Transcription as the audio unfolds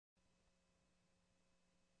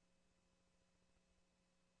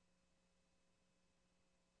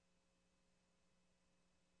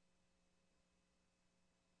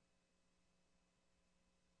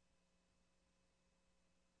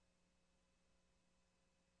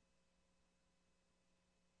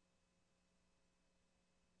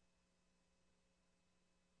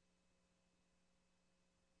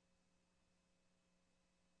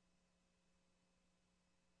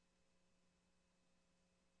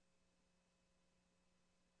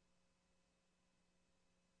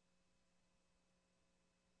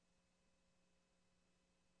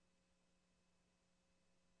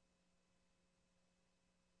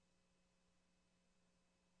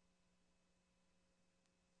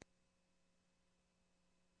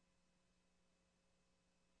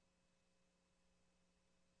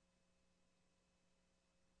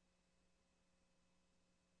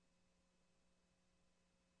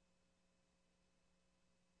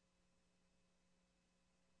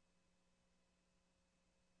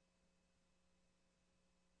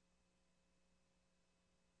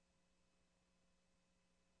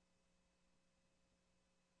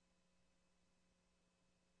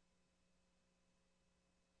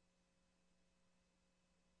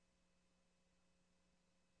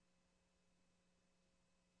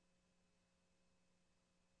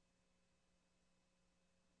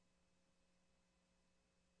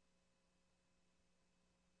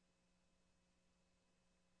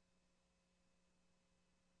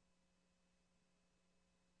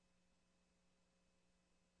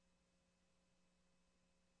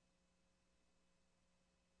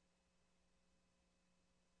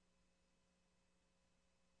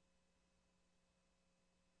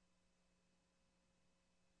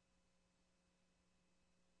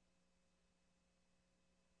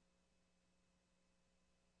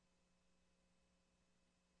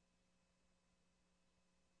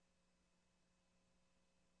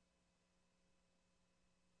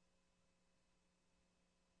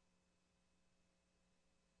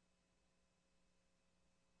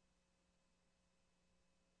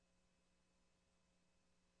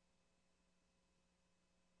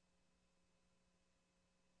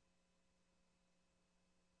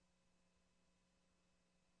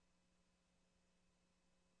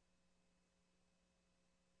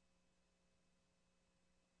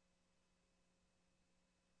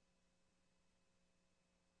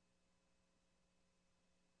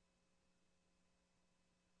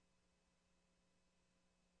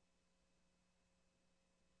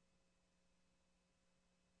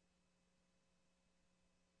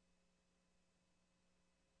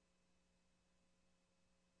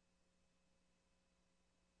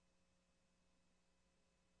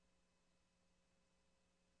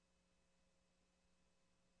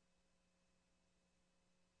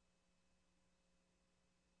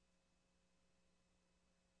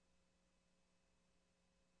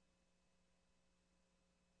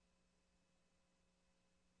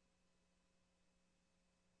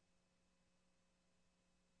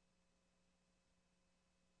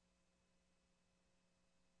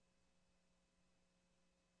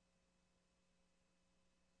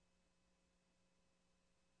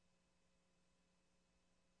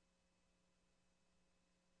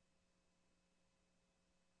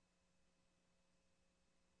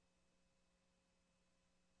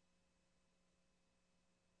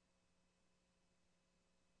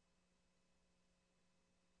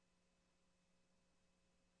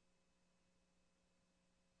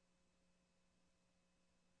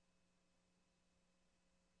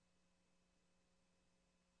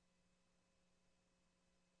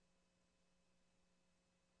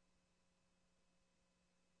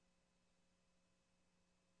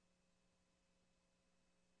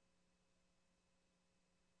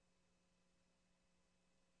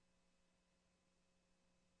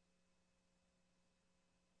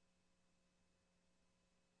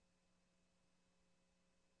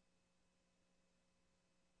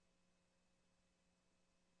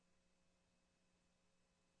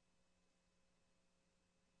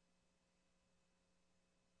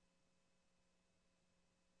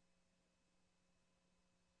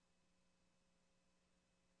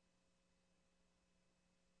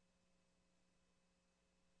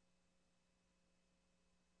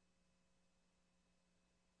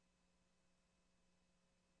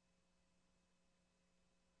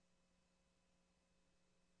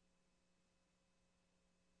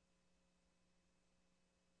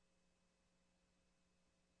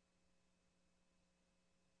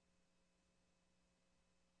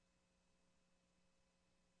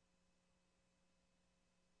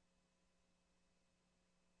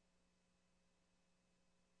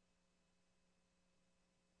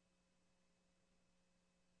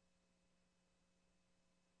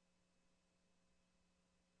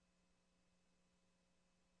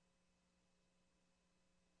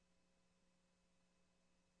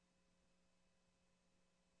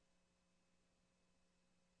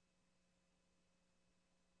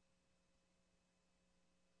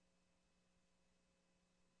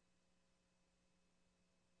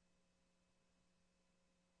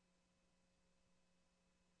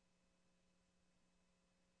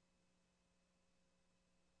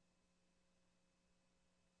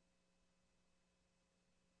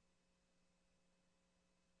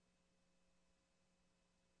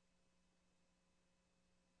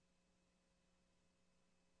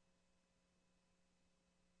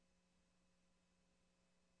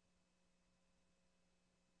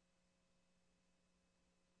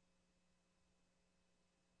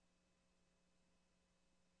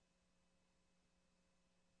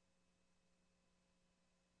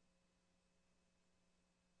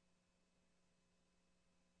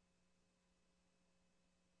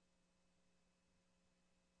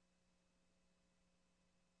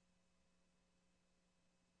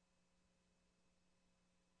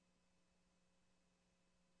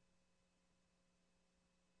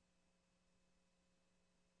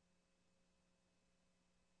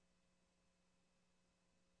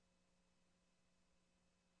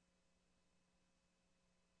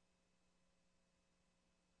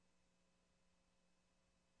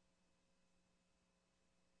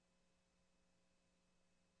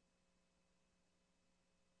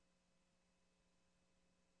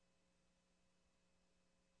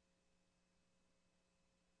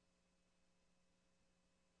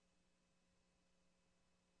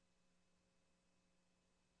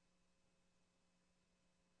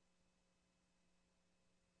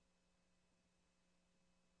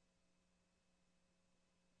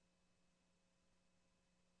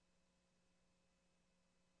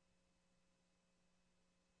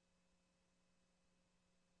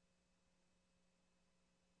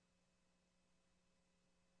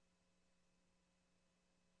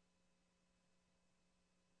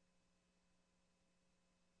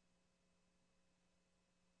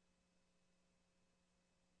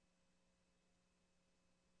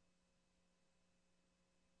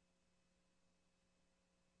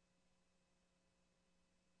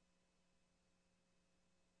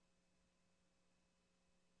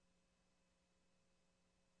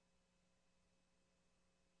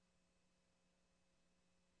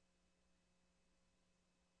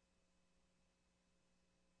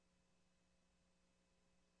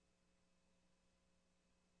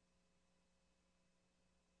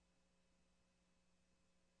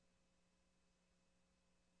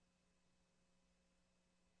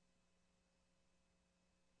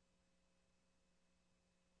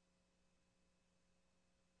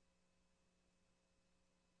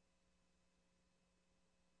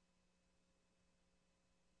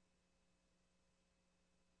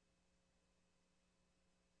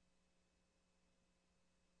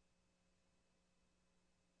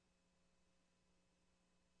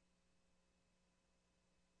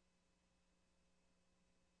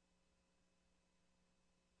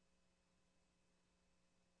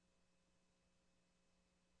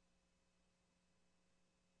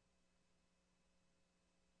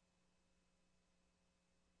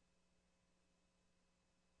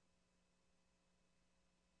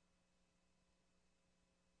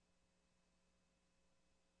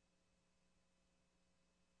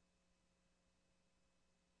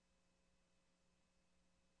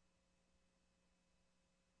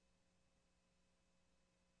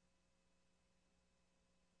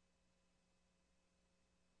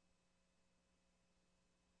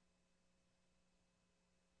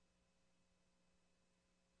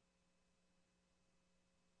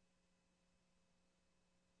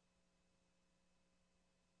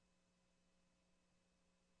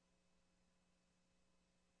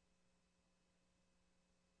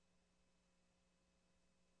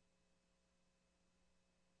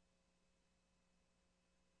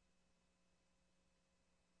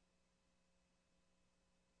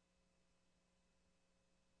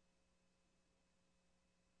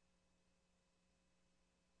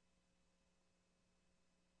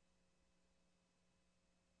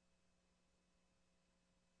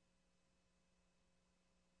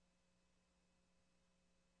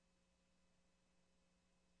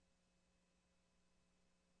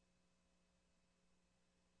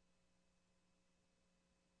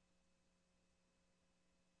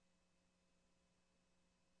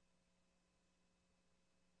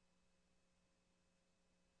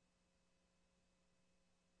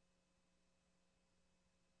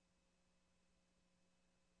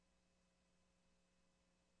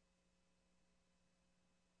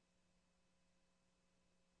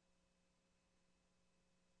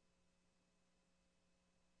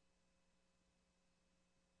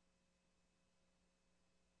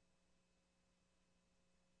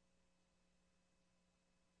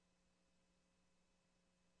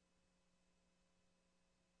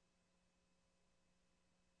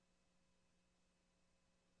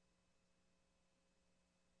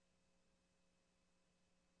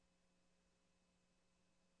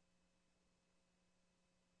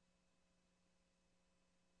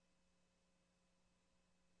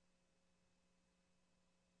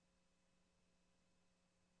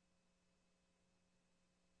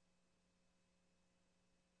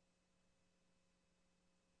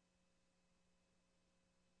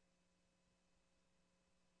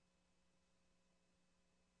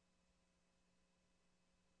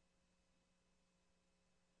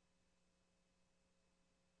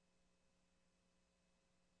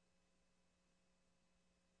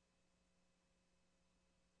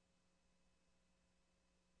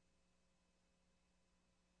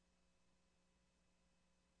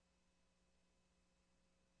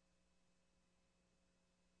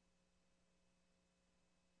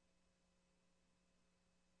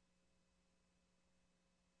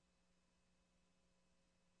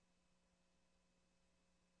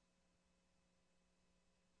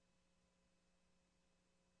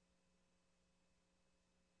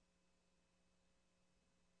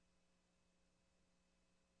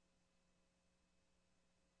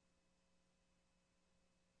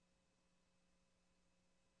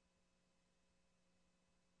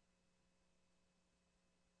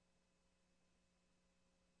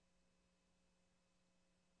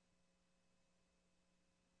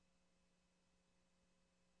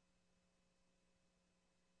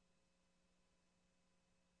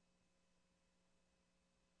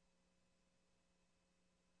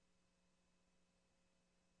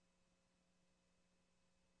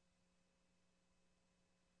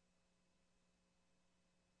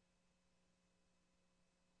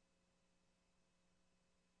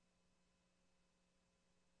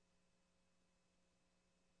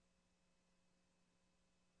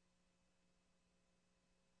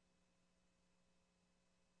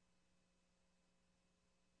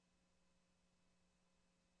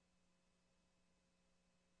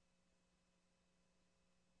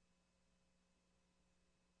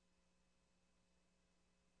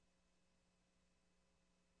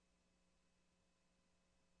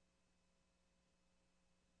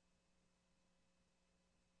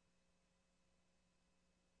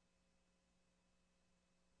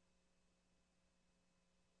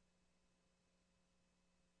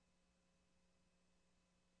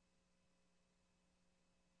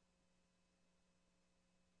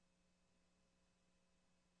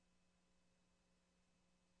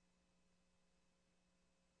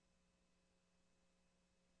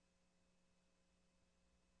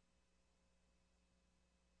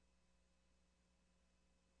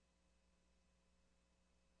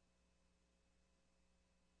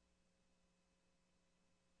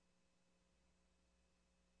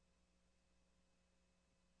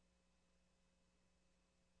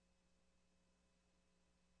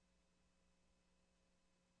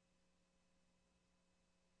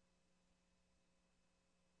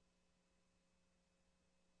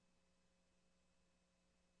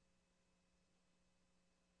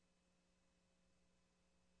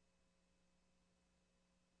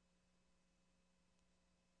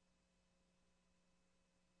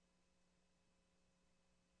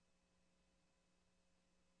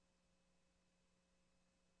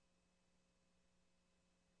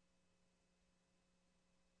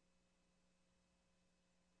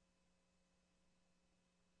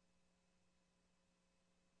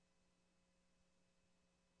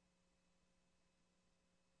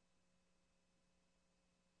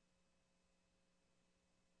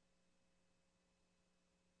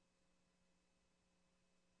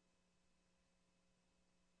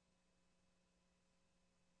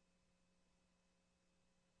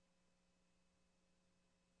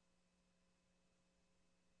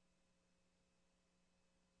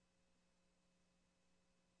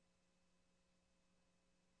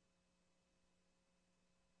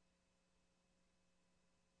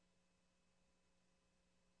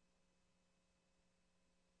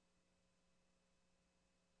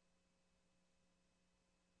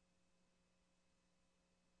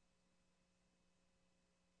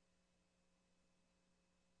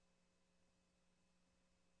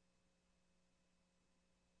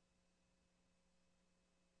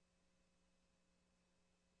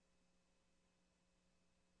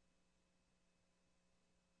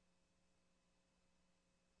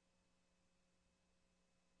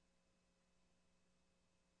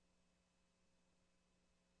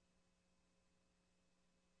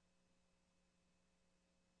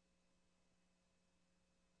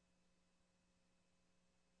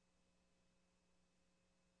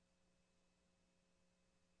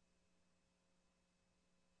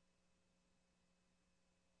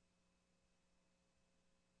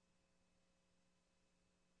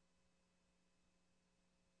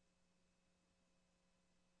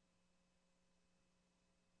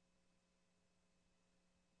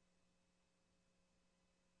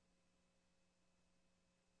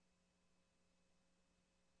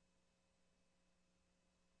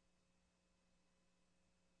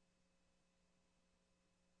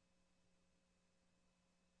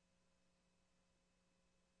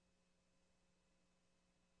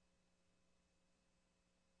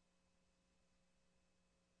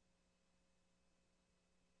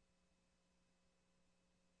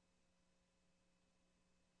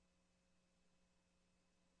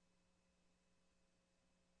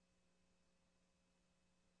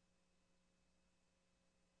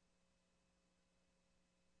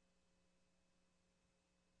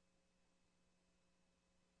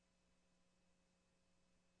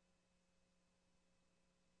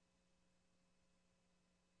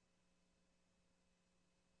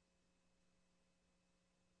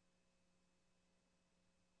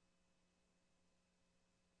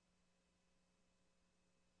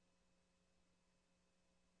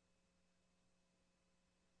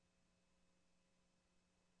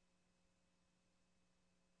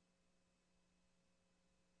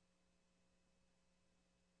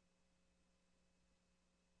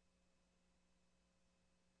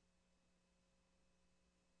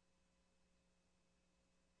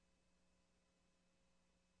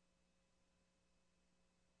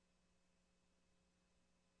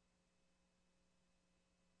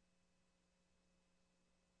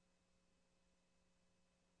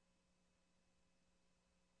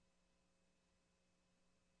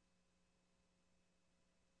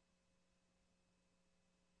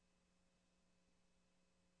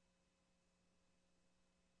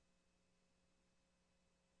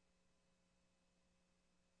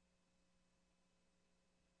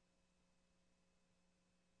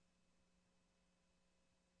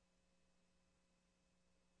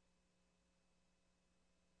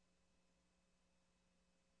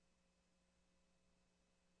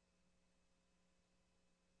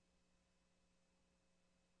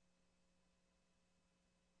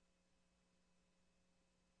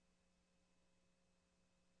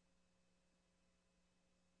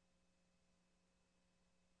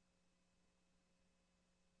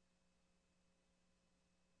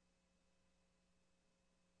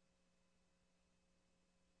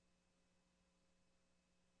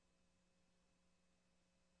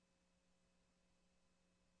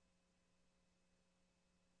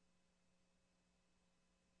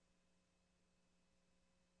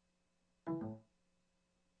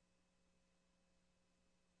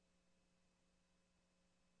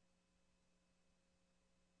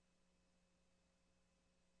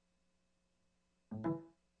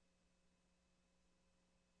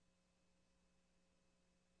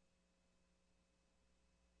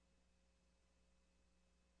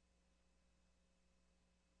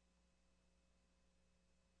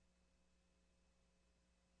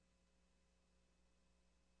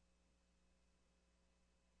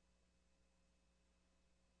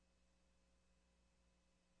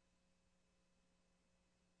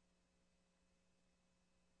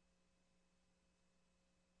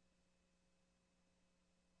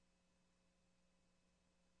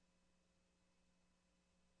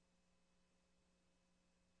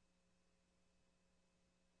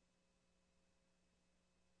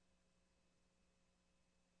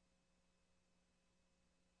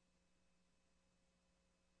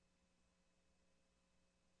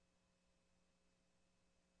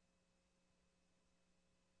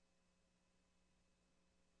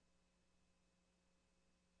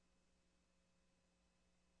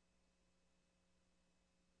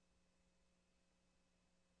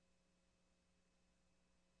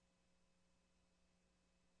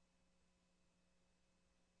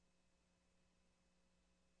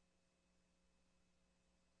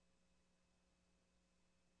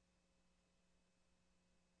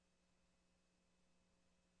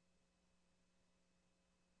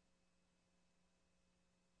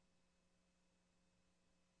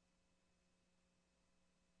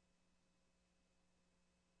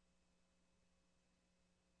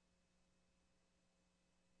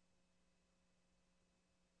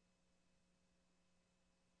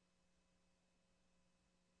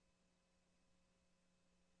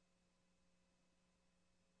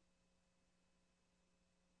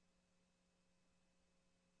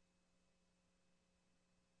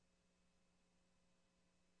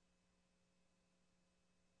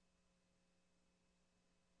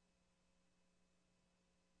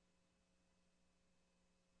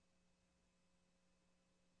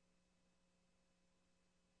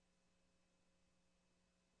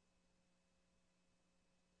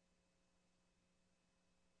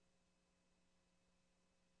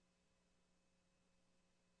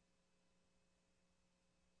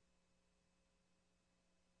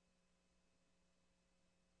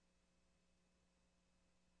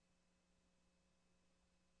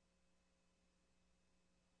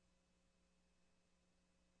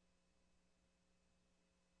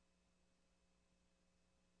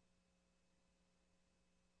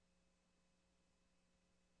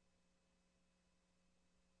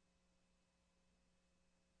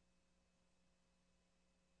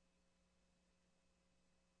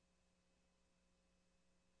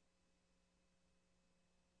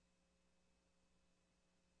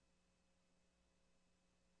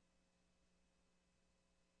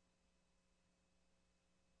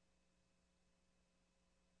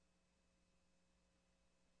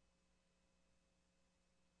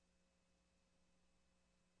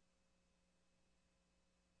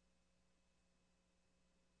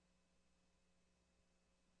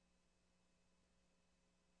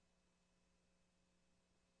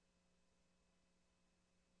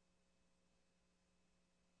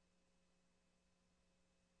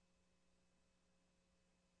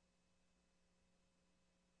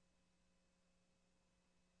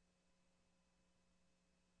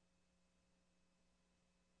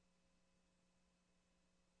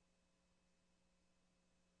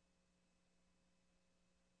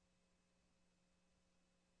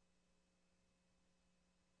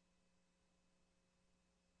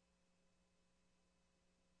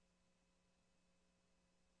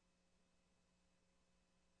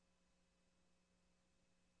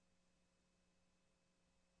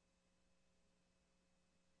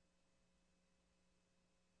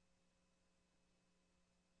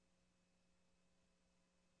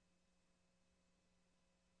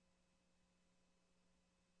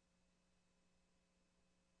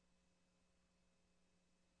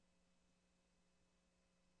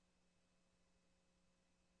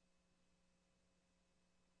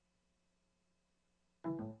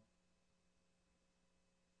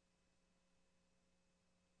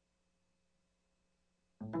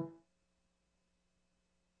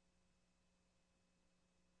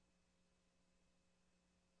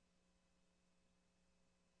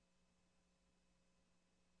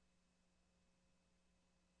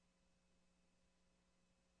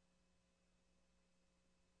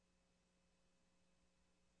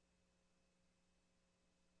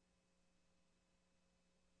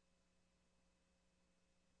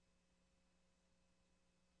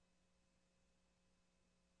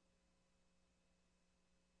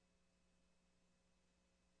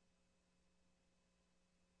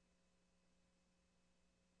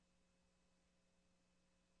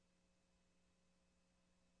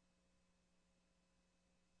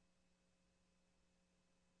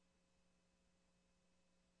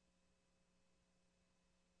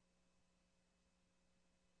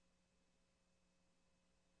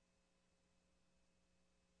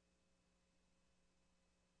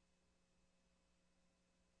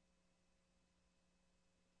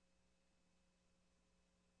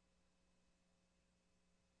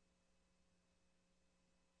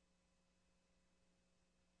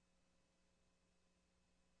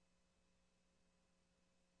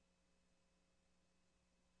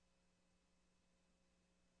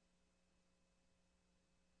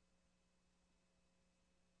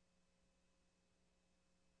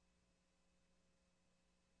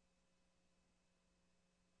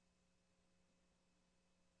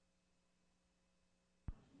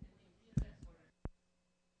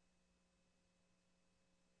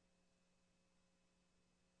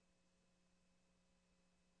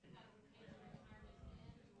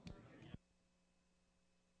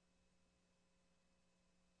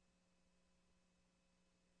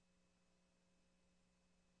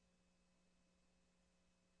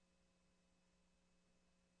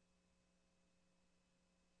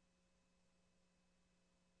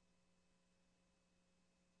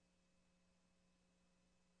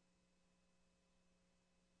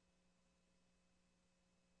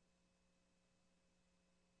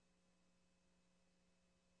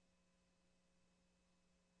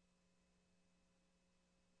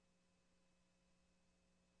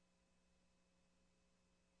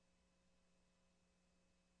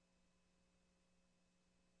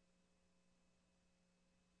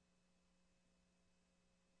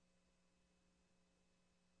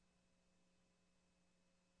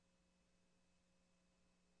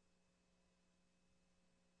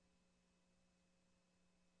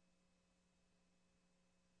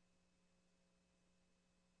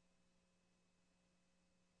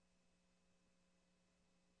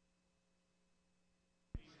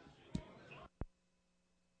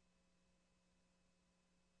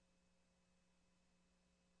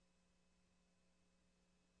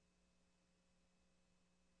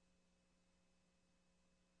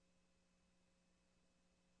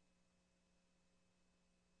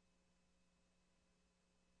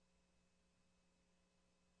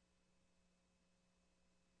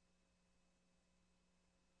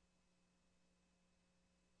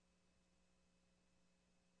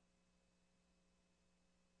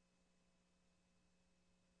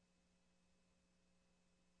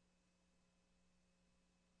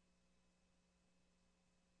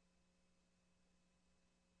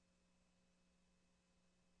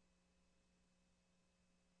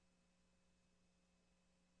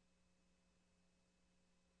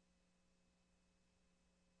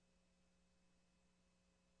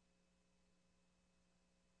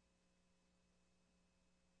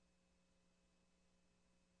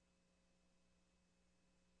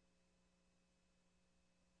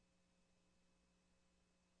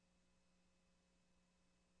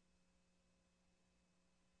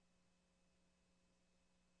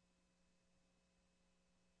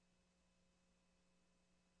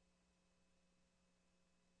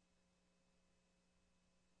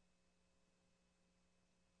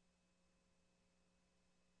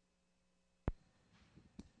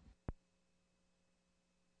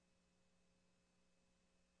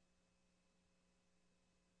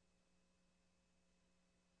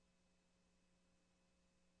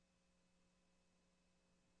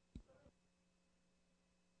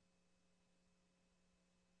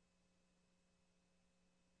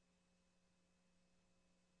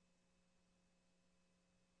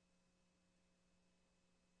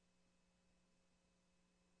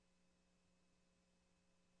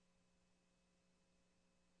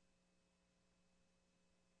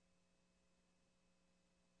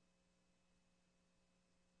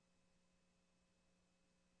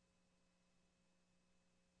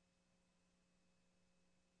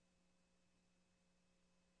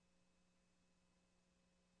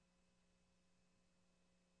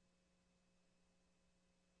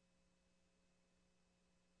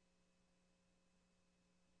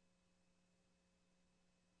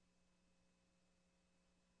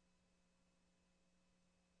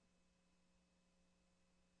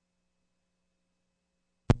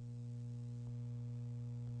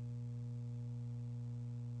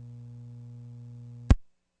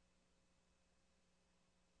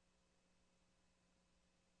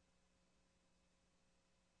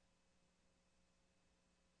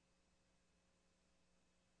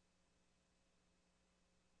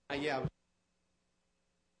Yeah.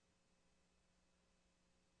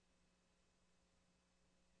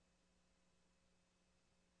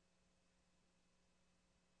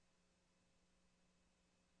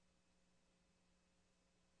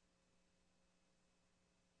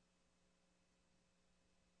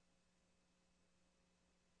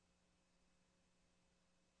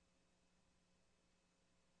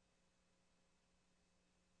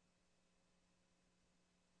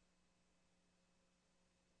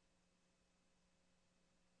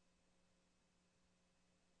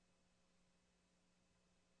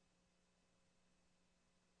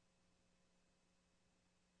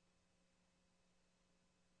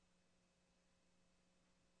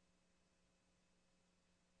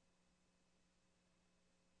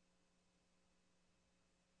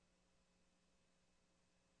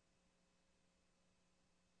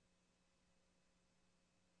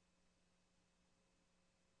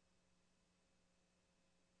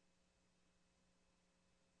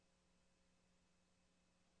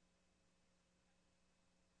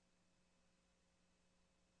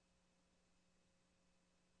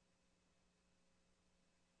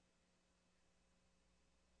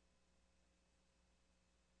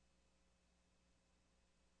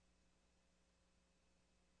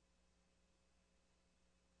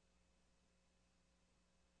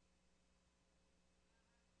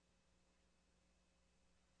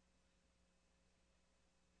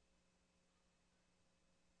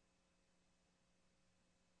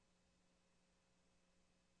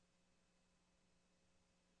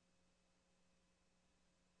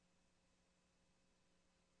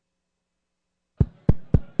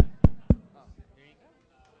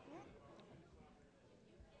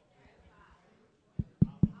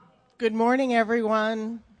 Good morning,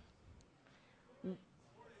 everyone.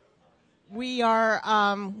 We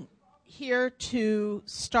are here to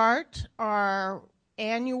start our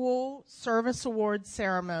annual Service Awards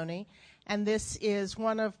ceremony, and this is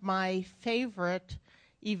one of my favorite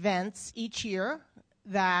events each year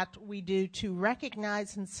that we do to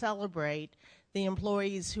recognize and celebrate the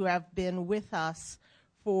employees who have been with us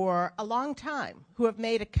for a long time, who have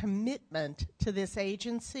made a commitment to this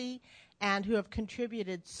agency and who have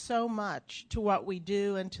contributed so much to what we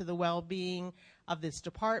do and to the well-being of this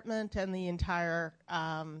department and the entire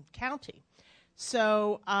county.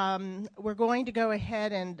 So we're going to go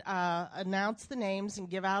ahead and announce the names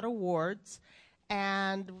and give out awards,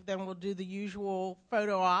 and then we'll do the usual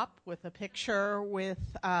photo op with a picture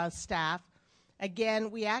with staff.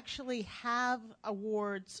 Again, we actually have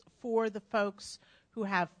awards for the folks who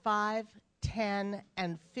have 5, 10,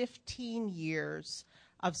 and 15 years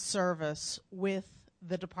of service with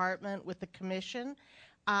the department, with the commission.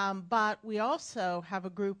 But we also have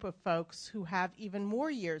a group of folks who have even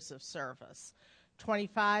more years of service,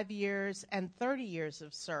 25 years and 30 years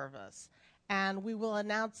of service. And we will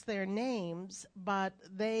announce their names, but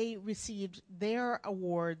they received their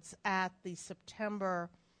awards at the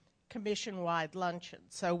September commission-wide luncheon.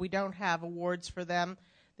 So we don't have awards for them.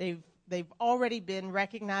 They've already been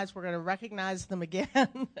recognized. We're going to recognize them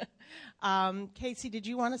again. Casey, did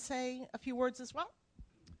you want to say a few words as well?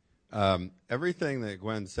 Everything that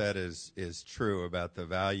Gwen said is true about the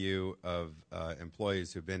value of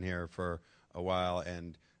employees who've been here for a while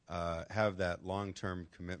and have that long-term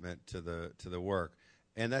commitment to the work.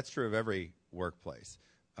 And that's true of every workplace.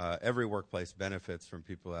 Every workplace benefits from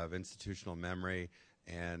people who have institutional memory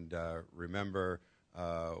and remember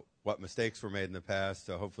what mistakes were made in the past,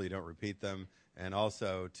 so hopefully you don't repeat them, and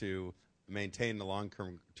also to maintain the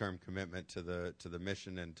long-term commitment to the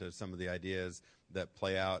mission and to some of the ideas that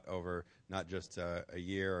play out over not just a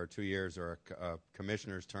year or 2 years or a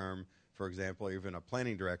commissioner's term, for example, or even a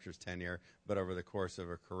planning director's tenure, but over the course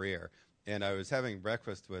of a career. And I was having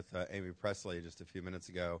breakfast with Amy Presley just a few minutes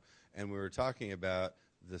ago, and we were talking about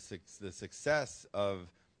the success of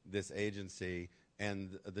this agency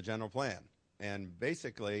and the general plan, and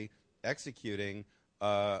basically executing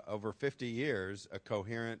over 50 years a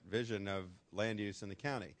coherent vision of land use in the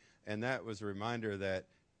county. And that was a reminder that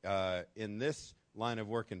in this line of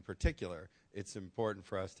work in particular, it's important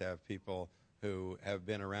for us to have people who have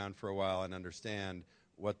been around for a while and understand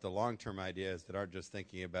what the long-term ideas that aren't just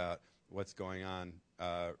thinking about what's going on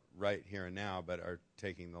right here and now, but are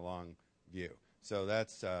taking the long view. So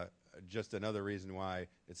that's just another reason why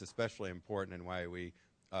it's especially important and why we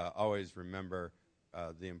always remember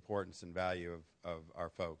the importance and value of our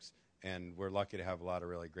folks. And we're lucky to have a lot of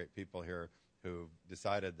really great people here who've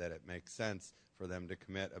decided that it makes sense for them to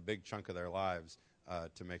commit a big chunk of their lives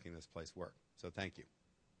to making this place work. So thank you.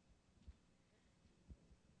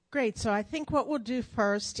 Great. So I think what we'll do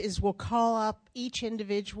first is we'll call up each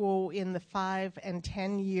individual in the 5 and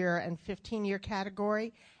 10 year and 15-year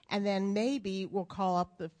category, and then maybe we'll call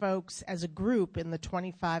up the folks as a group in the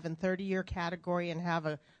 25 and 30-year category and have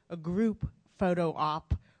a group photo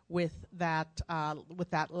op with that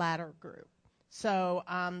latter group. So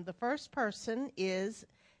the first person is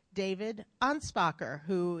David Anspacher,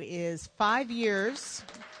 who is 5 years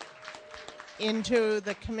into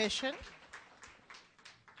the commission.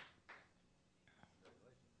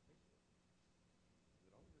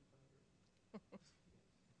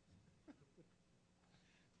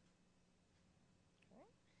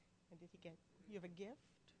 And did he get? You have a gift?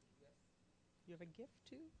 You have a gift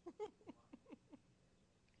too?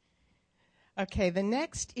 Okay, the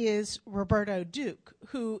next is Roberto Duke,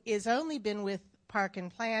 who has only been with Park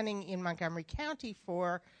and Planning in Montgomery County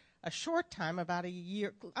for a short time, about a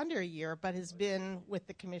year, under a year, but has been with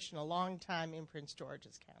the commission a long time in Prince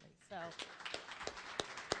George's County. So,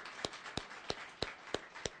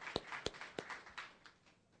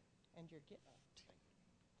 and your gift.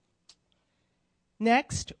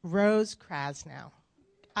 Next, Rose Krasnow.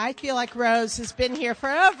 I feel like Rose has been here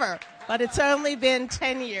forever, but it's only been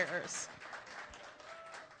 10 years.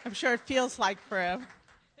 I'm sure it feels like forever.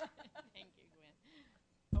 Thank you,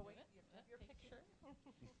 Gwen. Oh, wait, you have your picture?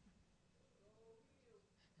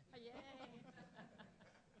 Yay.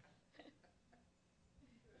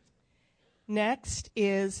 Next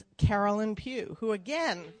is Carolyn Pugh, who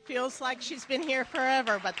again feels like she's been here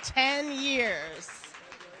forever, but 10 years.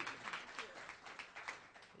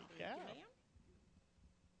 There you go.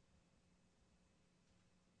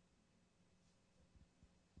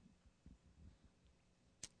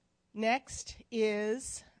 Next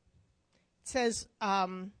is, it says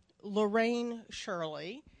Lorraine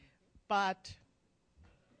Shirley, but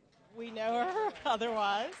we know her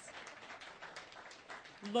otherwise.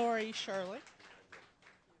 Lori Shirley.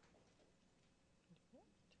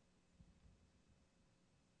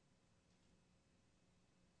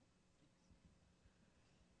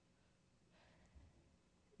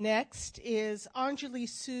 Next is Anjali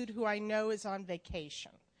Sood, who I know is on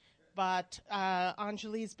vacation. But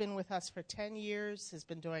Anjali's been with us for 10 years, has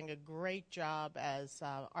been doing a great job as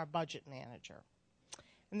our budget manager.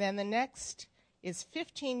 And then the next is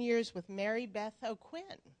 15 years with Mary Beth O'Quinn.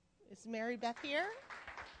 Is Mary Beth here?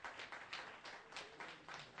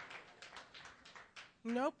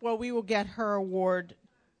 Nope. Well, we will get her award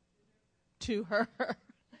to her.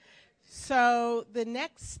 So the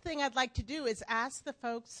next thing I'd like to do is ask the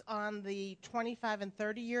folks on the 25 and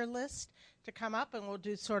 30-year list to come up, and we'll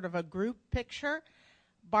do sort of a group picture.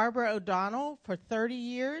 Barbara O'Donnell for 30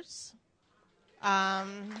 years.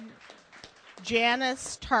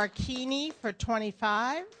 Janice Tarquini for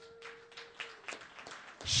 25.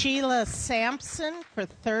 Sheila Sampson for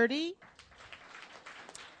 30.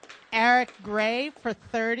 Eric Gray for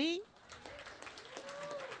 30.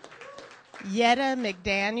 Yetta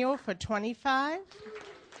McDaniel for 25.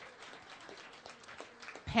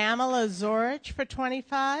 Pamela Zorich for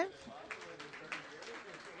 25.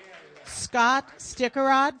 Scott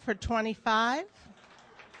Stickerod for 25.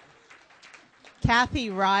 Kathy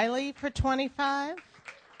Riley for 25.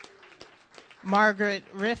 Margaret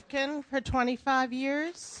Rifkin for 25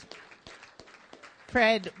 years.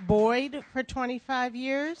 Fred Boyd for 25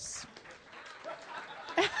 years.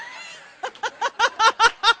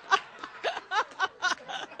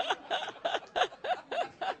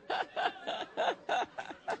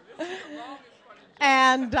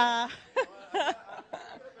 And the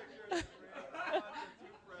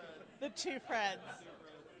two Freds.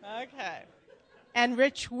 Okay. And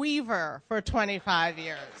Rich Weaver for 25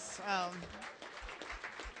 years.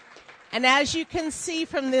 And as you can see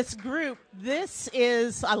from this group, this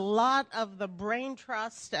is a lot of the brain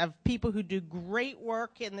trust of people who do great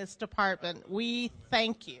work in this department. We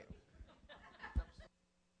thank you.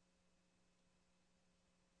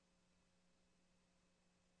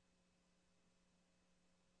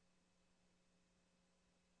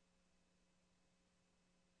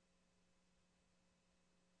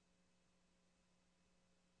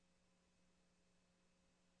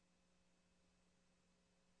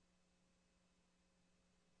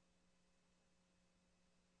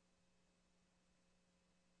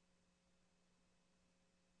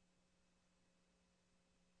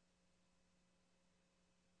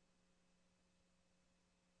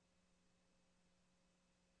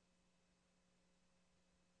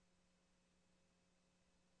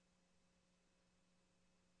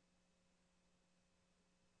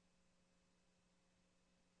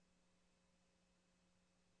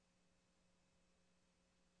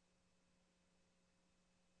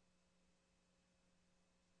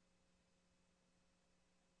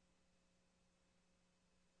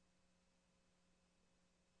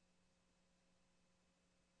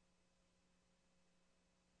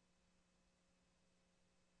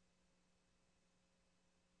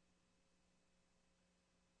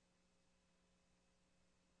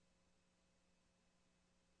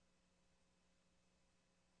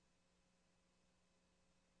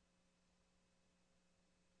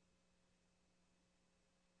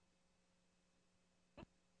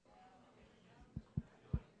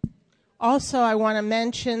 Also, I want to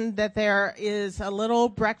mention that there is a little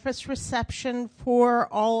breakfast reception for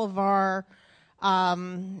all of our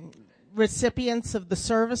recipients of the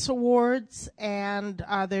service awards and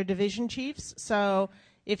their division chiefs. So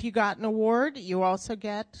if you got an award, you also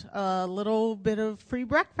get a little bit of free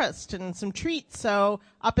breakfast and some treats. So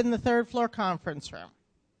up in the third floor conference room.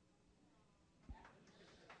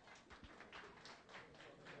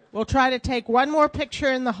 We'll try to take one more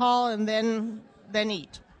picture in the hall and then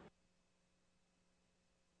eat.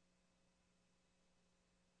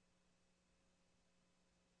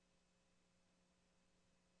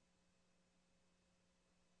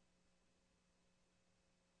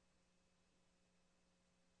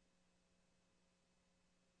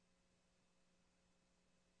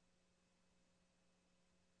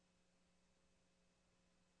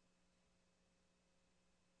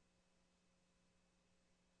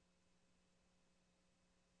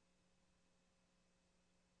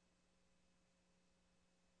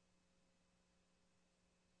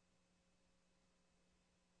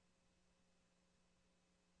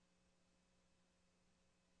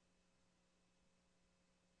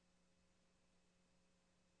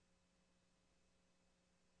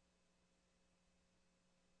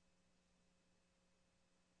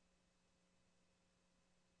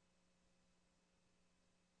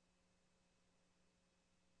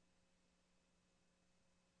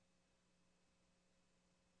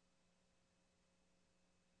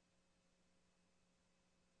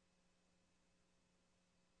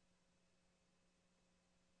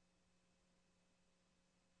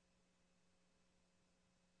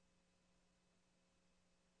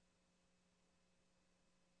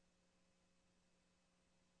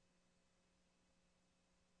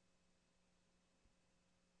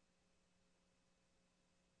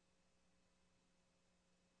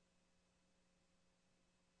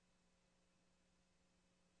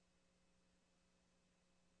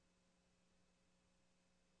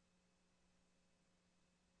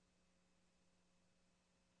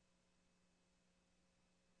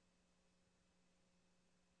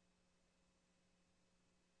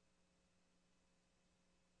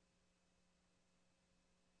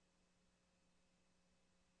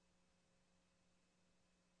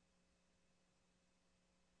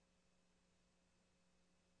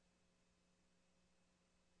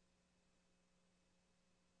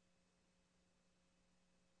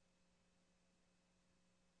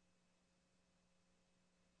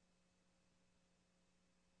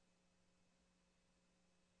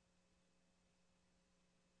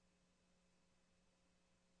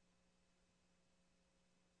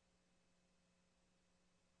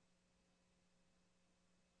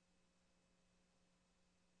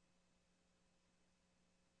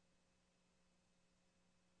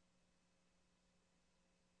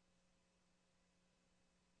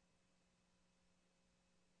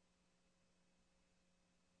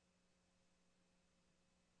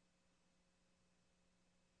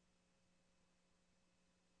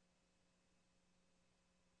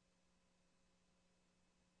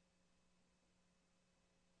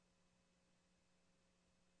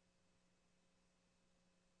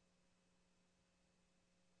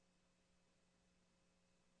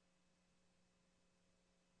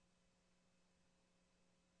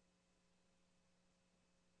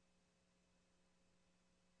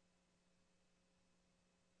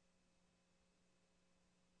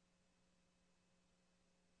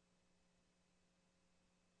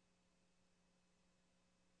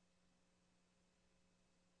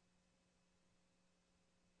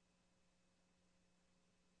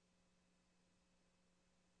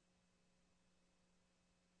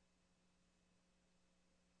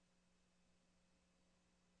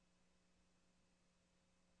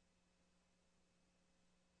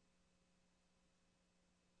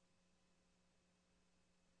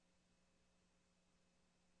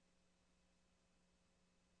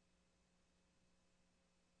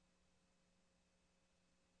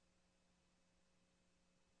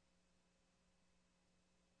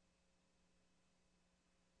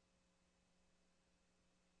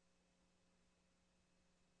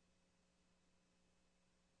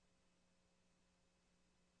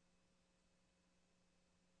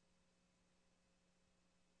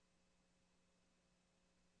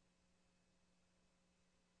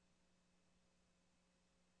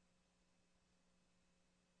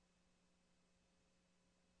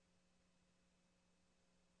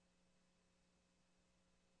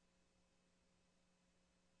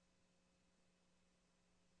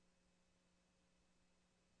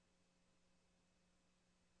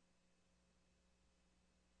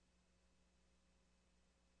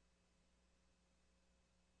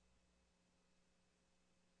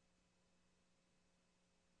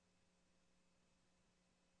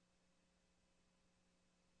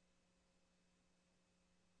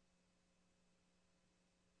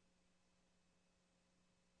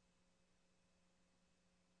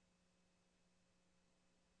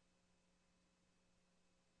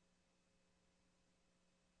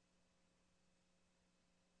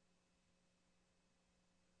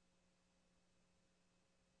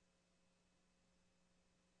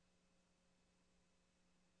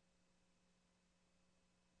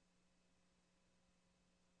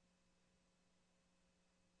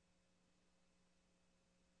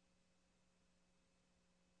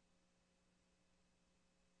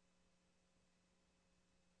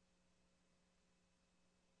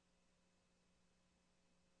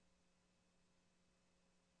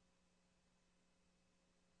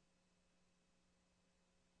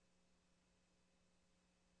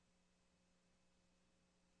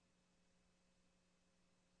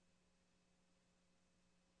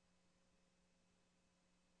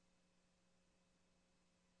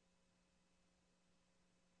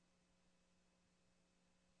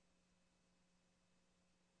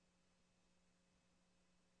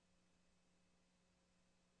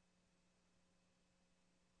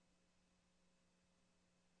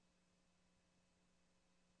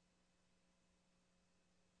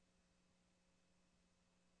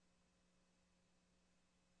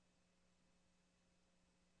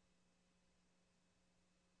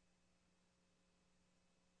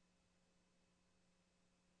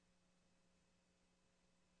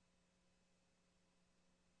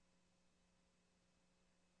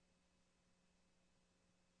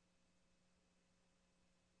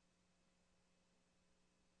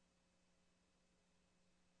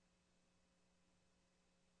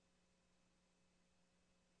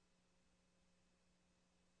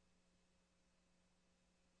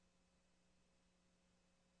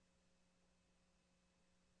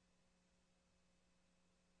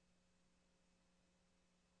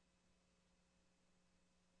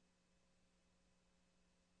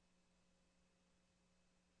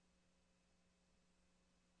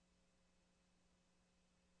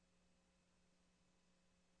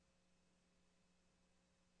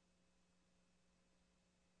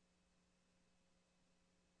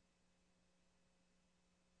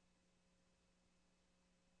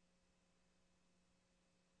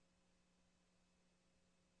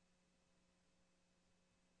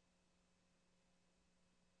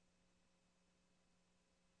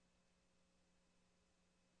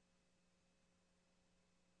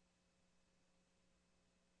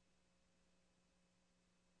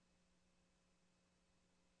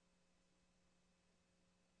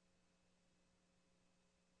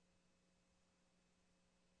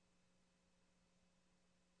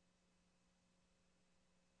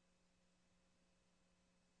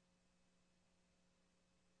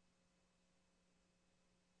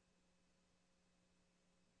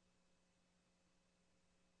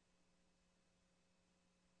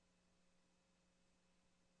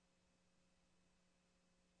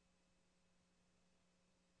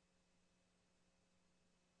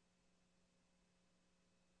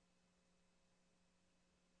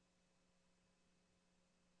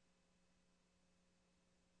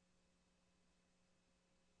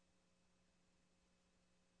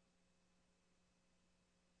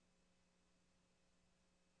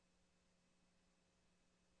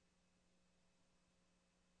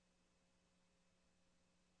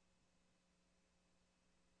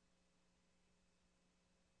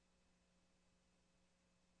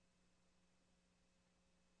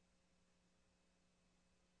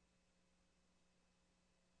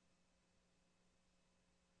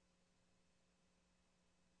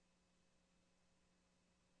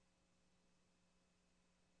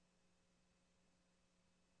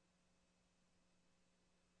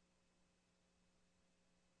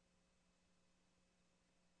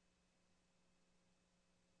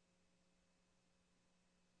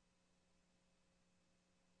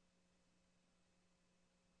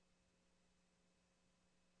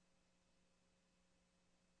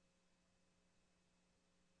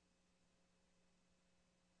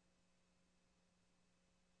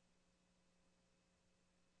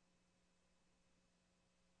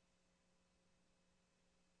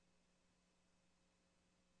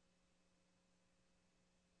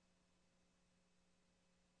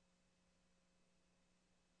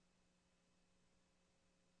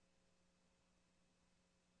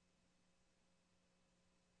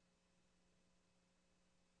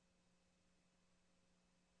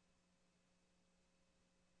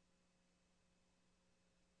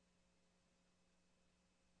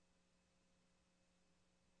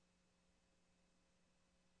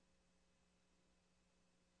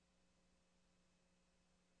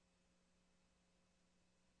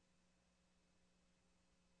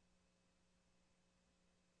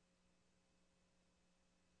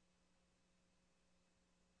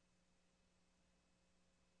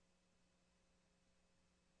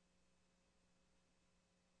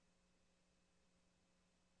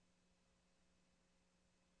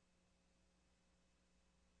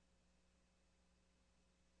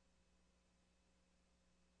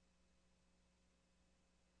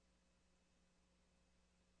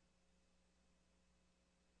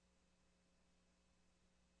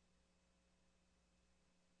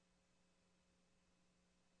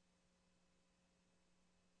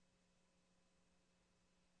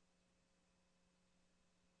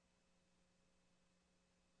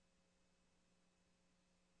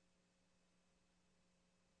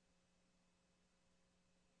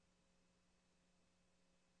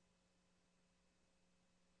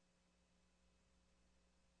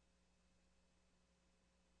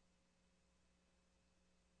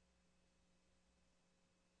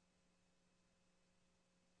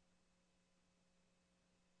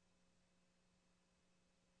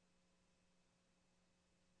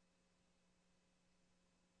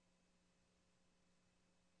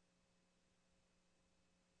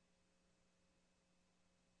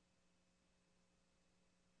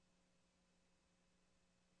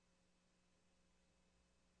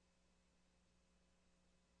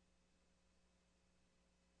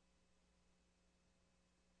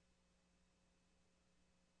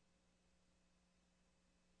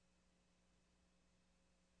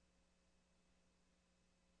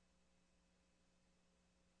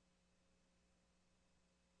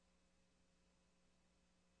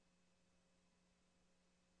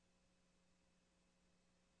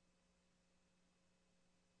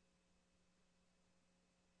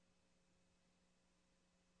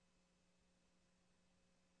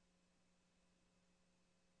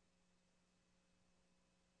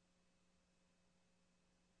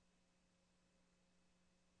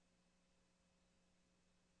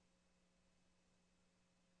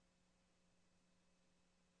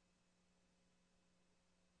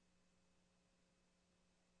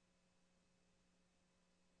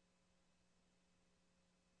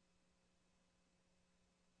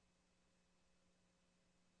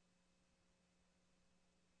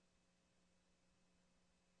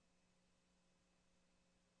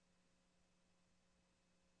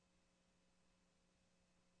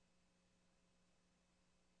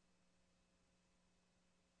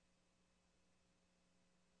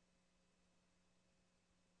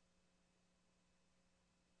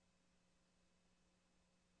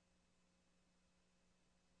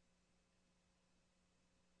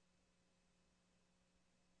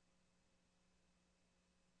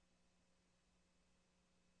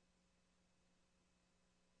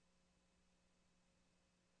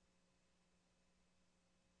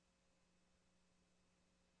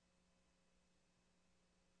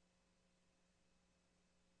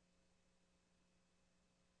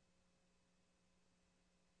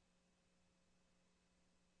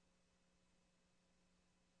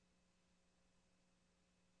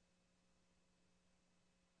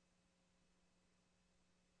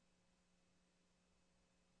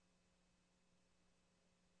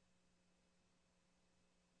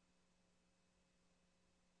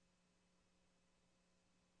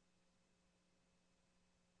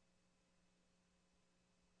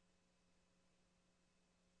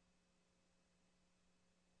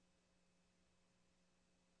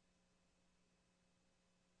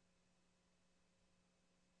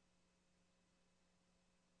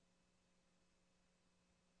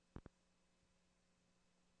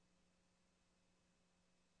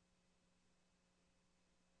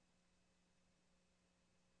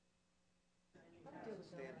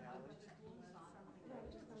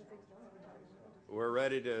 We're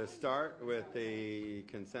ready to start with the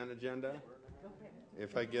consent agenda.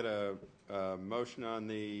 If I get a motion on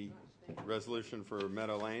the resolution for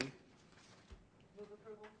Meadow Lane. Move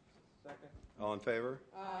approval. Second. All in favor?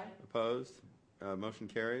 Aye. Opposed? Motion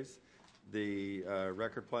carries. The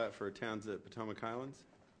record plat for Towns at Potomac Highlands.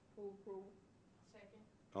 Move approval. Second.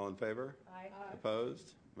 All in favor? Aye.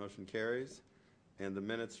 Opposed? Motion carries. And the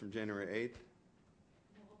minutes from January 8th.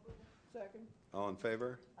 Move approval. Second. All in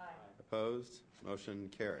favor? Aye. Opposed? Motion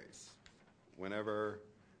carries. Whenever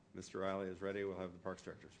Mr. Riley is ready, we'll have the Parks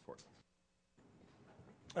Director's report.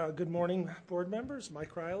 Good morning, board members.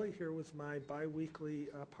 Mike Riley here with my biweekly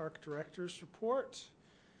Park Director's report.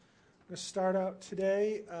 I'm going to start out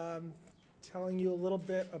today telling you a little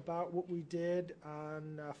bit about what we did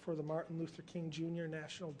for the Martin Luther King Jr.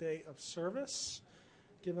 National Day of Service.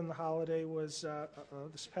 Given the holiday was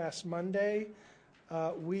this past Monday,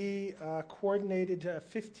 we coordinated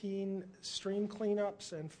 15 stream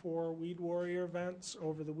cleanups and 4 Weed Warrior events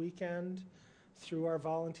over the weekend through our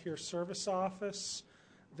volunteer service office.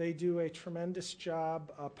 They do a tremendous job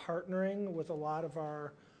partnering with a lot of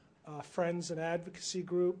our friends and advocacy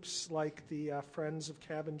groups like the Friends of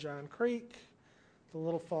Cabin John Creek, the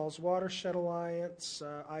Little Falls Watershed Alliance,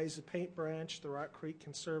 Eyes of Paint Branch, the Rock Creek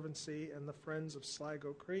Conservancy, and the Friends of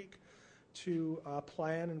Sligo Creek to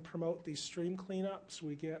plan and promote these stream cleanups.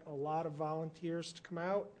 We get a lot of volunteers to come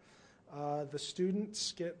out. The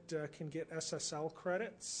students can get SSL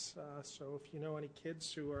credits, so if you know any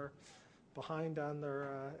kids who are behind on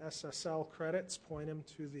their SSL credits, point them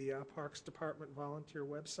to the Parks Department volunteer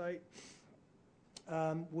website.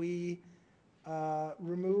 We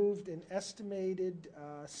removed an estimated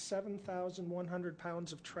 7,100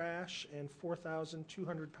 pounds of trash and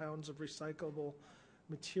 4,200 pounds of recyclable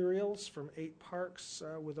materials from 8 parks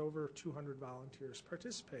with over 200 volunteers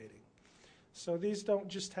participating. So these don't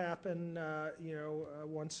just happen,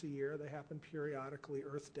 once a year. They happen periodically,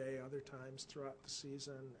 Earth Day, other times throughout the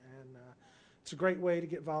season. And it's a great way to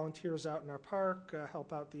get volunteers out in our park,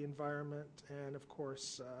 help out the environment, and of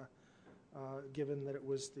course, given that it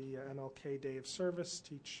was the MLK Day of Service,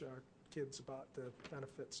 teach our kids about the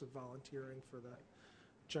benefits of volunteering for the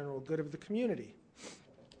general good of the community.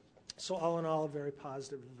 So all in all, a very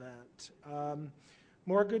positive event.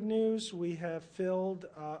 More good news, we have filled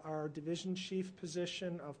our division chief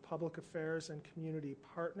position of public affairs and community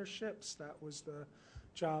partnerships. That was the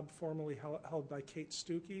job formerly held by Kate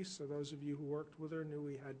Stuckey, so those of you who worked with her knew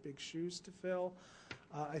we had big shoes to fill.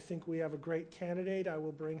 I think we have a great candidate. I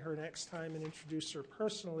will bring her next time and introduce her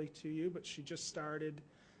personally to you, but she just started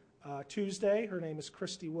Tuesday. Her name is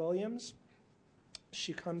Christy Williams.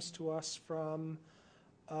 She comes to us from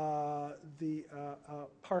the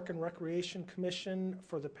Park and Recreation Commission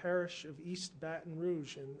for the parish of East Baton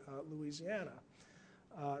Rouge in Louisiana.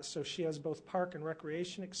 So she has both park and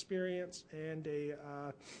recreation experience and a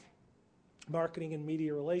marketing and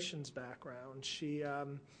media relations background. She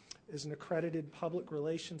is an accredited public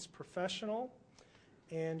relations professional,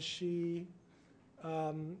 and she,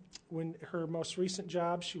 when her most recent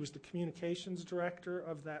job, she was the communications director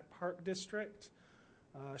of that park district.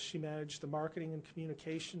 She managed the marketing and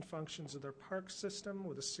communication functions of their park system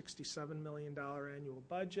with a $67 million annual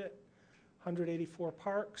budget, 184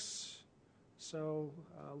 parks, so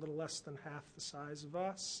a little less than half the size of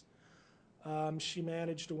us. She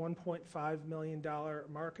managed a $1.5 million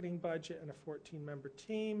marketing budget and a 14-member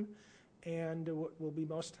team, and what will be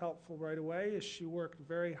most helpful right away is she worked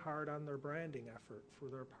very hard on their branding effort for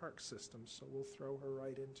their park system, so we'll throw her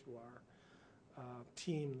right into our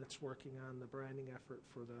team that's working on the branding effort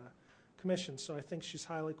for the commission. So I think she's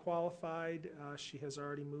highly qualified. She has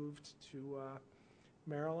already moved to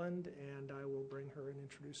Maryland, and I will bring her and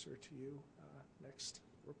introduce her to you next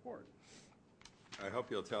report. I hope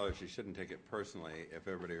you'll tell her she shouldn't take it personally if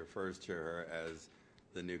everybody refers to her as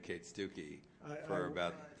the new Kate Stuckey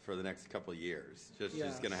for the next couple of years. Yes.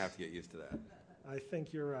 She's going to have to get used to that. I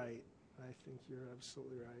think you're right. I think you're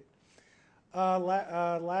absolutely right.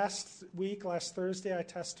 Last Thursday, I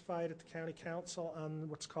testified at the county council on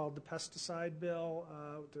what's called the pesticide bill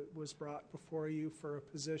that was brought before you for a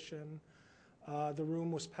position. The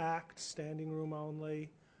room was packed, standing room only.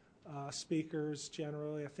 Speakers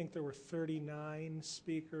generally, I think there were 39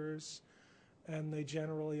 speakers, and they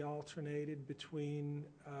generally alternated between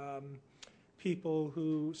people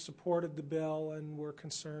who supported the bill and were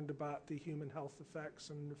concerned about the human health effects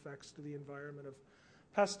and effects to the environment of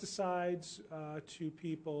pesticides, to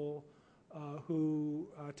people who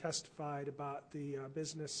testified about the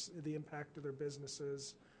impact of their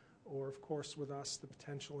businesses, or of course with us, the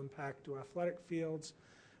potential impact to athletic fields.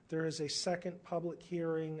 There is a second public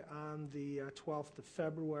hearing on the 12th of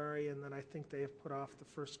February, and then I think they have put off the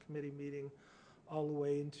first committee meeting all the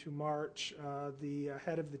way into March. The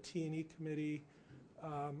head of the T&E committee,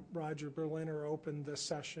 Roger Berliner, opened the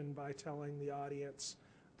session by telling the audience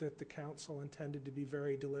that the council intended to be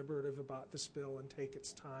very deliberative about this bill and take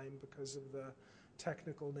its time because of the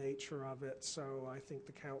technical nature of it. So I think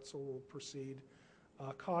the council will proceed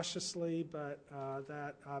cautiously, but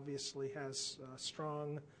that obviously has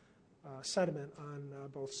strong sentiment on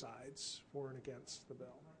both sides, for and against the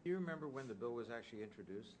bill. Do you remember when the bill was actually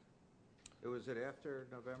introduced? Was it after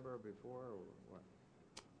November or before, or what?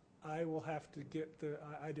 I will have to get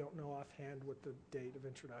I don't know offhand what the date of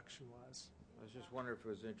introduction was. I was just wondering if it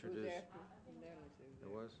was introduced. It was after Natalie said It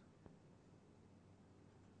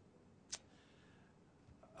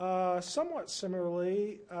was? Somewhat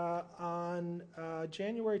similarly, on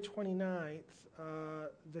January 29th,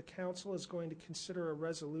 the council is going to consider a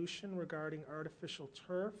resolution regarding artificial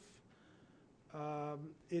turf.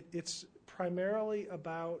 It's primarily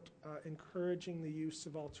about encouraging the use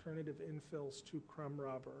of alternative infills to crumb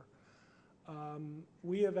rubber.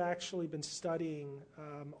 We have actually been studying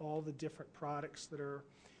all the different products that are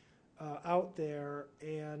out there,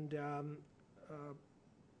 and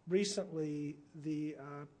recently the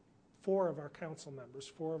four of our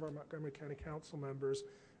Montgomery County council members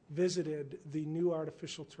visited the new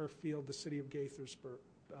artificial turf field the city of Gaithersburg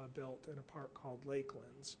built in a park called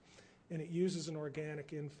Lakelands. And it uses an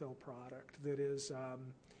organic infill product that is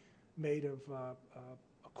made of a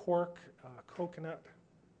cork, coconut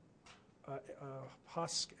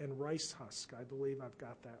husk, and rice husk. I believe I've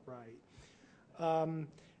got that right.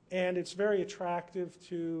 And it's very attractive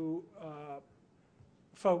to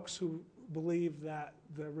folks who believe that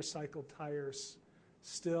the recycled tires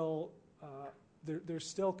still, there's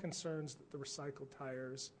still concerns that the recycled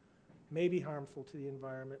tires may be harmful to the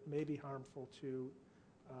environment, may be harmful to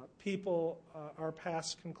people. Our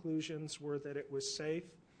past conclusions were that it was safe,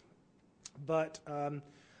 but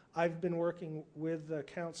I've been working with the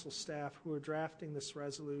council staff who are drafting this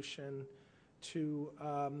resolution to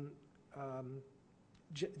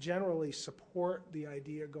generally support the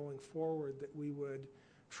idea going forward that we would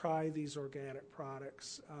try these organic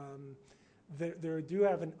products. They do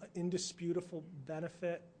have an indisputable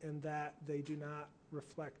benefit in that they do not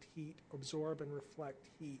absorb and reflect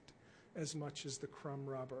heat as much as the crumb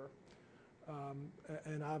rubber.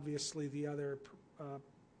 And obviously the other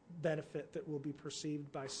benefit that will be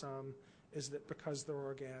perceived by some is that because they're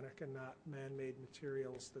organic and not man-made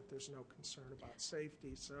materials, that there's no concern about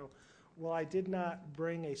safety. So while I did not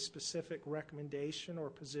bring a specific recommendation or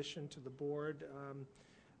position to the board,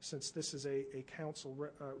 since this is a council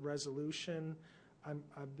resolution,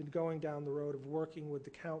 I've been going down the road of working with the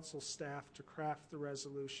council staff to craft the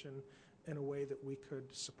resolution in a way that we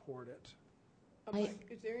could support it. Mike,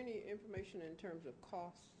 is there any information in terms of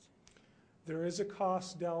costs? There is a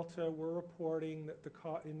cost delta. We're reporting that the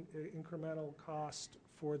incremental cost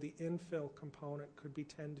for the infill component could be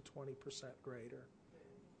 10 to 20% greater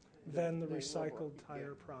than the recycled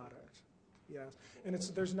tire product. Yes, and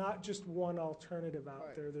there's not just one alternative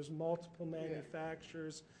out there. There's multiple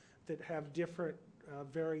manufacturers that have different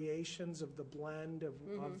variations of the blend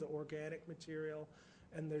of the organic material,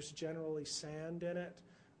 and there's generally sand in it.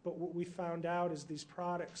 But what we found out is these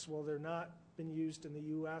products, while they're not been used in the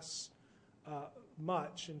U.S.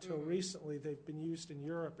 Much until recently, they've been used in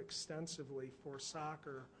Europe extensively for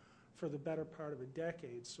soccer for the better part of a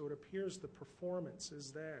decade. So it appears the performance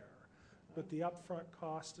is there. But the upfront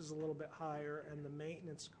cost is a little bit higher, and the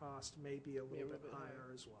maintenance cost may be a little bit higher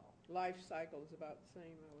as well. Life cycle is about the same,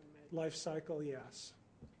 I would imagine. Life cycle, yes.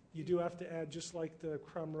 You do have to add, just like the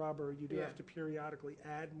crumb rubber, you do have to periodically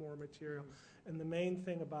add more material. And the main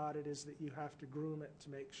thing about it is that you have to groom it to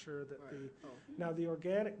make sure that Now, the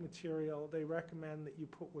organic material, they recommend that you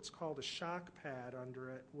put what's called a shock pad under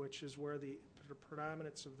it, which is where the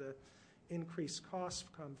predominance of the increased costs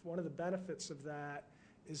come. One of the benefits of that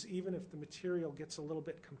is even if the material gets a little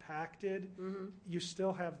bit compacted, you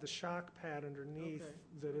still have the shock pad underneath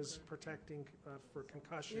that is protecting for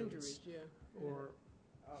concussions. Injuries, Or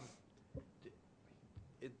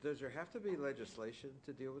Does there have to be legislation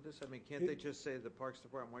to deal with this? I mean, can't they just say the Parks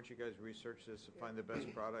Department, why don't you guys research this and find the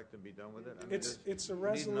best product and be done with it? I mean, it's a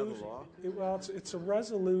we need another resolution. law? It's a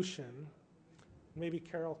resolution. Maybe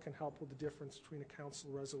Carol can help with the difference between a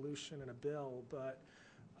council resolution and a bill, but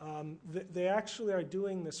they actually are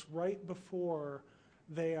doing this right before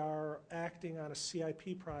they are acting on a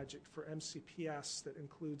CIP project for MCPS that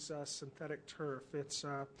includes synthetic turf.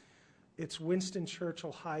 It's Winston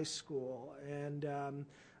Churchill High School, and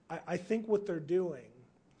I think what they're doing,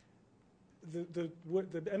 the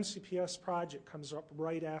MCPS project comes up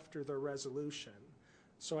right after their resolution.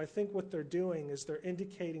 So I think what they're doing is they're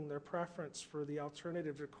indicating their preference for the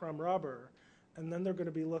alternative to crumb rubber, and then they're going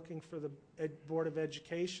to be looking for the Board of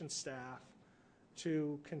Education staff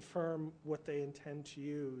to confirm what they intend to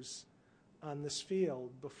use on this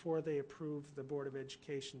field before they approve the Board of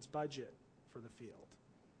Education's budget for the field.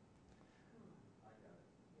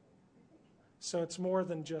 So it's more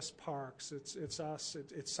than just parks. It's us.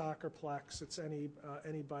 It's Soccerplex. It's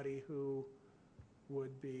anybody who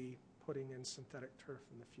would be putting in synthetic turf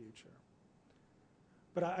in the future.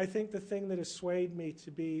 But I think the thing that has swayed me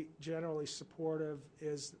to be generally supportive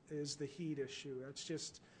is the heat issue. It's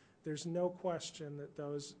just, there's no question that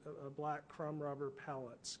those black crumb rubber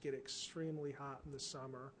pellets get extremely hot in the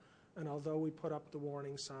summer. And although we put up the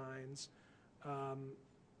warning signs,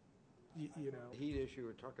 you know. The heat issue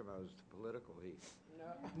we're talking about is the political heat.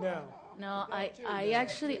 No. No,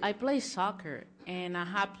 I play soccer, and I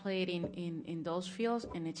have played in those fields,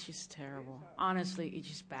 and it's just terrible. Honestly, it's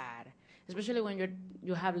just bad. Especially when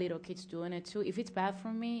you have little kids doing it too. If it's bad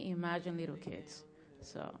for me, imagine little kids.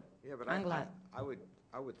 So Yeah, but I'm glad. I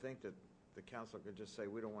would think that the council could just say,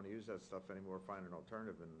 we don't want to use that stuff anymore, find an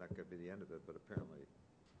alternative, and that could be the end of it, but apparently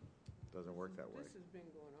it doesn't work that way. This has been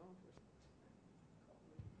going on for.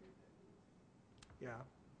 Yeah.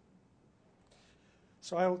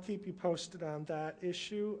 So I will keep you posted on that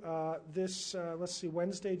issue. Let's see,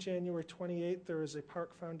 Wednesday, January 28th, there is a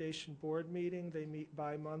Park Foundation board meeting. They meet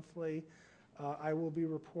bi-monthly. I will be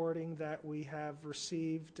reporting that we have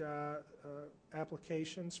received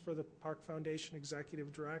applications for the Park Foundation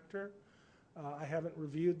Executive Director. I haven't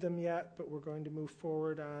reviewed them yet, but we're going to move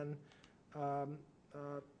forward on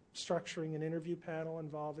structuring an interview panel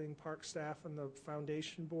involving park staff and the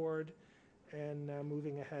foundation board, and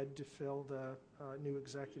moving ahead to fill the new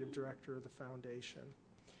executive director of the foundation.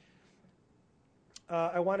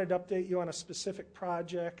 I wanted to update you on a specific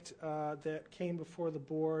project that came before the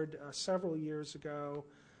board several years ago.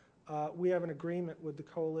 We have an agreement with the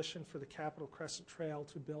Coalition for the Capitol Crescent Trail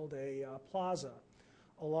to build a plaza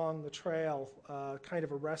along the trail, kind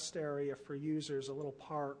of a rest area for users, a little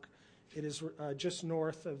park. It is just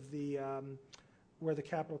north of the where the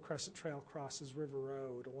Capitol Crescent Trail crosses River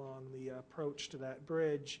Road along the approach to that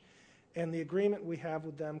bridge. And the agreement we have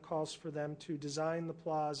with them calls for them to design the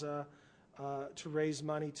plaza, to raise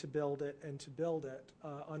money to build it, and to build it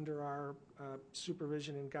under our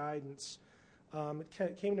supervision and guidance.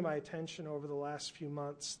 It came to my attention over the last few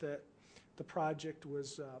months that the project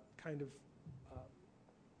was kind of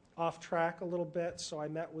off track a little bit, so I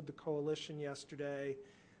met with the coalition yesterday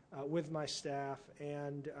with my staff,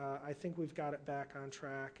 and I think we've got it back on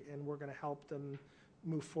track, and we're going to help them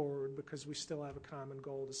move forward because we still have a common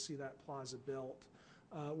goal to see that plaza built.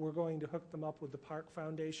 We're going to hook them up with the Park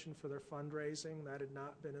Foundation for their fundraising. That had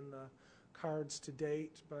not been in the cards to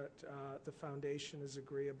date, but the foundation is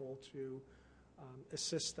agreeable to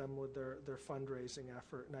assist them with their fundraising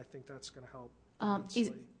effort, and I think that's going to help.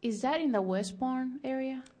 Is that in the West Barn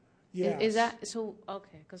area? Yes. Is that so?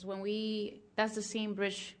 Okay, because that's the same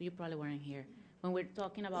bridge. You probably weren't here when we're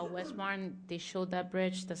talking about West Barn. They showed that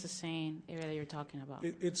bridge. That's the same area that you're talking about.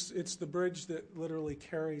 It's the bridge that literally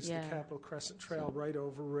carries the Capitol Crescent Trail right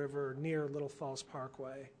over river near Little Falls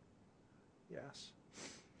Parkway. Yes.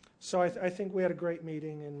 So I think we had a great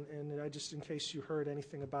meeting, and I just, in case you heard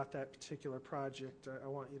anything about that particular project, I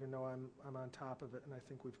want you to know I'm on top of it, and I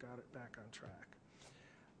think we've got it back on track.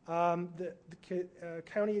 The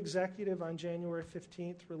county executive on January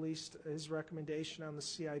 15th released his recommendation on the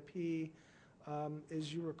CIP.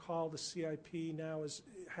 As you recall, the CIP now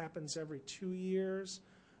happens every 2 years.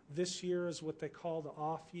 This year is what they call the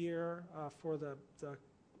off year for the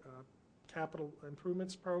capital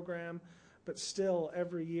improvements program. But still,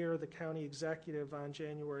 every year, the county executive on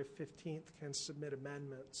January 15th can submit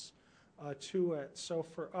amendments to it. So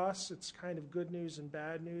for us, it's kind of good news and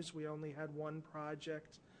bad news. We only had one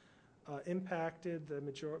project impacted. The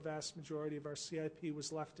vast majority of our CIP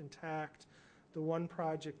was left intact. The one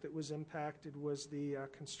project that was impacted was the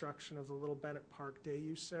construction of the Little Bennett Park day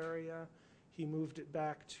use area. He moved it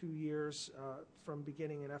back 2 years from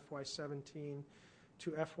beginning in FY17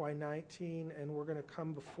 to FY19, and we're going to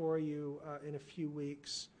come before you in a few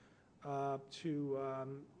weeks to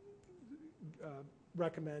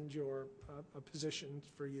recommend a position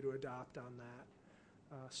for you to adopt on that.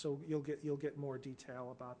 So you'll get more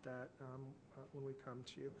detail about that when we come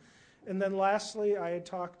to you. And then lastly, I had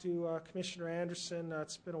talked to Commissioner Anderson.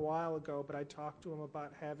 It's been a while ago, but I talked to him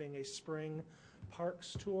about having a spring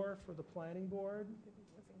parks tour for the planning board.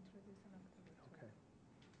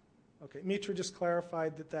 Okay, Mitra just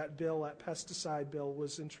clarified that that bill, that pesticide bill,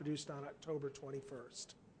 was introduced on October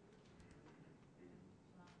 21st.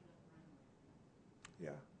 Yeah.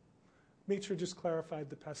 Mitra just clarified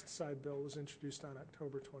the pesticide bill was introduced on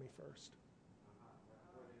October 21st.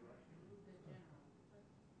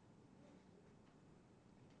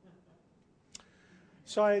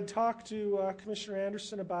 So I had talked to Commissioner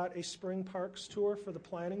Anderson about a spring parks tour for the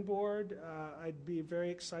planning board. I'd be very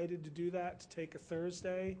excited to do that, to take a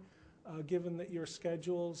Thursday, given that your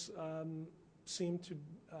schedules seem to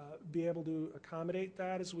be able to accommodate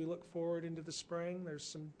that as we look forward into the spring.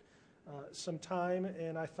 There's some time,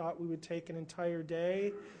 and I thought we would take an entire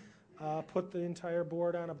day, put the entire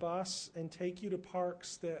board on a bus, and take you to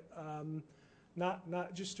parks that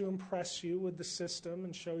not just to impress you with the system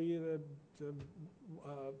and show you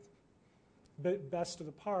the best of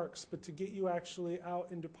the parks, but to get you actually out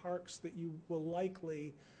into parks that you will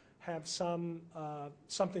likely have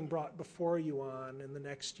something brought before you on in the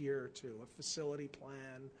next year or two, a facility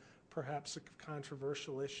plan, perhaps a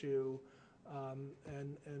controversial issue,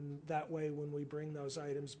 and that way when we bring those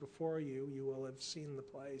items before you, you will have seen the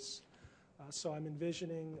place. So I'm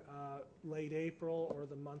envisioning late April or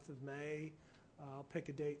the month of May. I'll pick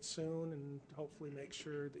a date soon and hopefully make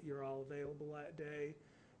sure that you're all available that day.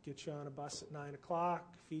 Get you on a bus at 9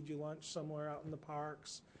 o'clock, feed you lunch somewhere out in the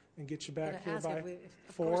parks, and get you back here by 4.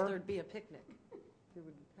 Of course, there'd be a picnic. There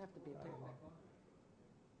would have to be a picnic.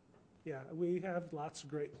 Yeah, we have lots of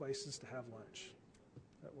great places to have lunch.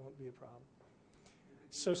 That won't be a problem.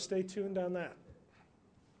 So stay tuned on that.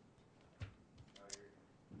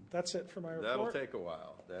 That's it for my report. That'll take a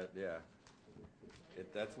while.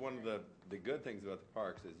 That's one of the good things about the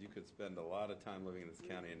parks is you could spend a lot of time living in this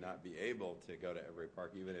county and not be able to go to every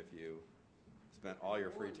park, even if you spent all your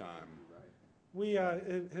free time. We,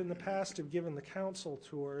 in the past, have given the council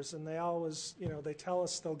tours, and they always, they tell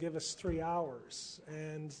us they'll give us 3 hours.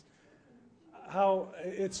 And how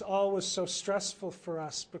it's always so stressful for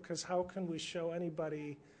us, because how can we show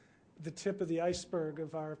anybody the tip of the iceberg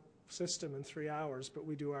of our system in 3 hours, but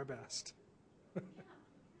we do our best.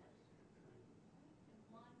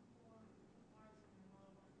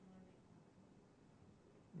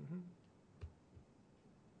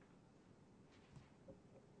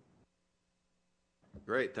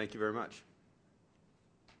 Great, thank you very much.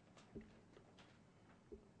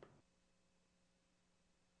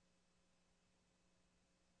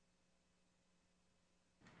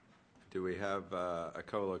 Do we have a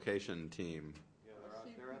co-location team? Yeah,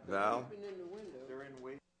 they're out Val? Peeping in the window. They're in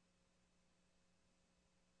wait.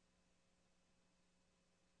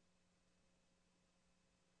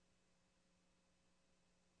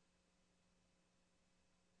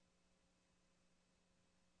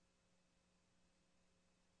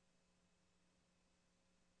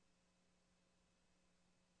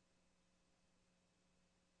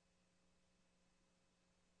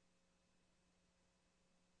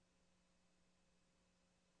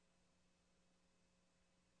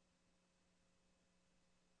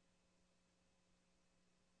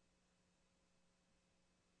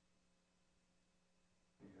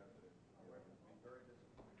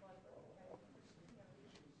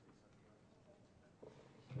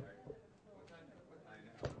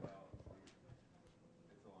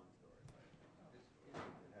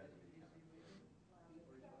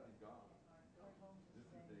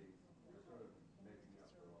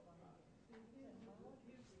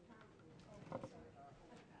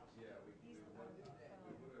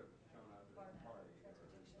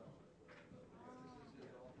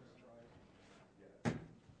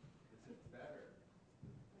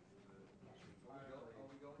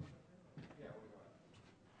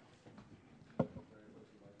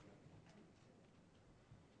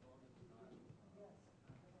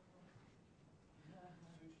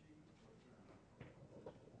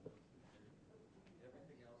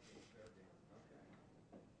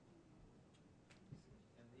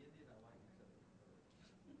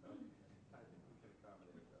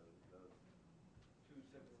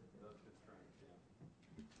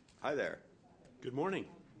 Hi there. Good morning.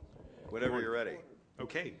 Whenever you're ready.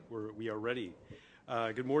 Okay, we are ready.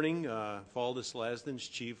 Good morning. Valdis Lasdens,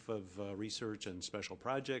 Chief of Research and Special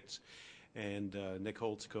Projects, and Nick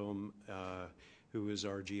Holtzcomb, who is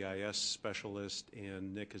our GIS specialist,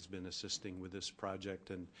 and Nick has been assisting with this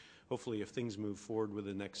project, and hopefully if things move forward with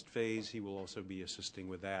the next phase, he will also be assisting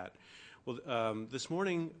with that. Well, this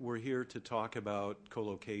morning we're here to talk about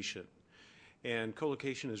co-location. And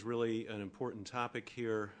co-location is really an important topic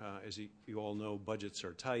here. As you all know, budgets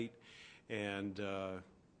are tight, and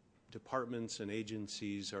departments and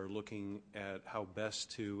agencies are looking at how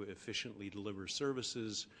best to efficiently deliver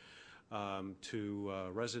services to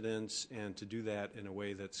residents, and to do that in a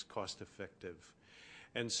way that's cost effective.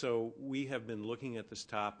 And so we have been looking at this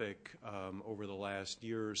topic over the last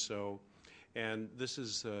year or so, and this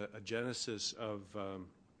is a genesis of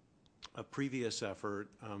a previous effort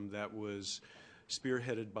that was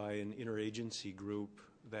spearheaded by an interagency group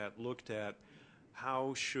that looked at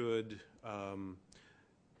how should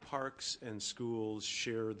parks and schools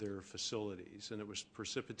share their facilities, and it was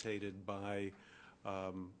precipitated by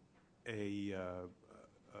a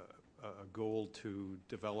goal to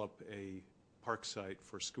develop a park site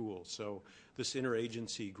for schools. So this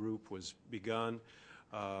interagency group was begun.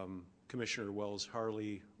 Commissioner Wells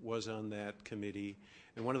Harley was on that committee,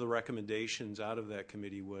 and one of the recommendations out of that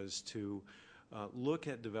committee was to look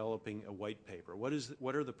at developing a white paper. What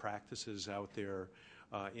are the practices out there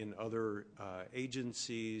in other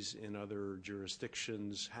agencies, in other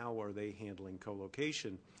jurisdictions? How are they handling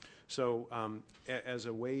co-location? So as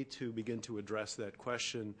a way to begin to address that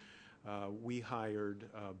question, we hired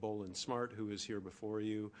Bolin Smart, who is here before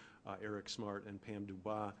you, Eric Smart, and Pam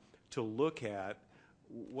Dubois, to look at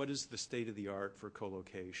what is the state of the art for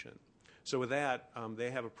co-location. So with that, they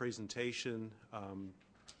have a presentation.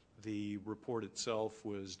 The report itself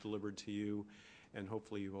was delivered to you, and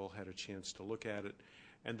hopefully you all had a chance to look at it.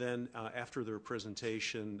 And then after their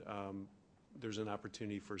presentation, there's an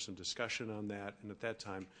opportunity for some discussion on that, and at that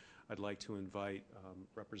time, I'd like to invite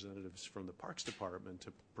representatives from the Parks Department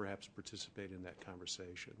to perhaps participate in that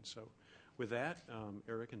conversation. So with that,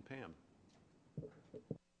 Eric and Pam. Good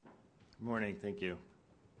morning. Thank you.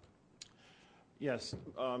 Yes,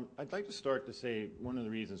 I'd like to start to say one of the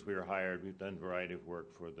reasons we were hired, we've done a variety of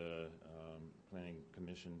work for the Planning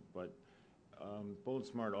Commission, but Bold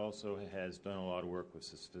Smart also has done a lot of work with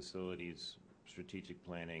facilities, strategic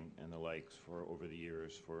planning, and the likes for over the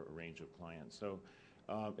years for a range of clients. So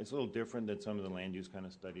it's a little different than some of the land use kind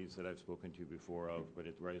of studies that I've spoken to you before of, but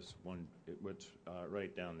it was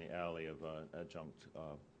right down the alley of an adjunct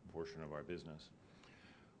portion of our business.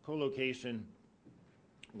 Co-location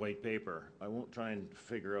white paper. I won't try and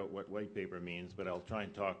figure out what white paper means, but I'll try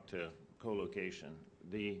and talk to co-location.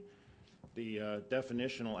 The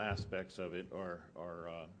definitional aspects of it are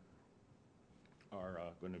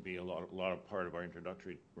going to be a lot of part of our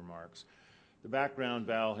introductory remarks. The background,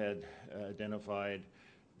 Val had identified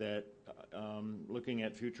that looking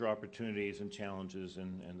at future opportunities and challenges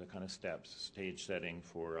and the kind of steps, stage setting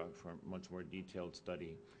for much more detailed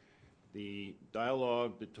study. The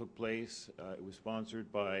dialogue that took place, it was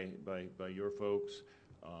sponsored by your folks,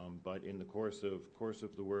 but in the course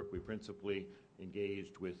of the work, we principally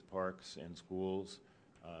engaged with parks and schools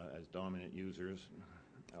as dominant users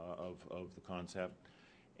of the concept.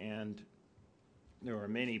 And there are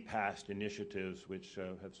many past initiatives which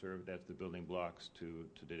have served as the building blocks to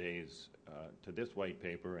this white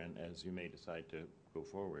paper, and as you may decide to go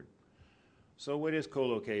forward. So what is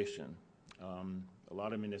co-location? A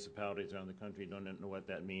lot of municipalities around the country don't know what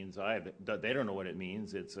that means. They don't know what it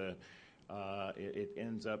means. It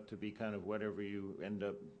ends up to be kind of whatever you end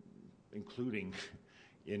up including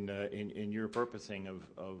in your purposing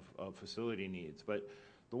of facility needs. But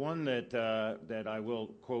the one that I will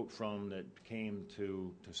quote from that came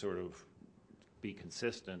to sort of be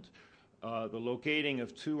consistent, the locating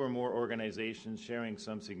of two or more organizations sharing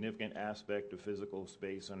some significant aspect of physical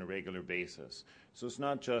space on a regular basis. So it's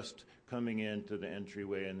not just coming into the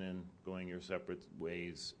entryway and then going your separate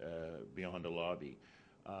ways beyond a lobby.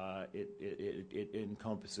 It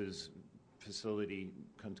encompasses facility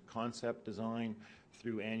concept design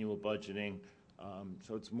through annual budgeting.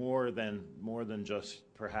 So it's more than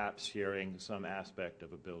just perhaps sharing some aspect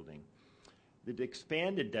of a building. The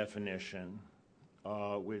expanded definition,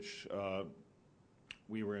 which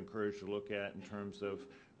we were encouraged to look at in terms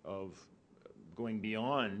of going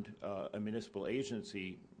beyond a municipal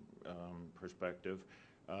agency perspective,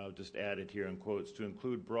 just added here in quotes, to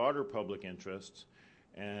include broader public interests,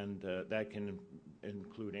 and that can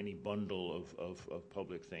include any bundle of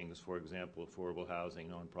public things, for example, affordable housing,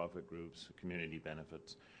 nonprofit groups, community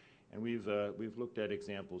benefits. And we've looked at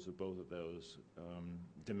examples of both of those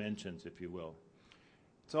dimensions, if you will.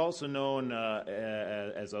 It's also known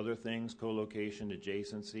as other things: co-location,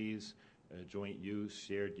 adjacencies, joint use,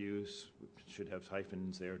 shared use. It should have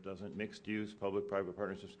hyphens there. It doesn't. Mixed use, public-private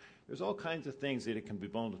partnerships. There's all kinds of things that it can be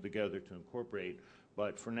bundled together to incorporate.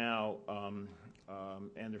 But for now,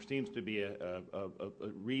 and there seems to be a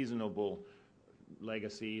reasonable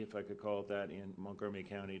legacy, if I could call it that, in Montgomery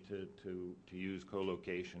County to use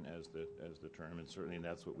co-location as the term, and certainly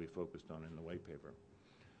that's what we focused on in the white paper.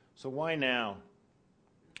 So why now?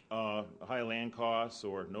 High land costs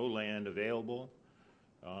or no land available,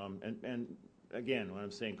 and again, when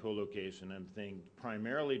I'm saying co-location, I'm saying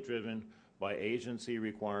primarily driven by agency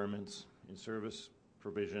requirements in service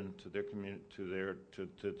provision to their community,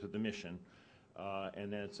 to the mission,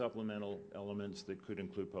 and then supplemental elements that could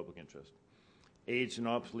include public interest. Aged and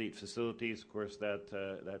obsolete facilities, of course,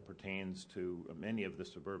 that pertains to many of the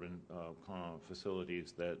suburban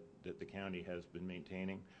facilities that the county has been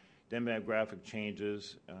maintaining. Demographic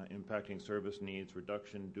changes impacting service needs,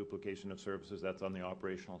 reduction, duplication of services, that's on the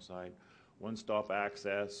operational side. One-stop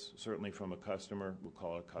access, certainly from a customer, we'll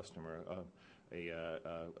call it a customer,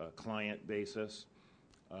 a client basis.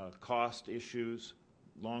 Cost issues,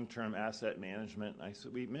 long-term asset management.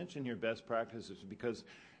 We mentioned here best practices because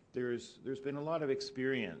there's been a lot of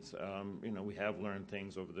experience. We have learned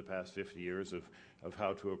things over the past 50 years of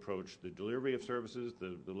how to approach the delivery of services,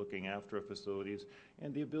 the looking after of facilities,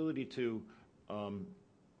 and the ability to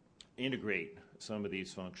integrate some of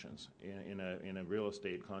these functions in a real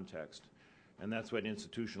estate context. And that's what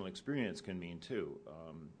institutional experience can mean too.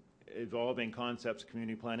 Evolving concepts,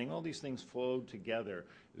 community planning, all these things flow together.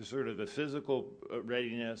 There's sort of a physical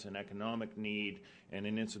readiness, an economic need, and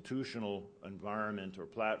an institutional environment or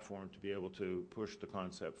platform to be able to push the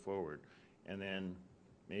concept forward. And then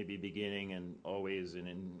maybe beginning and always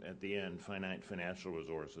and at the end, finite financial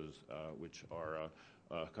resources, which are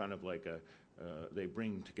kind of like they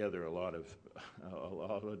bring together a lot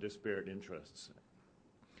of disparate interests.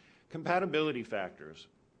 Compatibility factors.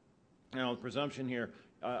 Now, the presumption here,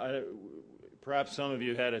 perhaps some of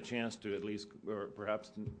you had a chance to at least, or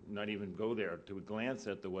perhaps not even go there, to glance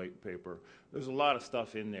at the white paper. There's a lot of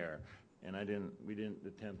stuff in there, and we didn't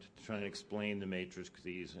attempt to try and explain the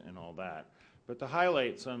matrices and all that. But to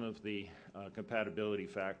highlight some of the compatibility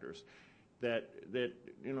factors that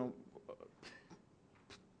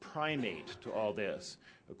primate to all this,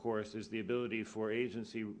 of course, is the ability for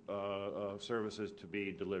agency services to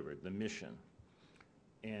be delivered, the mission.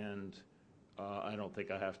 And I don't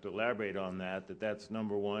think I have to elaborate on that's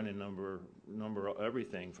number one and number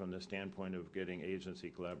everything from the standpoint of getting agency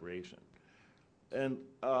collaboration. And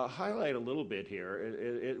highlight a little bit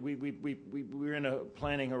here. We're in a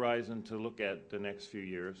planning horizon to look at the next few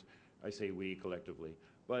years. I say we collectively.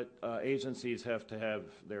 But agencies have to have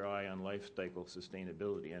their eye on life cycle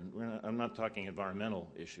sustainability. And I'm not talking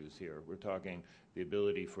environmental issues here. We're talking the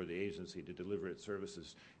ability for the agency to deliver its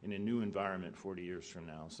services in a new environment 40 years from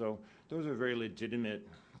now. So those are very legitimate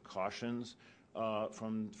cautions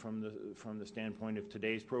from the standpoint of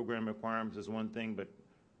today's program requirements is one thing, but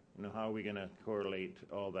how are we going to correlate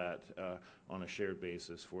all that on a shared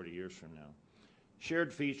basis 40 years from now?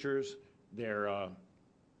 Shared features,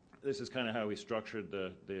 this is kind of how we structured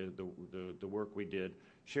the work we did.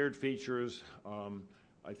 Shared features,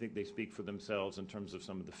 I think they speak for themselves in terms of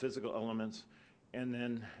some of the physical elements. And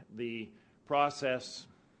then the process,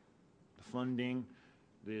 the funding,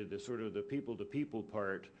 the sort of the people-to-people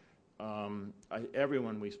part,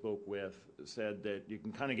 everyone we spoke with said that you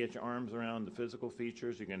can kind of get your arms around the physical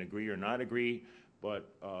features. You can agree or not agree,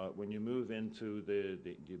 but when you move into the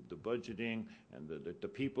budgeting and the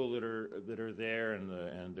people that are there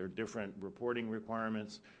and their different reporting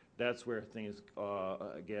requirements, that's where things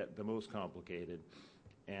get the most complicated.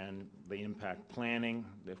 And the impact planning,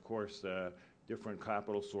 of course, different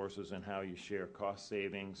capital sources and how you share cost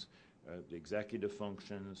savings, the executive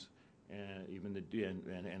functions, and even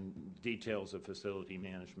and details of facility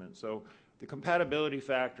management. So the compatibility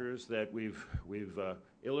factors that we've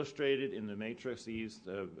illustrated in the matrices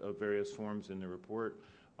of various forms in the report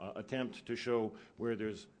attempt to show where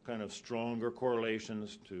there's kind of stronger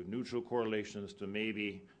correlations to neutral correlations to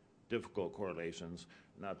maybe difficult correlations,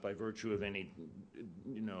 not by virtue of any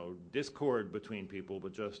discord between people,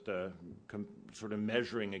 but just sort of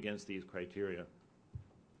measuring against these criteria.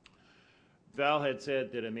 Val had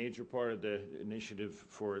said that a major part of the initiative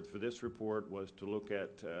for this report was to look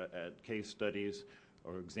at case studies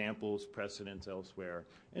or examples, precedents elsewhere.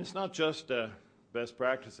 And it's not just best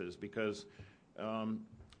practices, because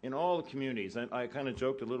in all the communities, I kind of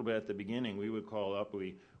joked a little bit at the beginning, we would call up,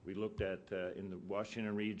 we looked at in the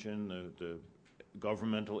Washington region, the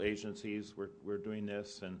governmental agencies were doing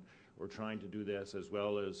this, and we're trying to do this as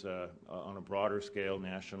well as on a broader scale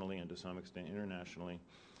nationally and to some extent internationally.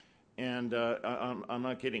 And I'm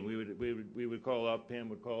not kidding. We would call up, Pam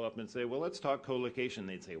would call up and say, well, let's talk co-location.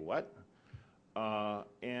 They'd say, what?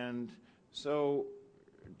 And so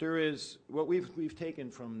there is, what we've taken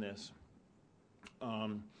from this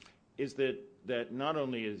is that not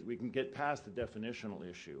only is we can get past the definitional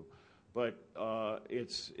issue, but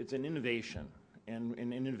it's an innovation. And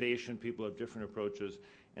in innovation, people have different approaches.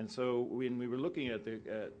 And so when we were looking at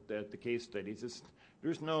the case studies,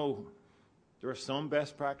 there's no There are some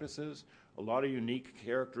best practices, a lot of unique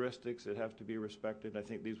characteristics that have to be respected. I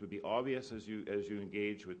think these would be obvious as you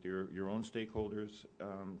engage with your own stakeholders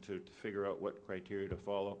to figure out what criteria to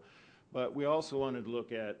follow. But we also wanted to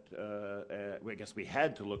look at I guess we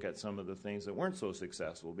had to look at some of the things that weren't so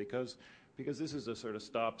successful because this is a sort of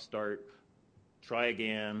stop, start, try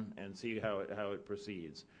again, and see how it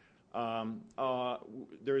proceeds.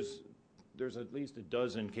 There's at least a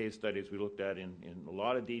dozen case studies we looked at in a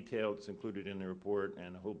lot of detail. It's included in the report,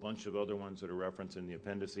 and a whole bunch of other ones that are referenced in the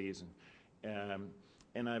appendices.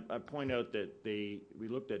 And I point out that we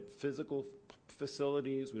looked at physical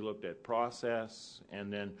facilities, we looked at process,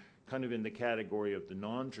 and then kind of in the category of the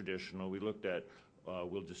non-traditional, we looked at,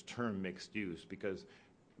 we'll just term mixed use, because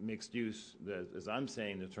mixed use, as I'm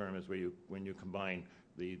saying the term, is when you combine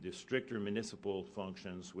the stricter municipal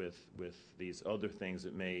functions with these other things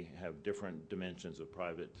that may have different dimensions of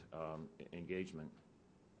private engagement.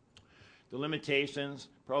 The limitations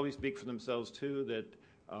probably speak for themselves too, that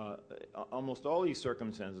almost all these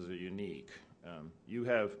circumstances are unique.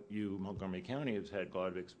 Montgomery County, has had a lot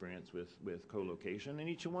of experience with co-location, and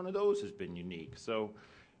each one of those has been unique. So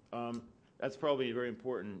that's probably a very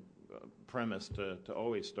important premise to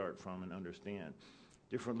always start from and understand.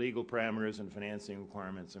 Different legal parameters and financing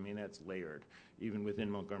requirements, I mean, that's layered. Even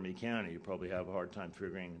within Montgomery County, you probably have a hard time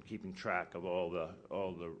figuring and keeping track of all the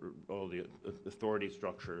authority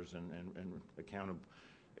structures and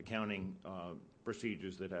accounting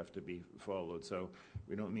procedures that have to be followed. So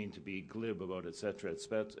we don't mean to be glib about et cetera,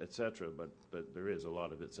 but there is a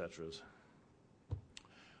lot of et ceteras.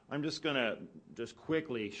 I'm just going to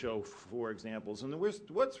quickly show 4 examples. And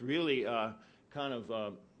what's really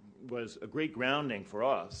was a great grounding for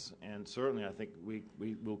us, and certainly I think we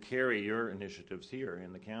will carry your initiatives here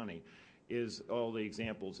in the county, is all the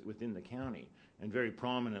examples within the county. And very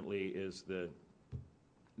prominently is the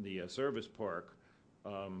service park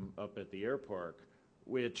up at the air park,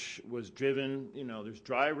 which was driven, there's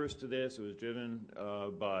drivers to this. It was driven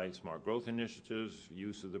by smart growth initiatives,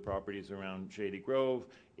 use of the properties around Shady Grove,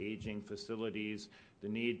 aging facilities, the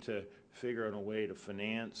need to figure out a way to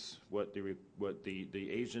finance what the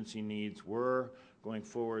agency needs were going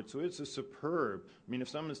forward. So it's a superb. I mean, if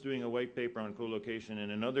someone's doing a white paper on co-location in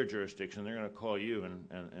another jurisdiction, they're going to call you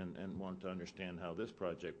and want to understand how this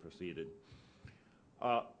project proceeded.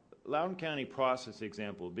 Loudoun County process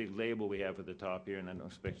example, a big label we have at the top here, and I don't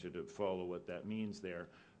expect you to follow what that means there.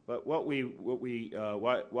 But why we've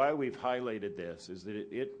highlighted this is that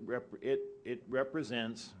it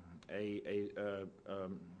represents a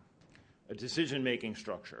decision-making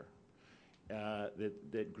structure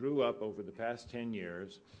that grew up over the past 10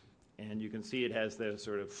 years, and you can see it has the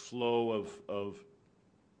sort of flow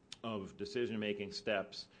of decision-making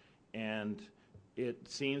steps, and it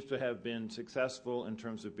seems to have been successful in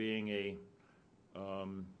terms of being a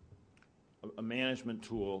management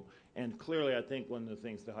tool. And clearly, I think one of the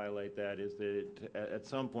things to highlight that is that at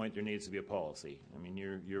some point there needs to be a policy. I mean,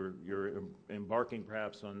 you're embarking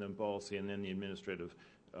perhaps on the policy, and then the administrative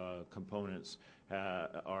components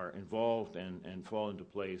are involved and fall into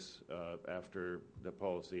place after the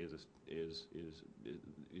policy is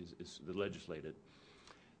legislated.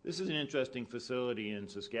 This is an interesting facility in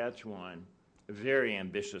Saskatchewan, a very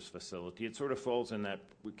ambitious facility. It sort of falls in that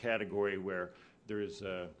category where there's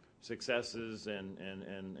successes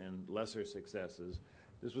and lesser successes.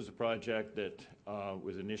 This was a project that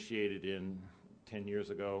was initiated 10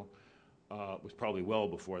 years ago, was probably well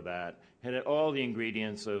before that, had all the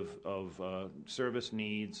ingredients of service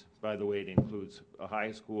needs. By the way, it includes a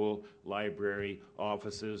high school, library,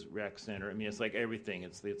 offices, rec center. I mean, it's like everything.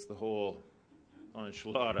 It's the whole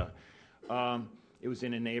enchilada. It was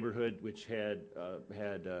in a neighborhood which had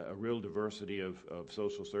a real diversity of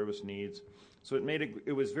social service needs. So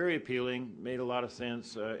it was very appealing, made a lot of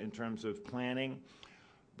sense in terms of planning.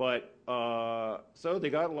 But so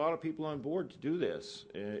they got a lot of people on board to do this.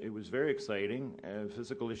 It was very exciting.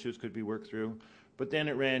 Physical issues could be worked through. But then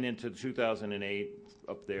it ran into 2008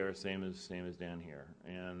 up there, same as down here.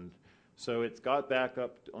 And so it's got back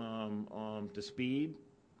up to speed,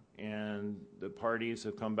 and the parties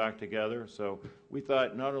have come back together. So we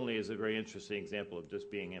thought not only is it a very interesting example of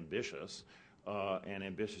just being ambitious, and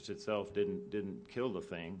ambitious itself didn't kill the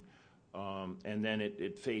thing, and then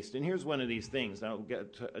it faced. And here's one of these things. I'll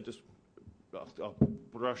get to, I'll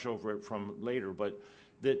brush over it from later, but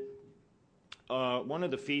that one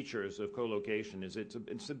of the features of co-location is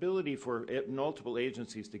its ability for multiple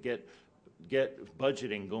agencies to get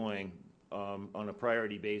budgeting going on a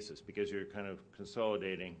priority basis, because you're kind of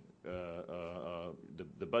consolidating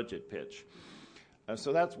the budget pitch.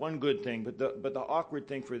 So that's one good thing, but the awkward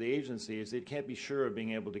thing for the agency is they can't be sure of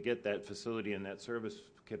being able to get that facility and that service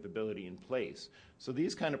capability in place. So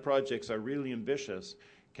these kind of projects are really ambitious,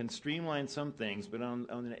 can streamline some things, but on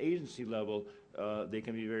an agency level, they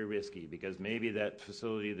can be very risky because maybe that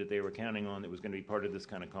facility that they were counting on that was going to be part of this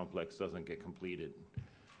kind of complex doesn't get completed.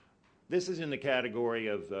 This is in the category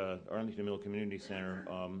of Arlington Middle Community Center,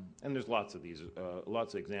 and there's lots of these,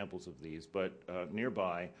 lots of examples of these, but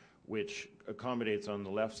nearby, which accommodates on the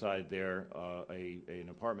left side there an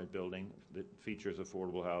apartment building that features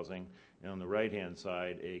affordable housing, and on the right-hand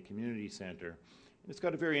side a community center. It's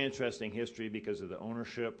got a very interesting history because of the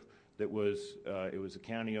ownership. It was a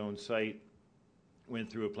county-owned site, went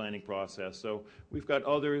through a planning process. So we've got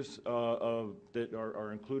others that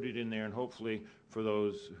are included in there, and hopefully for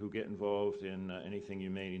those who get involved in anything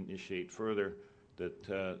you may initiate further, that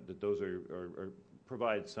those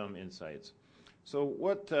provide some insights. So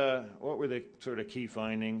what were the sort of key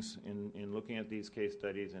findings in looking at these case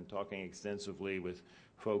studies and talking extensively with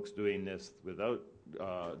folks doing this without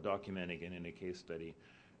documenting it in a case study?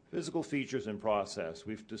 Physical features and process.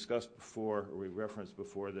 We've discussed before, or we referenced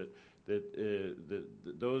before, that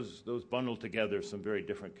those bundle together some very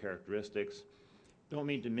different characteristics. Don't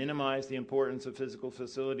mean to minimize the importance of physical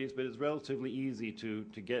facilities, but it's relatively easy to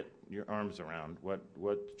get your arms around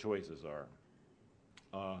what choices are.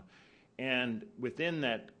 And within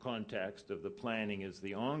that context of the planning is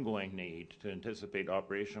the ongoing need to anticipate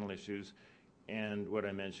operational issues and what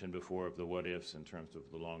I mentioned before of the what-ifs in terms of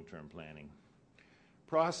the long-term planning.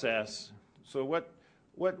 Process, so what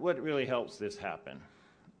really helps this happen?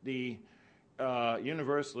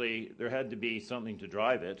 Universally, there had to be something to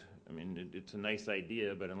drive it. I mean, it's a nice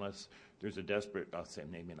idea, but unless there's a desperate, I'll say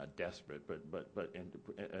maybe not desperate, but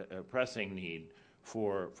a pressing need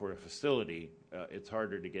for a facility, it's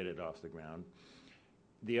harder to get it off the ground.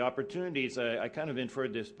 The opportunities, I kind of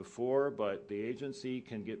inferred this before, but the agency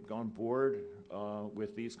can get on board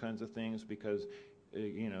with these kinds of things because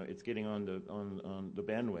it's getting on the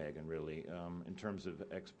bandwagon really in terms of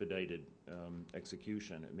expedited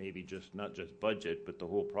execution. It may be not just budget, but the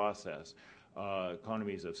whole process.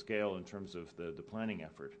 Economies of scale in terms of the planning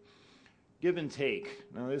effort. Give and take.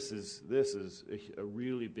 Now this is a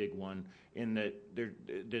really big one in that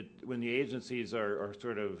when the agencies are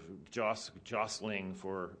sort of jostling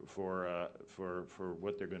for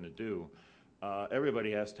what they're going to do,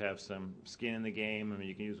 everybody has to have some skin in the game. I mean,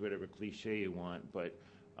 you can use whatever cliche you want, but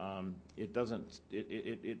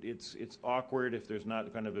it's awkward if there's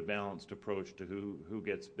not kind of a balanced approach to who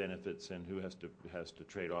gets benefits and who has to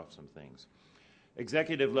trade off some things.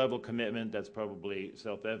 Executive level commitment, that's probably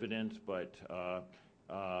self-evident, but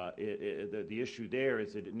the issue there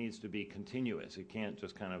is that it needs to be continuous. It can't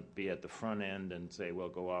just kind of be at the front end and say, well,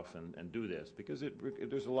 go off and do this, because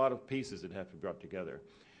there's a lot of pieces that have to be brought together.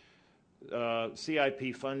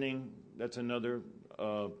 CIP funding, that's another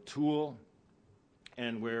tool,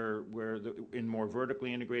 and where in more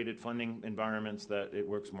vertically integrated funding environments that it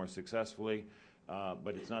works more successfully,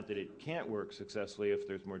 but it's not that it can't work successfully if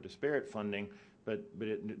there's more disparate funding, but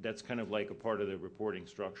that's kind of like a part of the reporting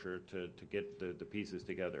structure to get the pieces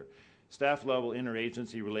together. Staff level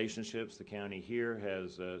interagency relationships, the county here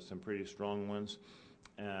has some pretty strong ones.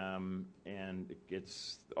 And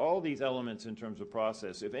it's all these elements in terms of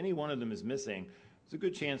process. If any one of them is missing, there's a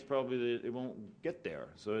good chance probably that it won't get there.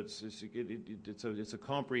 So it's a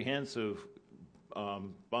comprehensive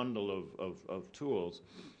bundle of tools.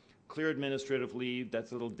 Clear administrative leave, that's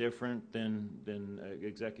a little different than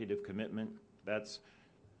executive commitment. That's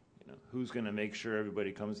who's going to make sure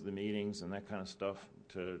everybody comes to the meetings and that kind of stuff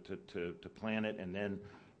to plan it, and then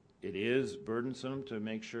it is burdensome to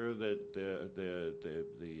make sure that the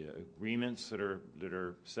agreements that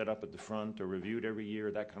are set up at the front are reviewed every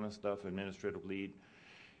year, that kind of stuff, administrative lead.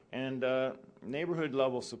 And neighborhood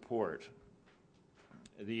level support.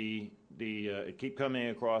 It keep coming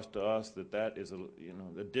across to us that is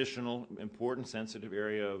additional important sensitive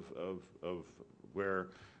area of where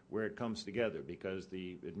it comes together, because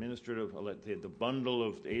the administrative, the bundle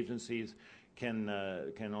of agencies can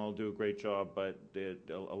all do a great job, but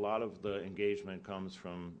a lot of the engagement comes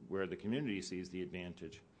from where the community sees the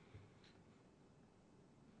advantage.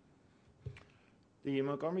 The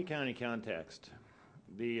Montgomery County context.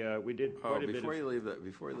 We did quite a bit. Before you leave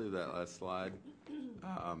that last slide,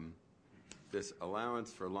 this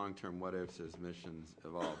allowance for long-term what-ifs as missions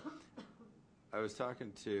evolve. I was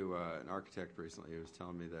talking to an architect recently who was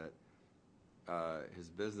telling me that his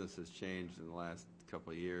business has changed in the last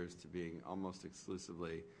couple of years to being almost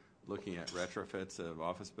exclusively looking at retrofits of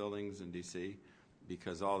office buildings in D.C.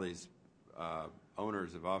 because all these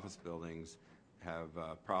owners of office buildings have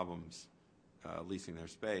problems leasing their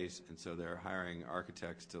space, and so they're hiring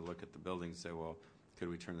architects to look at the building and say, well, could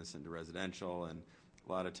we turn this into residential? And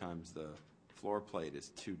a lot of times the floor plate is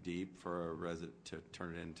too deep for a resident to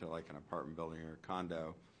turn it into like an apartment building or a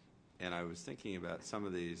condo. And I was thinking about some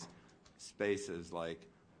of these spaces like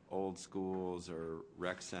old schools or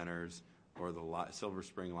rec centers or the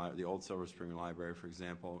old Silver Spring Library, for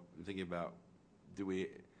example. I'm thinking about,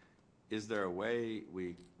 is there a way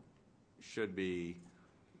we should be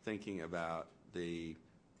thinking about the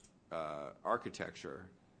architecture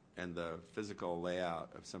and the physical layout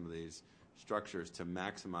of some of these structures to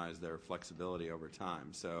maximize their flexibility over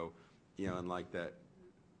time? So, and like that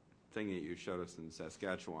thing that you showed us in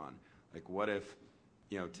Saskatchewan, like what if,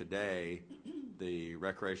 today the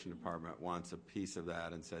recreation department wants a piece of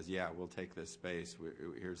that and says, yeah, we'll take this space,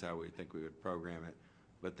 here's how we think we would program it.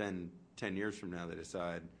 But then 10 years from now they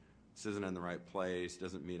decide this isn't in the right place,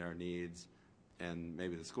 doesn't meet our needs, and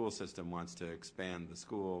maybe the school system wants to expand the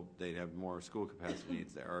school, they'd have more school capacity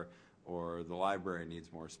needs there, or the library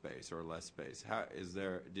needs more space or less space.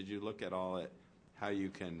 Did you look at all at how you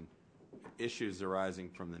can, issues arising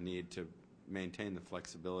from the need to maintain the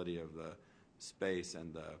flexibility of the space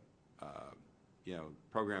and the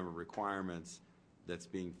program of requirements that's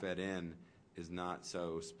being fed in is not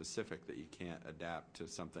so specific that you can't adapt to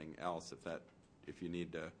something else if you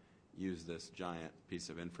need to use this giant piece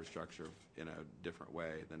of infrastructure in a different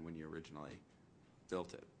way than when you originally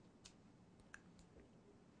built it?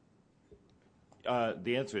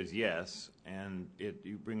 The answer is yes, and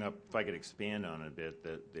you bring up, if I could expand on it a bit,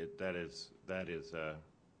 that is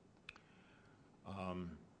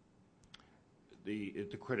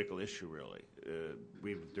the critical issue, really.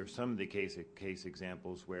 There's some of the case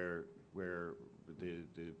examples where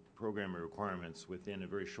the program requirements within a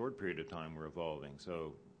very short period of time were evolving.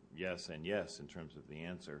 So yes and yes in terms of the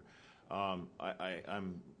answer. I'm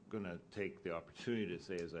going to take the opportunity to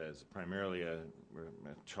say, as primarily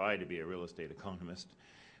try to be a real estate economist,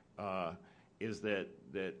 is that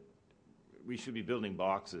we should be building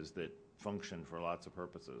boxes that function for lots of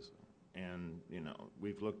purposes. And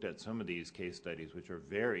we've looked at some of these case studies which are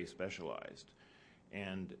very specialized,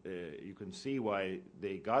 and you can see why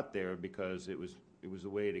they got there, because it was a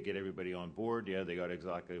way to get everybody on board. Yeah, they got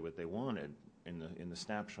exactly what they wanted in the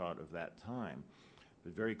snapshot of that time,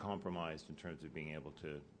 but very compromised in terms of being able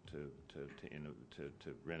to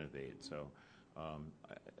renovate. So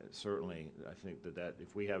certainly, I think that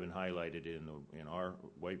if we haven't highlighted it in our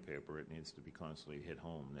white paper, it needs to be constantly hit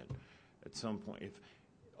home that at some point, if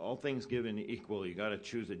all things given equal, you got to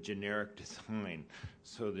choose a generic design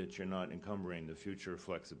so that you're not encumbering the future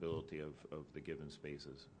flexibility of the given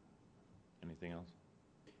spaces. Anything else?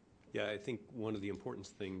 Yeah, I think one of the important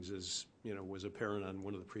things is, was apparent on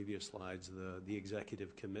one of the previous slides, the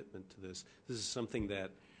executive commitment to this. This is something that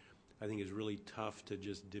I think is really tough to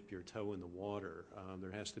just dip your toe in the water.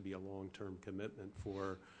 There has to be a long-term commitment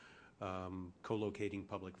for co-locating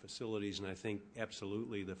public facilities, and I think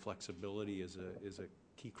absolutely the flexibility is a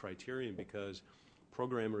key criterion, because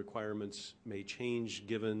program requirements may change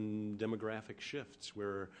given demographic shifts,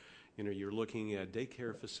 where you're looking at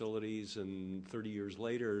daycare facilities, and 30 years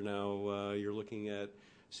later now you're looking at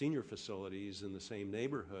senior facilities in the same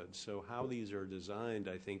neighborhood. So how these are designed,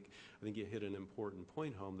 I think you hit an important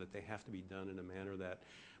point home, that they have to be done in a manner that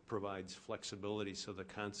provides flexibility. So the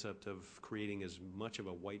concept of creating as much of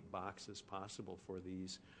a white box as possible for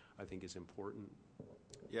these, I think, is important.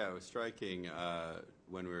 Yeah, it was striking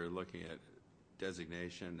when we were looking at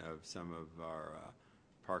designation of some of our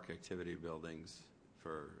park activity buildings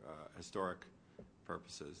for historic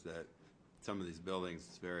purposes, that some of these buildings,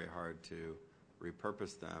 it's very hard to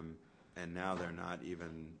repurpose them, and now they're not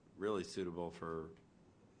even really suitable for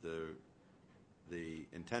the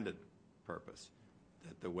intended purpose.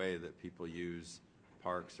 That the way that people use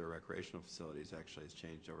parks or recreational facilities actually has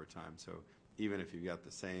changed over time. So even if you've got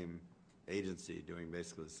the same agency doing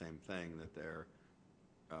basically the same thing, that their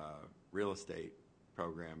real estate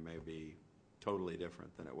program may be totally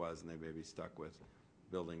different than it was, and they may be stuck with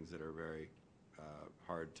buildings that are very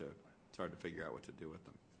hard to figure out what to do with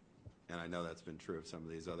them. And I know that's been true of some of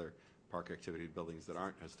these other park activity buildings that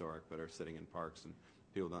aren't historic but are sitting in parks, and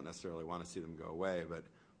people don't necessarily want to see them go away, but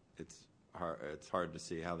it's hard to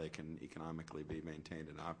see how they can economically be maintained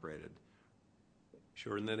and operated.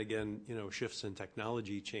 Sure, and then again, shifts in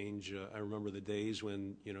technology change. I remember the days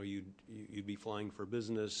when you'd be flying for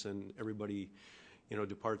business, and everybody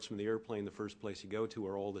departs from the airplane. The first place you go to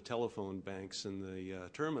are all the telephone banks and the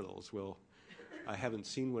terminals. Well, I haven't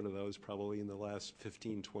seen one of those probably in the last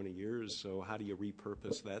 15, 20 years. So how do you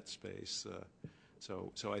repurpose that space?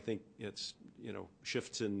 So I think it's,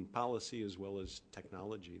 shifts in policy as well as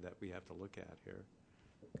technology that we have to look at here.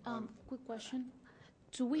 Quick question.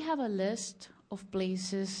 Do we have a list of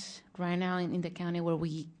places right now in the county where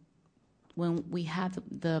when we have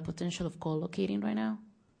the potential of co-locating right now?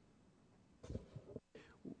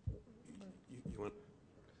 You want?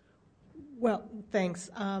 Well,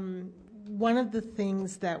 thanks. One of the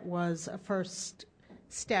things that was a first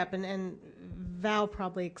step, and Val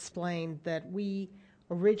probably explained that we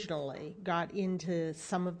originally got into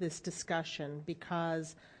some of this discussion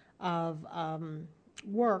because of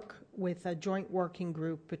work with a joint working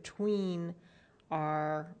group between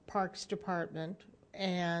our Parks Department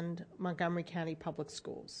and Montgomery County Public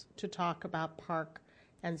Schools to talk about park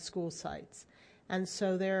and school sites. And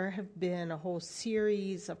so there have been a whole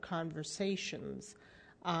series of conversations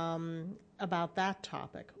about that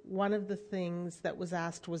topic. One of the things that was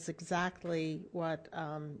asked was exactly what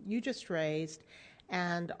you just raised,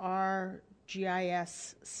 and our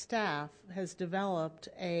GIS staff has developed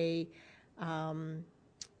a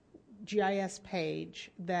GIS page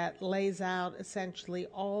that lays out essentially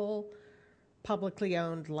all publicly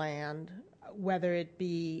owned land, whether it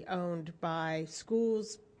be owned by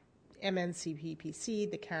schools, MNCPPC,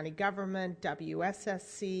 the county government,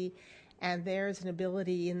 WSSC, and there's an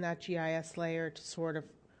ability in that GIS layer to sort of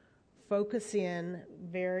focus in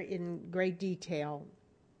great detail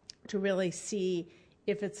to really see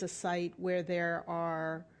if it's a site where there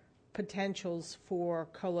are potentials for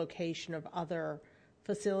co-location of other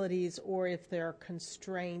facilities, or if there are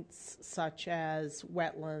constraints such as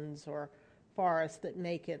wetlands or forests that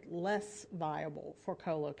make it less viable for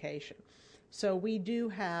co-location. So we do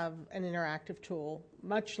have an interactive tool,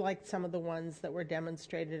 much like some of the ones that were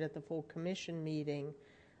demonstrated at the full commission meeting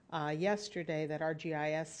yesterday, that our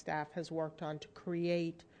GIS staff has worked on to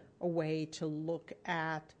create a way to look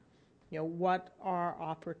at, what are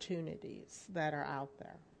opportunities that are out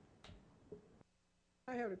there.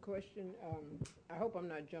 I have a question. I hope I'm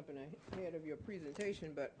not jumping ahead of your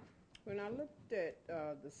presentation, but when I looked at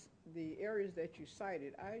the areas that you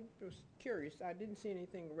cited, I was curious. I didn't see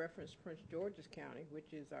anything reference Prince George's County,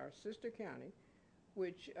 which is our sister county,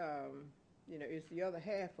 which is the other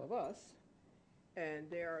half of us, and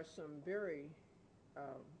there are some very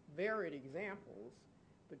varied examples,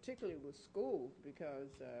 particularly with schools, because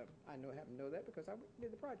I happen to know that because I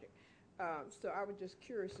did the project. So I was just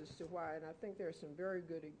curious as to why, and I think there are some very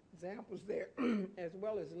good examples there, as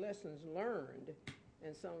well as lessons learned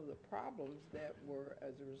and some of the problems that were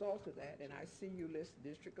as a result of that. And I see you list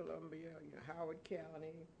District of Columbia, Howard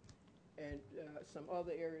County, and some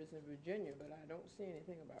other areas in Virginia, but I don't see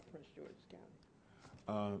anything about Prince George's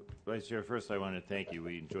County. Vice Chair, first I want to thank you.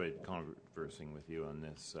 We enjoyed conversing with you on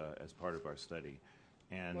this as part of our study.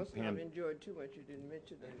 And Must not have enjoyed too much. You didn't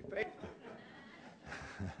mention that.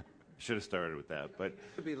 Should have started with that, but It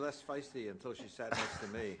would be less feisty until she sat next to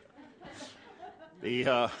me.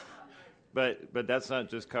 But that's not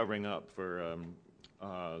just covering up for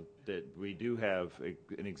that. We do have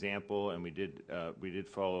an example, and we did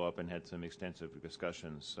follow up and had some extensive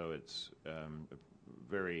discussions. So it's a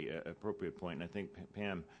very appropriate point, and I think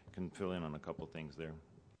Pam can fill in on a couple things there.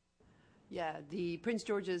 Yeah, the Prince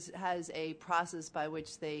George's has a process by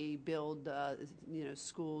which they build,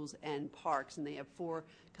 schools and parks, and they have 4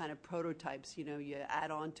 kind of prototypes. You add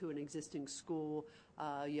on to an existing school.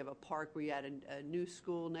 You have a park where you add a new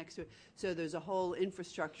school next to it. So there's a whole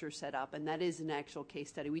infrastructure set up, and that is an actual case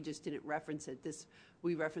study. We just didn't reference it.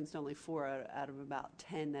 We referenced only 4 out of about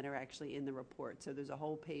 10 that are actually in the report. So there's a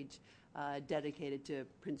whole page dedicated to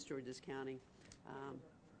Prince George's County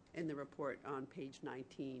in the report on page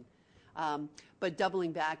 19. But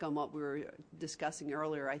doubling back on what we were discussing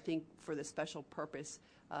earlier, I think for the special purpose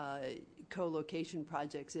co-location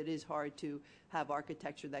projects, it is hard to have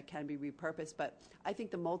architecture that can be repurposed. But I think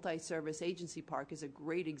the multi-service agency park is a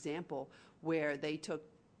great example where they took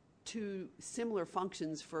 2 similar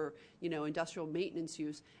functions for industrial maintenance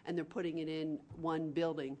use, and they're putting it in one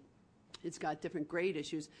building. It's got different grade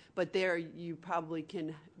issues, but there you probably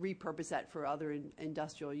can repurpose that for other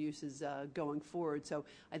industrial uses going forward. So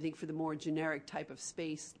I think for the more generic type of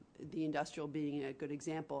space, the industrial being a good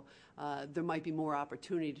example, there might be more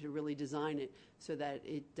opportunity to really design it so that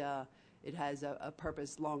it has a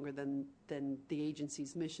purpose longer than the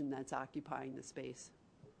agency's mission that's occupying the space.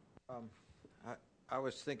 I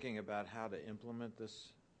was thinking about how to implement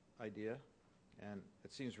this idea. And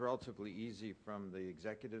it seems relatively easy from the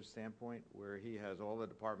executive standpoint, where he has all the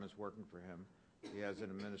departments working for him. He has an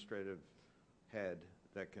administrative head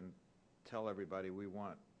that can tell everybody, we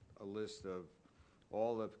want a list of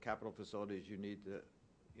all the capital facilities you need to,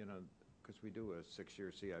 because we do a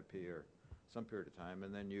 6-year CIP or some period of time,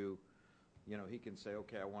 and then he can say,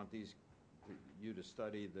 okay, I want you to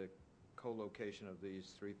study the co-location of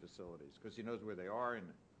these 3 facilities, because he knows where they are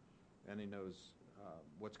and he knows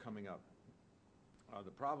what's coming up.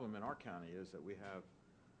 The problem in our county is that we have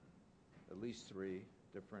at least 3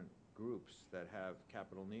 different groups that have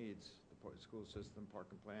capital needs: the school system, park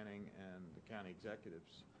and planning, and the county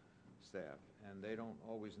executives staff, and they don't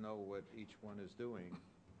always know what each one is doing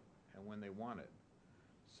and when they want it.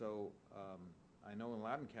 So I know in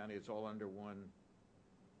Loudoun County it's all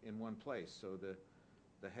in one place, so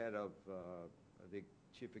the head of the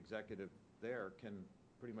chief executive there can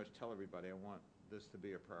pretty much tell everybody, I want this to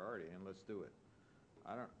be a priority and let's do it.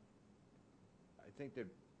 I think that,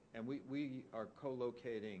 and we are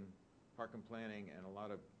co-locating park and planning and a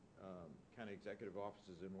lot of county executive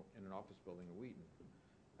offices in an office building in Wheaton.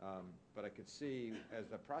 But I could see as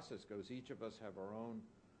the process goes, each of us have our own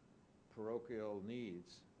parochial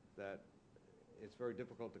needs that it's very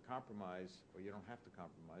difficult to compromise, or you don't have to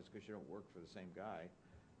compromise because you don't work for the same guy.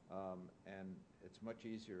 And it's much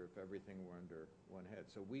easier if everything were under one head.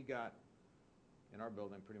 So we got, in our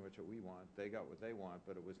building, pretty much what we want. They got what they want,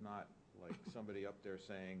 but it was not like somebody up there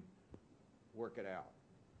saying, work it out.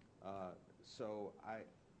 So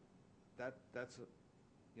that's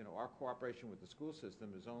our cooperation with the school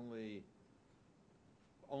system is only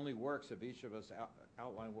works if each of us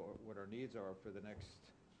outline what our needs are for the next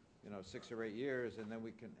 6 or 8 years, and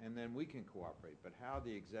then we can cooperate. But how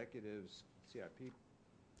the executives CIP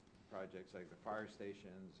projects like the fire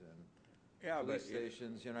stations and police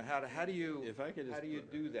stations, how do you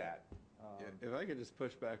do that? If I could just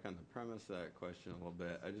push back on the premise of that question a little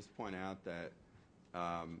bit, I just point out that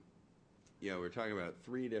we're talking about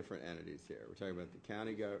 3 different entities here. We're talking about the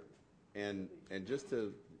county government, and just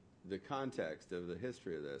to the context of the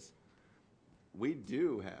history of this, we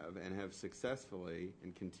do have and have successfully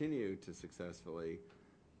and continue to successfully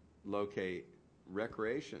locate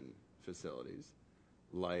recreation facilities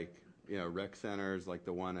like rec centers like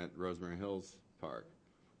the one at Rosemary Hills Park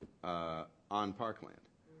on parkland.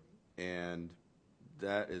 And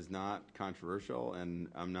that is not controversial, and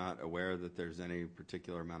I'm not aware that there's any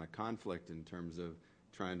particular amount of conflict in terms of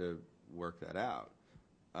trying to work that out.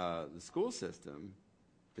 The school system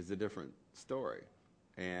is a different story.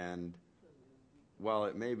 And while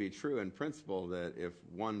it may be true in principle that if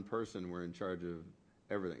one person were in charge of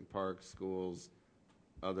everything, parks, schools,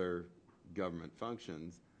 other government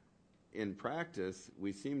functions, in practice,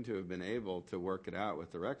 we seem to have been able to work it out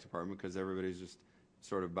with the rec department because everybody's just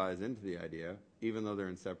sort of buys into the idea, even though they're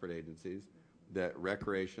in separate agencies, that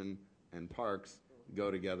recreation and parks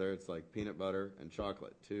go together. It's like peanut butter and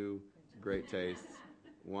chocolate, 2 great tastes,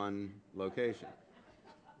 1 location.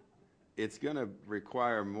 It's going to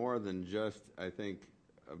require more than just, I think,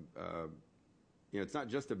 it's not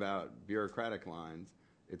just about bureaucratic lines.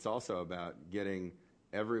 It's also about getting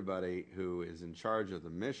everybody who is in charge of the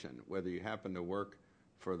mission, whether you happen to work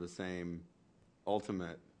for the same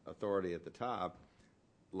ultimate authority at the top,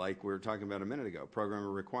 like we were talking about a minute ago, program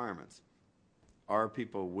requirements. Are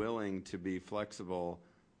people willing to be flexible,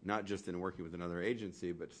 not just in working with another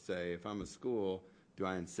agency, but to say, if I'm a school, do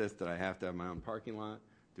I insist that I have to have my own parking lot?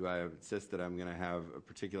 Do I insist that I'm going to have a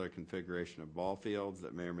particular configuration of ball fields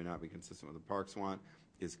that may or may not be consistent with the parks want?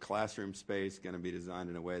 Is classroom space going to be designed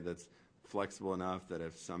in a way that's flexible enough that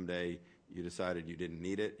if someday you decided you didn't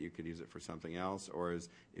need it, you could use it for something else? Or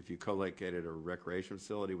if you co-located a recreation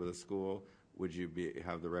facility with a school, would you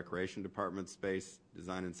have the recreation department space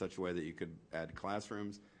designed in such a way that you could add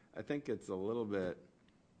classrooms? I think it's a little bit,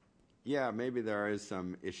 maybe there is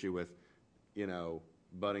some issue with,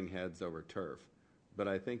 butting heads over turf. But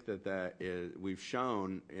I think we've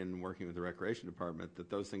shown in working with the recreation department that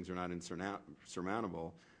those things are not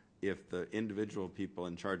insurmountable if the individual people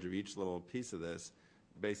in charge of each little piece of this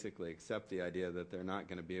basically accept the idea that they're not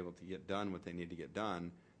going to be able to get done what they need to get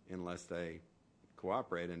done unless they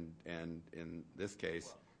cooperate, and in this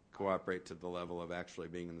case, cooperate to the level of actually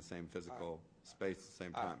being in the same physical space at the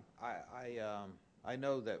same time. I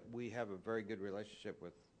know that we have a very good relationship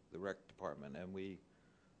with the rec department, and we,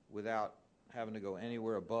 without having to go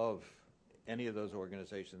anywhere above any of those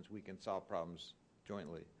organizations, we can solve problems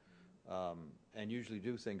jointly, and usually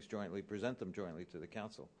do things jointly, present them jointly to the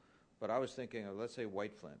council. But I was thinking of, let's say,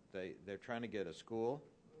 White Flint. They're trying to get a school.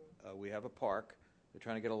 We have a park. They're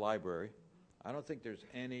trying to get a library. I don't think there's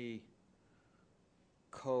any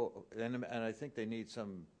and I think they need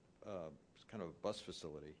some kind of bus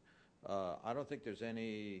facility. I don't think there's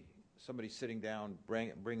somebody sitting down,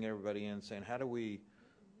 bring everybody in, saying, how do we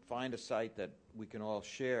find a site that we can all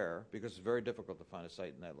share, because it's very difficult to find a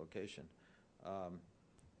site in that location,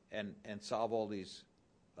 and solve all these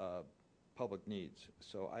public needs.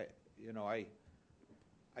 So I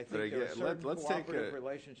But think there again, are certain let's take cooperative a-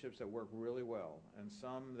 relationships that work really well, and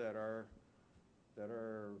some that are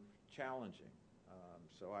challenging.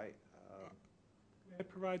 May I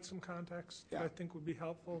provide some context that Yeah. I think would be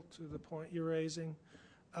helpful to the point you're raising?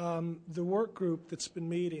 The work group that's been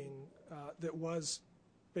meeting, that was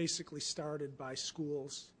basically started by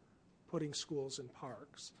schools, putting schools in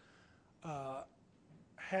parks,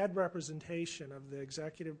 had representation of the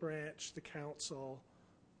executive branch, the council,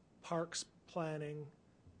 parks planning,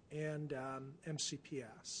 and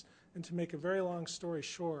MCPS. And to make a very long story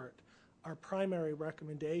short, our primary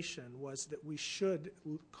recommendation was that we should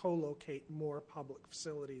co-locate more public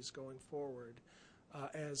facilities going forward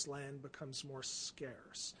as land becomes more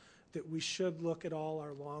scarce. That we should look at all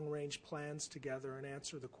our long-range plans together and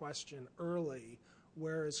answer the question early,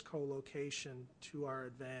 where is co-location to our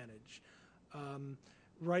advantage?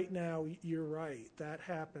 Right now, you're right, that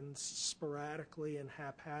happens sporadically and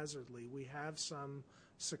haphazardly. We have some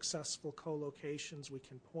successful co-locations we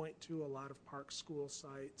can point to, a lot of park school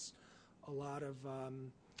sites, a lot of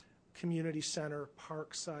community center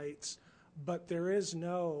park sites, but there is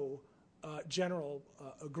no general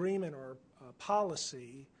agreement or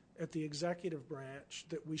policy at the executive branch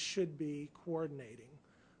that we should be coordinating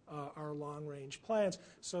our long-range plans.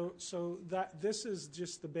 So that this is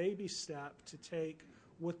just the baby step to take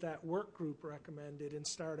what that work group recommended and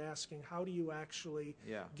start asking, how do you actually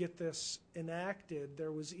get this enacted?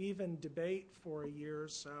 There was even debate for a year or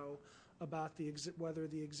so about whether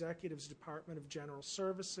the Executive's Department of General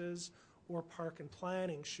Services or Park and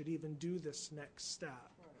Planning should even do this next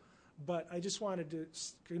step. But I just wanted to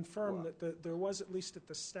confirm that there was, at least at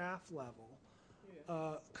the staff level,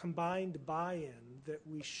 combined buy-in that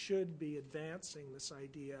we should be advancing this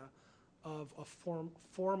idea of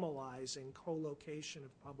formalizing co-location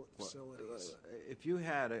of public facilities. If you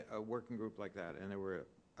had a working group like that and there were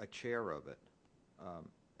a chair of it,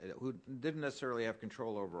 who didn't necessarily have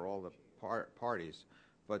control over all the parties,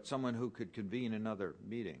 but someone who could convene another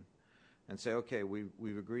meeting and say, okay,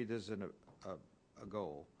 we've agreed this is a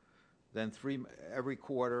goal, then every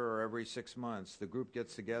quarter or every 6 months, the group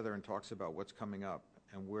gets together and talks about what's coming up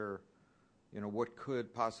and what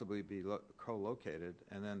could possibly be co-located,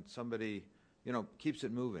 and then somebody, keeps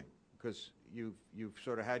it moving because you've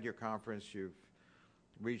sort of had your conference, you've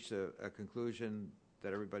reached a conclusion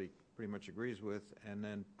that everybody pretty much agrees with, and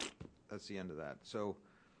then that's the end of that. So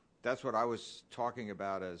that's what I was talking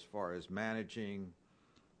about as far as managing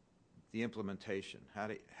the implementation.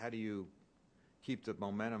 How do you keep the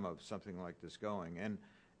momentum of something like this going?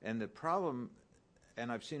 And the problem,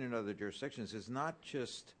 and I've seen in other jurisdictions, is not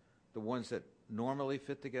just the ones that normally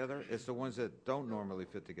fit together, it's the ones that don't normally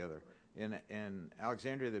fit together. In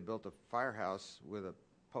Alexandria, they built a firehouse with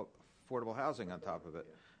affordable housing on top of it.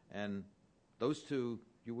 And those two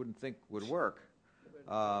you wouldn't think would work.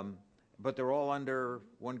 But they're all under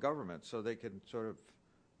one government, so they can sort of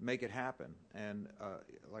make it happen. And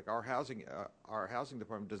like our housing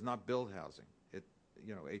department does not build housing.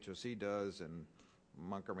 HOC does, and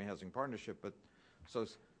Montgomery Housing Partnership. But so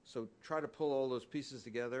try to pull all those pieces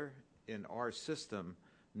together in our system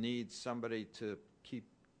needs somebody to keep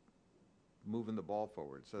moving the ball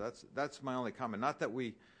forward. So that's my only comment. Not that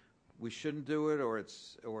we shouldn't do it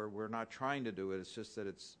or we're not trying to do it. It's just that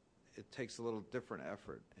it takes a little different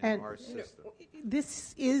effort in our system.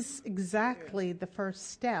 This is exactly the first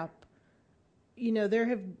step.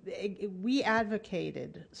 We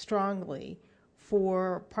advocated strongly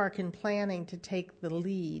for Park and Planning to take the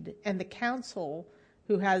lead, and the council,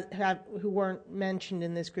 who weren't mentioned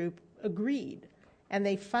in this group, agreed, and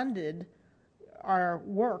they funded our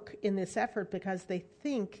work in this effort because they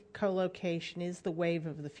think co-location is the wave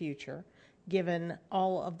of the future, given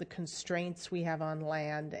all of the constraints we have on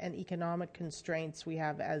land and economic constraints we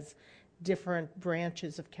have as different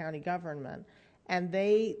branches of county government. And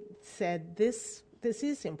they said this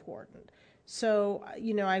is important. So,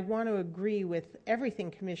 I want to agree with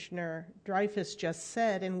everything Commissioner Dreyfus just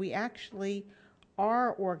said, and we actually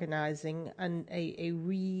are organizing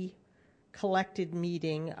a collected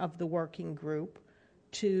meeting of the working group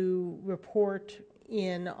to report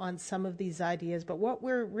in on some of these ideas. But what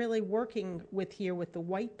we're really working with here with the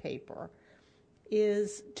white paper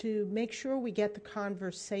is to make sure we get the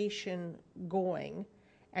conversation going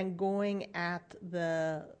and going at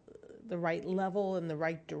the right level and the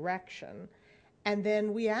right direction. And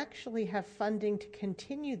then we actually have funding to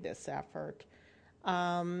continue this effort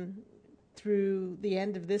through the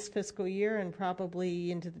end of this fiscal year and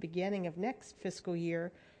probably into the beginning of next fiscal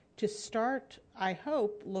year to start, I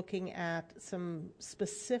hope, looking at some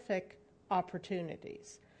specific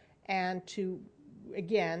opportunities and to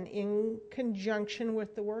again, in conjunction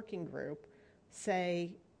with the working group,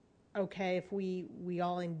 say, okay, if we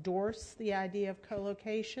all endorse the idea of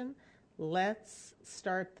co-location, let's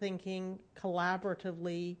start thinking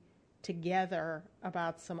collaboratively together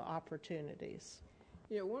about some opportunities.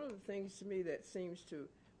 You know, one of the things to me that seems to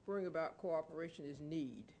bring about cooperation is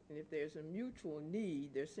need. And if there's a mutual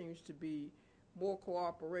need, there seems to be more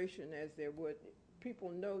cooperation as there would.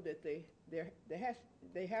 People know that they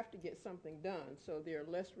have to get something done, so they're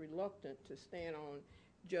less reluctant to stand on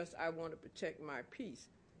just, I want to protect my peace.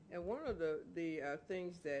 And one of the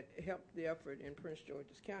things that helped the effort in Prince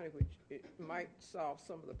George's County, which it might solve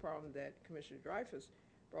some of the problem that Commissioner Dreyfus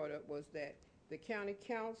brought up, was that the county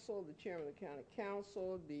council, the chairman of the county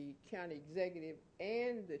council, the county executive,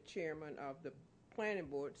 and the chairman of the planning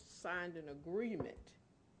board signed an agreement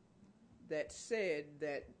that said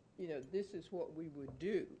that, you know, this is what we would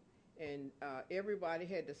do. And everybody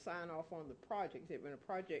had to sign off on the project. When a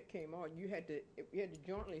project came on, you had to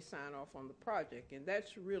jointly sign off on the project. And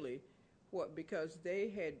that's really what, because they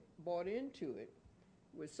had bought into it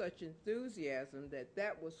with such enthusiasm,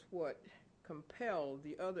 that was what compelled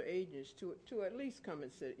the other agents to at least come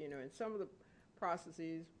and sit. You know, in some of the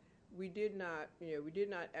processes, we did not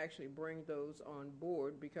actually bring those on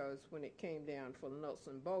board, because when it came down for the nuts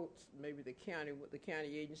and bolts, maybe the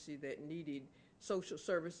county agency that needed social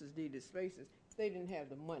services, needed spaces, they didn't have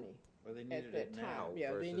the money. Well, they needed at that it time. now.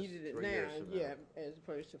 Yeah, they needed it 3 now. years from now. Yeah, as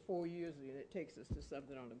opposed to 4 years ago, it takes us to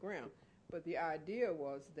something on the ground. But the idea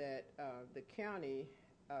was that the county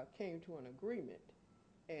came to an agreement,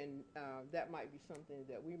 and that might be something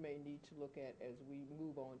that we may need to look at as we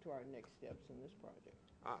move on to our next steps in this project.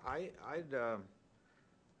 I'd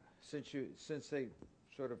since they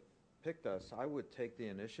sort of picked us, I would take the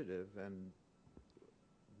initiative and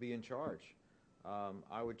be in charge.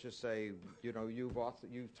 I would just say, you know, you've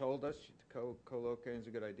told us co-locating is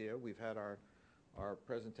a good idea. We've had our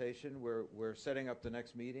presentation. We're setting up the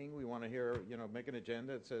next meeting. We want to hear, you know, make an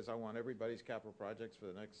agenda that says I want everybody's capital projects for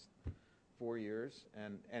the next 4 years.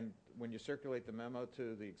 And when you circulate the memo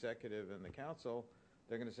to the executive and the council,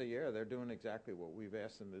 they're going to say, yeah, they're doing exactly what we've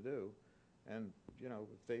asked them to do. And, you know,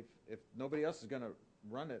 if nobody else is going to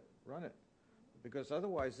run it. Because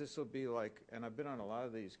otherwise this will be like, and I've been on a lot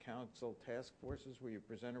of these council task forces where you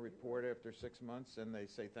present a report after 6 months and they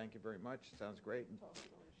say, thank you very much, sounds great, and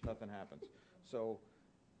nothing happens. So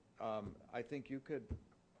I think you could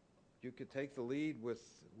take the lead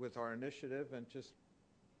with our initiative and just,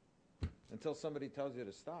 until somebody tells you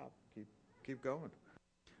to stop, keep going.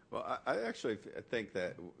 Well, I actually think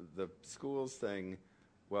that the schools thing,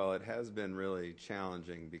 well, it has been really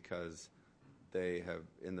challenging because they have,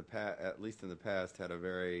 at least in the past, had a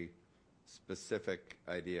very specific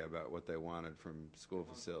idea about what they wanted from school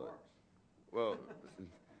facility. Well,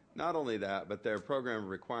 not only that, but their program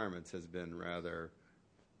requirements has been rather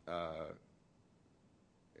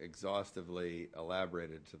exhaustively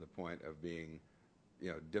elaborated to the point of being, you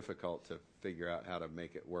know, difficult to figure out how to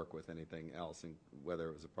make it work with anything else, and whether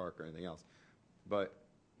it was a park or anything else. But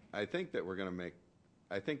I think that we're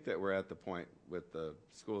at the point with the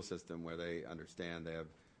school system where they understand they have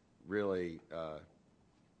really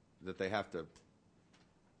that they have to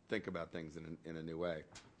think about things in a new way.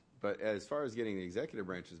 But as far as getting the executive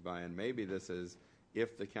branch's buy-in, maybe this is,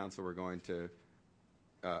 if the council were going to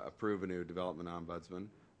approve a new development ombudsman,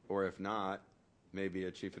 or if not, maybe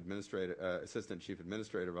a assistant chief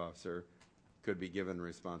administrative officer could be given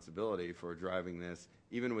responsibility for driving this,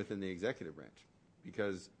 even within the executive branch.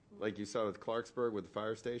 Because, like you saw with Clarksburg with the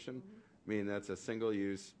fire station, I mean, that's a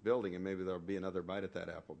single-use building, and maybe there'll be another bite at that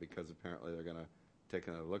apple, because apparently they're going to take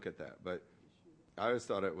another look at that. But I always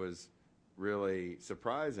thought it was really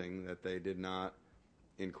surprising that they did not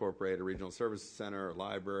incorporate a regional services center, a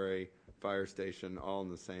library, fire station, all in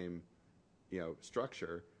the same, you know,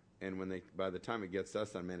 structure. And by the time it gets to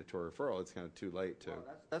us on mandatory referral, it's kind of too late to. Well,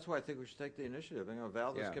 that's why I think we should take the initiative. You know,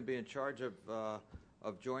 Valdez can be in charge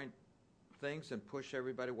of joint things and push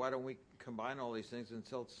everybody. Why don't we combine all these things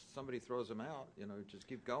until somebody throws them out? You know, just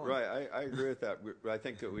keep going. Right, I agree with that. I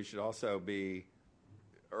think that we should also be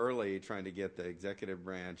early trying to get the executive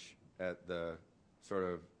branch at the sort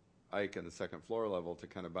of Ike and the second floor level to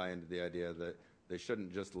kind of buy into the idea that they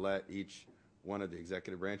shouldn't just let each one of the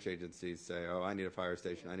executive branch agencies say, oh, I need a fire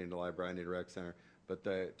station, I need a library, I need a rec center, but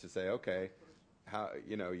to say, okay, how,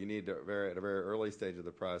 you know, you need to at a very early stage of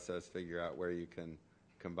the process figure out where you can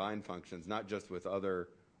combine functions, not just with other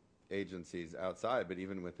agencies outside, but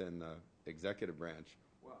even within the executive branch.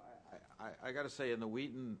 Well, I got to say, in the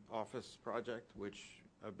Wheaton office project, which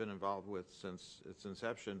I've been involved with since its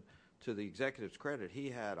inception, to the executive's credit, he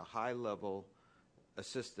had a high-level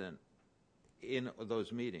assistant in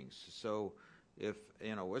those meetings. So if,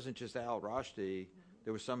 it wasn't just Al Rushdie,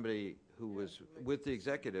 there was somebody who was with the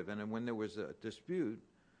executive, and then when there was a dispute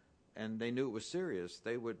and they knew it was serious,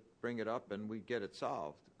 they would bring it up and we'd get it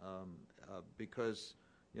solved. Because,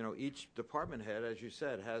 each department head, as you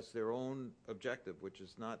said, has their own objective, which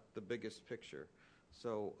is not the biggest picture.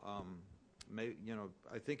 So,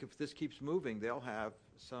 I think if this keeps moving, they'll have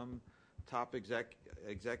some top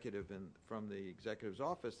executive from the executive's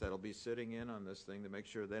office that'll be sitting in on this thing to make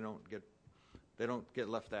sure they don't get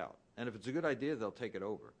left out. And if it's a good idea, they'll take it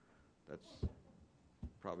over. That's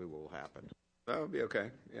probably what will happen. That would be okay.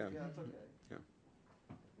 Yeah. Yeah, it's okay.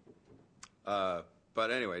 Yeah. But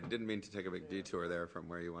anyway, didn't mean to take a big detour there from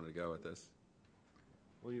where you wanted to go with this.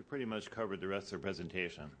 Well, you've pretty much covered the rest of the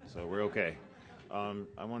presentation, so we're okay.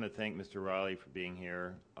 I want to thank Mr. Riley for being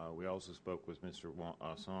here. We also spoke with Mr.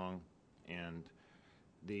 Song, and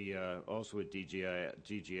also with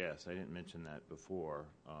GGS. I didn't mention that before,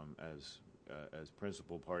 as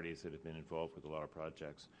principal parties that have been involved with a lot of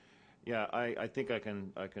projects. Yeah, I think I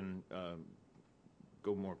can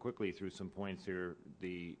go more quickly through some points here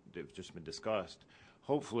that have just been discussed.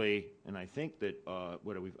 Hopefully, and I think that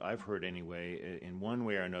I've heard anyway, in one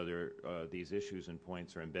way or another, these issues and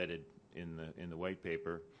points are embedded in the white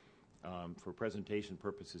paper. For presentation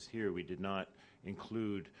purposes here, we did not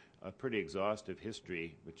include a pretty exhaustive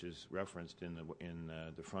history, which is referenced in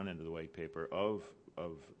the front end of the white paper of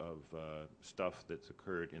stuff that's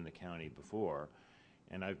occurred in the county before,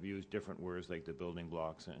 and I've used different words like the building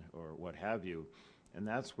blocks or what have you. And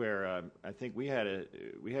that's where I think we had a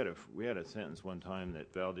sentence one time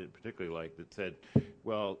that Val didn't particularly like that said,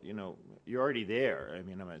 "Well, you're already there." I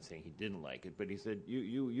mean, I'm not saying he didn't like it, but he said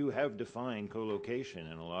you have defined co-location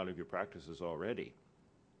in a lot of your practices already.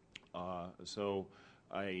 So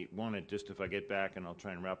I wanted just, if I get back, and I'll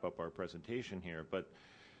try and wrap up our presentation here, but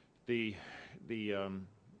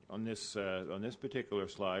on this particular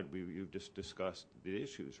slide, you've just discussed the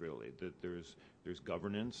issues really. That there's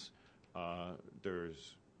governance.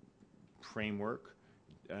 There's framework,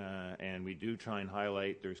 and we do try and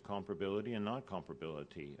highlight there's comparability and not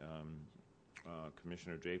comparability.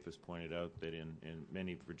 Commissioner Dreyfus pointed out that in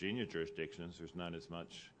many Virginia jurisdictions, there's not as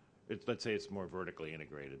much. Let's say it's more vertically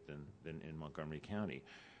integrated than in Montgomery County,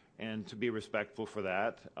 and to be respectful for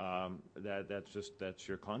that, that's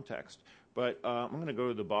your context. But I'm going to go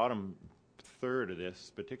to the bottom third of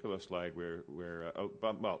this particular slide where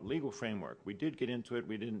legal framework. We did get into it.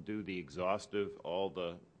 We didn't do the exhaustive, all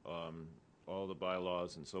the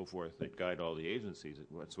bylaws and so forth that guide all the agencies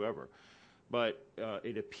whatsoever. But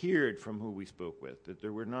it appeared from who we spoke with that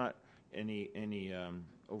there were not any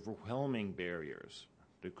overwhelming barriers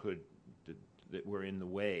that were in the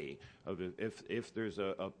way of if there's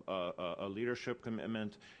a leadership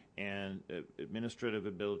commitment and administrative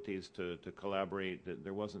abilities to collaborate, that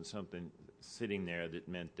there wasn't something sitting there that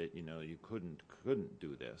meant that you couldn't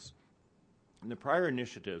do this. And the prior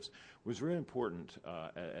initiatives was really important,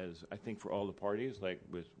 as I think for all the parties, like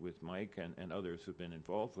with Mike and others who've been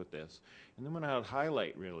involved with this. And then when I would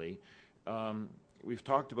highlight really, we've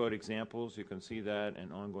talked about examples, you can see that,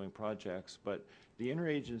 and ongoing projects, but the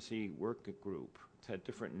interagency work group, it's had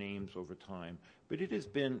different names over time, but it has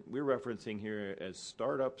been, we're referencing here as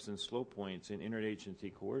startups and slow points in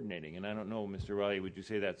interagency coordinating. And I don't know, Mr. Riley, would you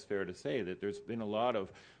say that's fair to say, that there's been a lot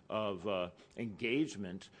of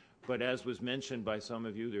engagement, but as was mentioned by some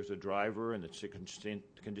of you, there's a driver and the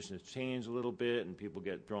conditions change a little bit and people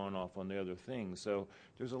get drawn off on the other things. So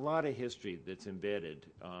there's a lot of history that's embedded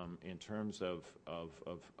in terms of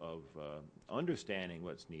understanding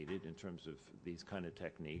what's needed in terms of these kind of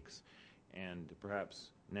techniques, and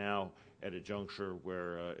perhaps now at a juncture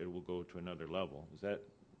where it will go to another level. Is that,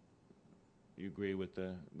 you agree with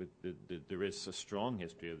there is a strong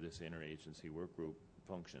history of this interagency work group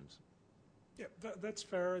functions? Yeah, that's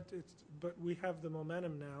fair. But we have the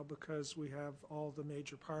momentum now because we have all the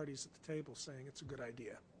major parties at the table saying it's a good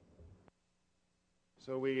idea.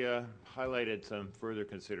 So we highlighted some further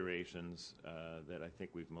considerations that I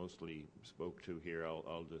think we've mostly spoke to here.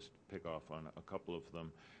 I'll just pick off on a couple of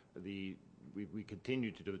them. We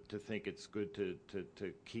continue to think it's good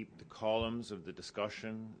to keep the columns of the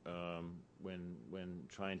discussion when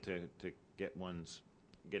trying to get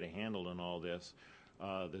a handle on all this.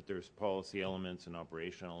 That there's policy elements and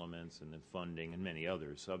operational elements and then funding and many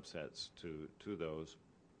other subsets to those.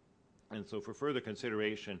 And so for further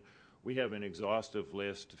consideration, we have an exhaustive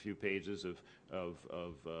list, a few pages of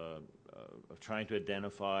trying to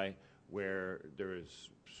identify where there is,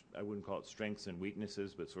 I wouldn't call it strengths and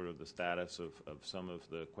weaknesses, but sort of the status of some of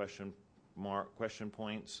the question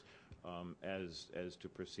points as to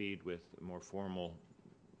proceed with more formal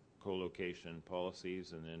co-location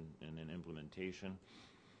policies and then implementation.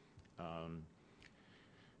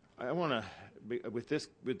 I want to, with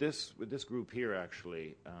this group here,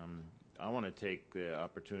 actually, I want to take the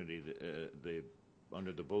opportunity,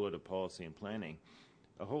 under the bullet of policy and planning,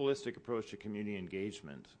 a holistic approach to community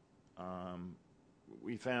engagement.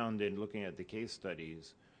 We found in looking at the case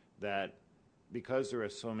studies that because there are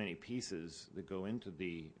so many pieces that go into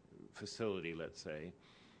the facility, let's say,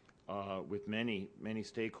 with many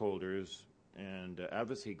stakeholders and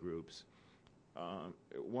advocacy groups,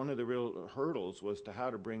 one of the real hurdles was to how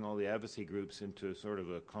to bring all the advocacy groups into sort of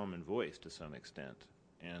a common voice to some extent.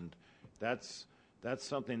 And that's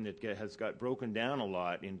something that has got broken down a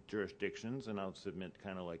lot in jurisdictions, and I'll submit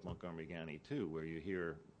kind of like Montgomery County too, where you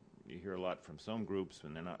hear a lot from some groups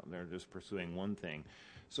and they're just pursuing one thing.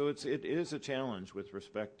 So it is a challenge with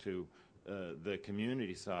respect to the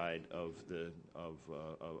community side of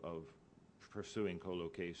pursuing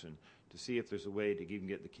co-location, to see if there's a way to even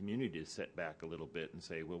get the community to set back a little bit and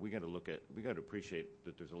say, well, we got to appreciate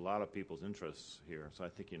that there's a lot of people's interests here. So I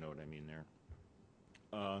think you know what I mean there.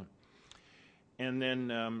 And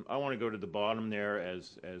then I want to go to the bottom there,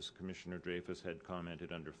 as Commissioner Dreyfus had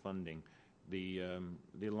commented under funding, the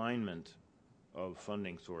alignment of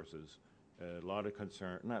funding sources. A lot of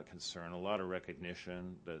a lot of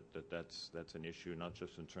recognition that's an issue, not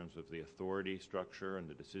just in terms of the authority structure and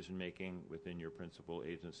the decision making within your principal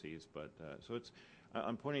agencies, but so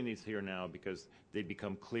I'm pointing these here now because they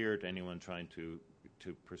become clear to anyone trying to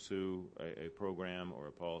pursue a program or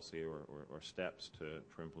a policy or steps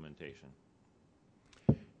for implementation.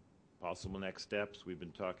 Possible next steps. We've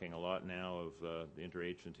been talking a lot now of the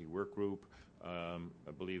interagency work group.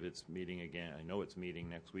 I believe it's meeting again. I know it's meeting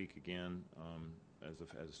next week again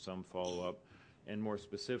as some follow-up. And more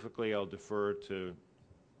specifically, I'll defer to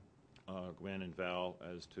Gwen and Val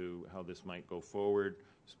as to how this might go forward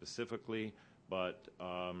specifically. But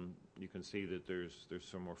you can see that there's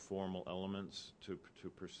some more formal elements to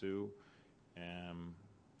pursue.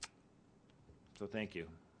 So thank you.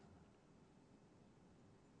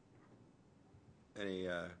 Any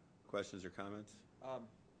questions or comments?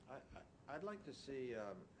 I'd like to see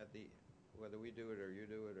whether we do it or you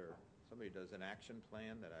do it or somebody does an action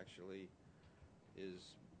plan that actually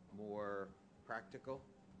is more practical.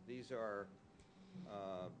 These are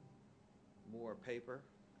more paper,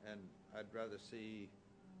 and I'd rather see,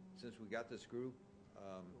 since we got this group,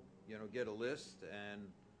 get a list and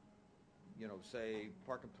say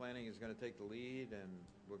Park and Planning is going to take the lead, and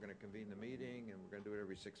we're going to convene the meeting, and we're going to do it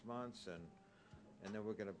every 6 months, and then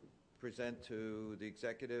we're going to present to the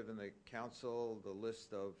executive and the council the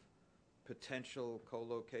list of potential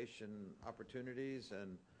co-location opportunities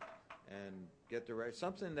and get the right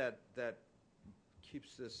something that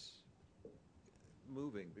keeps this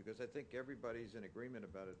moving, because I think everybody's in agreement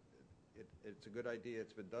about it. It's a good idea.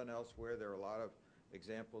 It's been done elsewhere. There are a lot of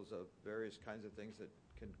examples of various kinds of things that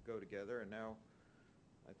can go together, and now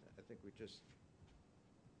I think we just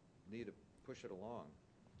need to push it along.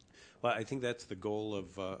 Well, I think that's the goal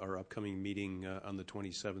of our upcoming meeting on the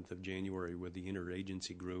 27th of January with the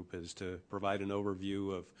interagency group, is to provide an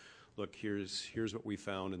overview of, look, here's what we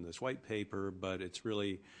found in this white paper, but it's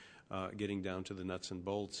really getting down to the nuts and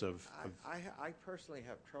bolts of I personally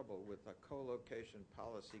have trouble with a co-location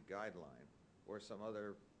policy guideline or some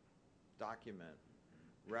other document,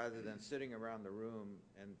 rather than sitting around the room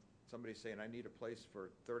and somebody saying, I need a place for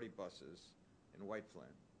 30 buses in White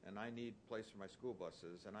Flint, and I need a place for my school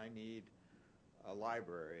buses, and I need a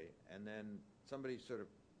library, and then somebody sort of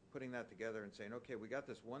putting that together and saying, okay, we got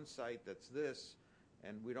this one site that's this,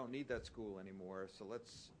 and we don't need that school anymore, so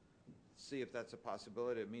let's see if that's a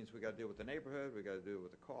possibility. It means we got to deal with the neighborhood, we got to deal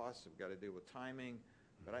with the costs, we got to deal with timing.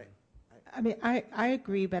 But I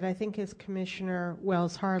agree, but I think, as Commissioner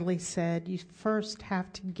Wells Harley said, you first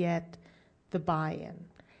have to get the buy-in.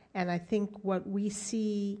 And I think what we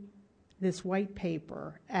see this white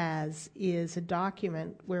paper as is a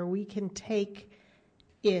document where we can take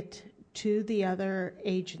it to the other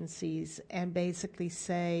agencies and basically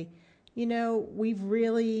say,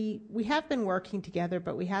 we have been working together,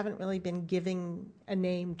 but we haven't really been giving a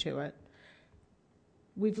name to it.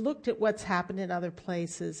 We've looked at what's happened in other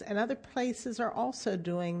places, and other places are also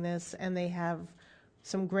doing this, and they have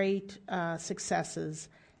some great successes.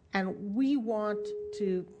 And we want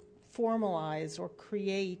to formalize or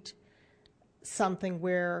create something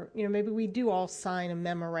where, maybe we do all sign a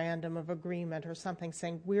memorandum of agreement or something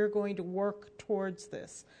saying we're going to work towards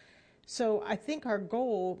this. So I think our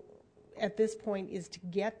goal at this point is to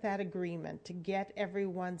get that agreement, to get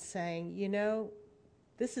everyone saying,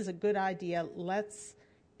 this is a good idea, let's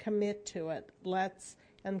commit to it, let's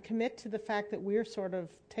and commit to the fact that we're sort of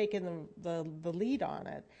taking the lead on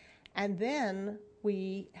it. And then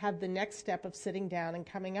we have the next step of sitting down and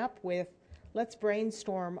coming up with, let's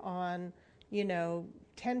brainstorm on,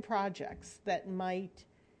 10 projects that might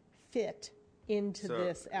fit into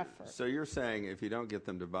this effort. So you're saying if you don't get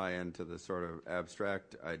them to buy into the sort of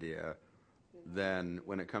abstract idea, then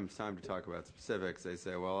when it comes time to talk about specifics, they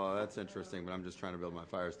say, well, that's interesting, but I'm just trying to build my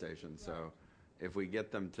fire station. So if we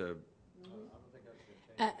get them to...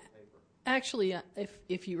 Actually,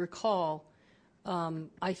 if you recall,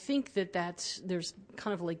 I think there's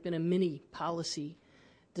kind of like been a mini policy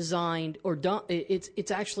designed or done.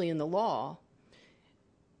 It's actually in the law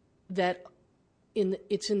that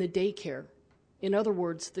it's in the daycare. In other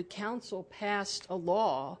words, the council passed a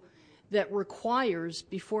law that requires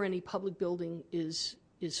before any public building is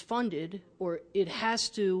funded, or it has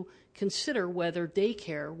to consider whether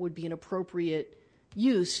daycare would be an appropriate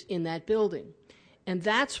use in that building. And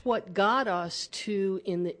that's what got us to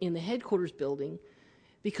in the headquarters building,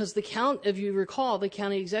 because if you recall, the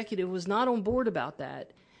county executive was not on board about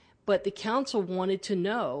that, but the council wanted to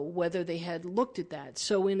know whether they had looked at that.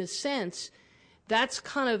 So in a sense, that's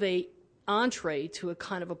kind of a entree to a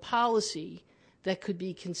kind of a policy that could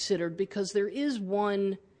be considered, because there is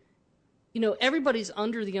one, everybody's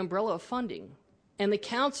under the umbrella of funding, and the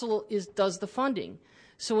council does the funding.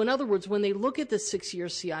 So in other words, when they look at the 6-year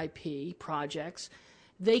CIP projects,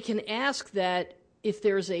 they can ask that if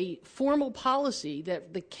there's a formal policy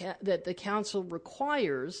that the council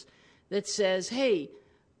requires that says, hey,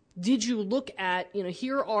 did you look at,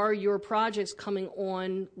 here are your projects coming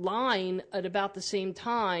online at about the same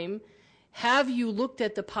time. Have you looked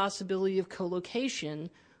at the possibility of co-location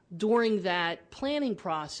during that planning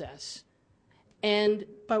process?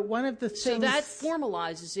 But one of the things... So that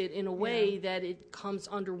formalizes it in a way that it comes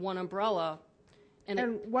under one umbrella.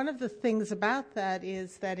 And one of the things about that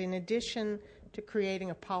is that in addition to creating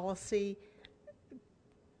a policy,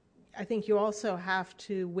 I think you also have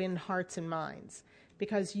to win hearts and minds.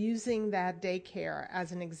 Because using that daycare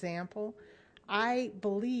as an example, I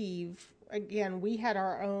believe, again, we had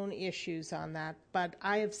our own issues on that, but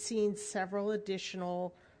I have seen several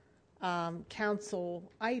additional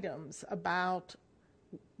council items about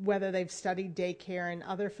whether they've studied daycare in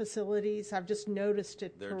other facilities. I've just noticed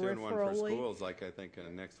it They're peripherally. doing one for schools, I think,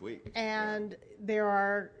 next week. And there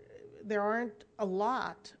aren't a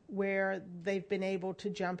lot where they've been able to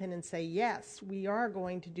jump in and say, yes, we are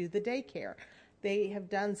going to do the daycare. They have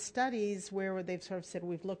done studies where they've sort of said,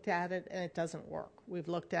 we've looked at it and it doesn't work. We've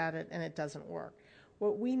looked at it and it doesn't work.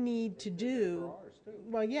 What we need to do,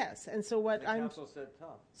 well, yes, and so what I'm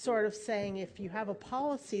sort of saying, if you have a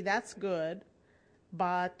policy, that's good,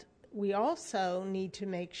 but we also need to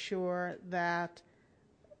make sure that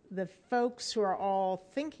the folks who are all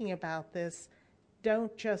thinking about this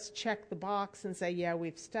don't just check the box and say, yeah,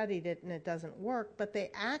 we've studied it and it doesn't work, but they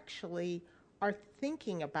actually are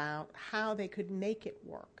thinking about how they could make it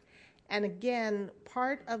work. And again,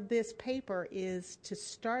 part of this paper is to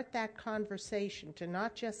start that conversation, to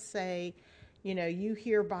not just say, you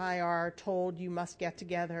hereby are told you must get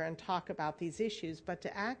together and talk about these issues, but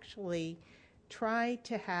to actually try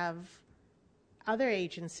to have other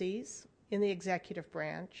agencies in the executive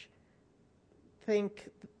branch think,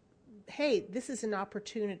 hey, this is an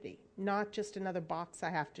opportunity, not just another box I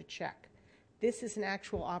have to check. This is an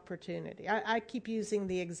actual opportunity. I keep using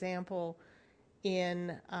the example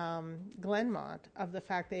in Glenmont of the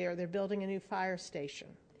fact they're building a new fire station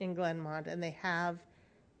in Glenmont, and they have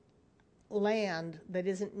land that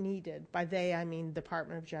isn't needed. By they, I mean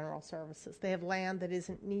Department of General Services. They have land that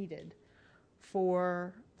isn't needed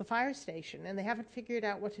for the fire station, and they haven't figured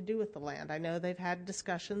out what to do with the land. I know they've had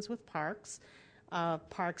discussions with Parks.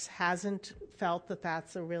 Parks hasn't felt that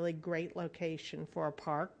that's a really great location for a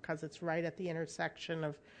park because it's right at the intersection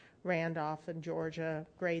of Randolph and Georgia,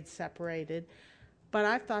 grades separated. But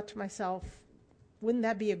I've thought to myself, wouldn't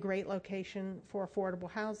that be a great location for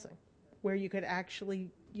affordable housing, where you could actually,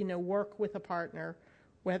 work with a partner,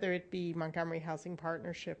 whether it be Montgomery Housing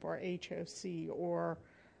Partnership or HOC or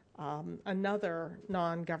another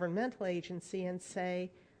non-governmental agency, and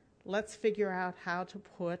say, let's figure out how to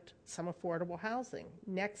put some affordable housing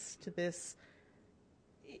next to this,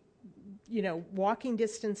 walking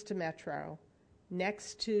distance to Metro,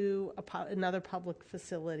 next to another public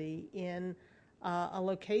facility in a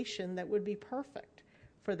location that would be perfect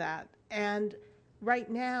for that. And right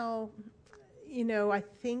now, I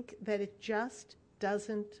think that it just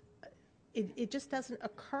doesn't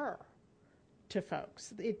occur to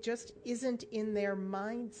folks. It just isn't in their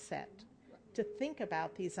mindset to think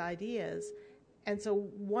about these ideas. And so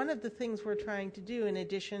one of the things we're trying to do, in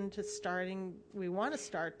addition to we want to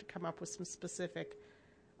start to come up with some specific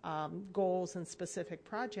goals and specific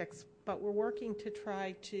projects, but we're working to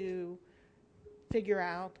try to figure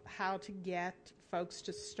out how to get folks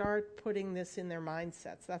to start putting this in their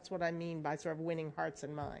mindsets. That's what I mean by sort of winning hearts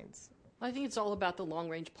and minds. I think it's all about the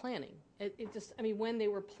long-range planning. When they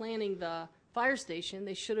were planning the fire station,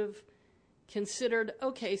 they should have considered,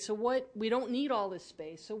 okay, so we don't need all this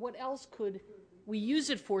space, so what else could we use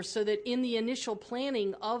it for, so that in the initial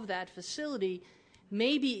planning of that facility,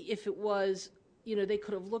 maybe if it was, they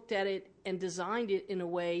could have looked at it and designed it in a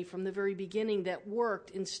way from the very beginning that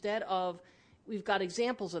worked, instead of, we've got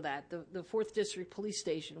examples of that, the 4th District Police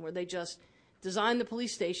Station, where they just designed the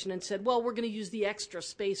police station and said, well, we're going to use the extra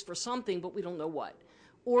space for something, but we don't know what.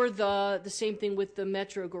 Or the same thing with the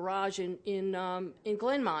Metro garage in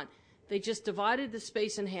Glenmont. They just divided the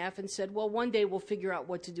space in half and said, well, one day we'll figure out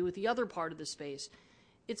what to do with the other part of the space.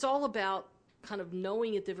 It's all about kind of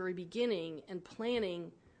knowing at the very beginning and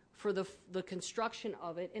planning for the construction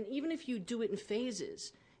of it. And even if you do it in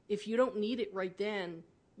phases, if you don't need it right then,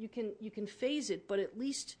 you can phase it, but at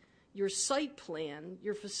least your site plan,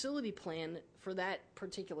 your facility plan for that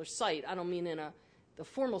particular site, I don't mean in the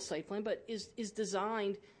formal site plan, but is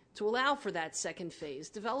designed to allow for that second phase.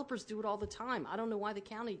 Developers do it all the time. I don't know why the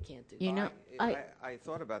county can't do that. I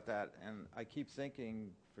thought about that, and I keep thinking,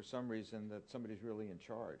 for some reason, that somebody's really in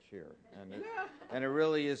charge here. And it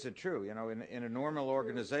really isn't true. In a normal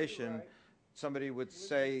organization, somebody would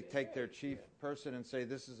take their chief person and say,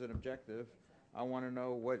 this is an objective. I want to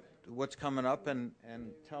know what's coming up and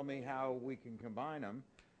tell me how we can combine them.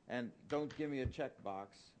 And don't give me a checkbox.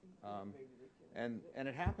 And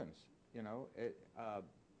it happens,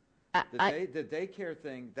 The daycare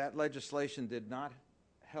thing, that legislation did not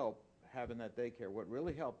help having that daycare. What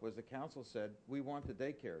really helped was the council said, we want the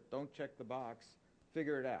daycare. Don't check the box.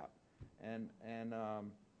 Figure it out. And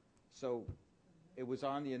so it was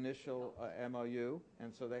on the initial MOU,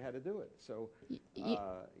 and so they had to do it. So,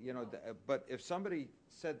 but if somebody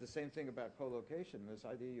said the same thing about co-location, this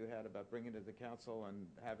idea you had about bringing it to the council and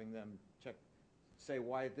having them say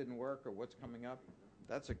why it didn't work or what's coming up,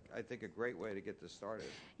 that's, I think, a great way to get this started.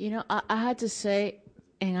 I had to say,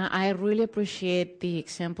 and I really appreciate the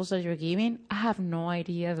examples that you're giving. I have no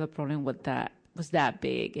idea the problem with that was that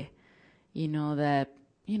big.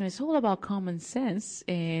 It's all about common sense,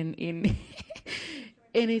 and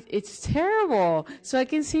it's terrible. So I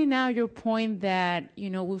can see now your point that,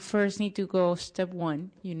 we first need to go step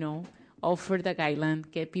one, offer the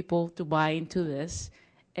guideline, get people to buy into this,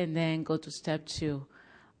 and then go to step two.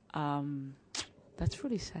 That's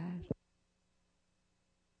really sad.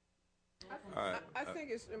 I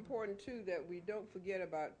think it's important, too, that we don't forget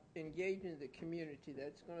about engaging the community.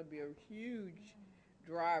 That's going to be a huge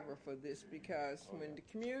driver for this, because when the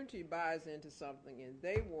community buys into something and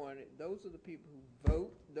they want it, those are the people who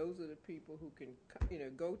vote. Those are the people who can,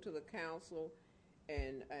 go to the council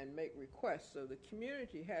and make requests. So the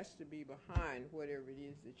community has to be behind whatever it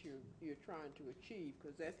is that you're trying to achieve,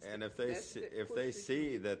 because if they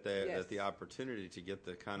see that the opportunity to get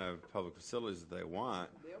the kind of public facilities that they want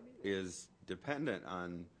is dependent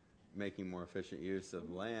on making more efficient use of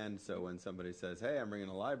land. So when somebody says, "Hey, I'm bringing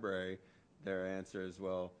a library," their answer is,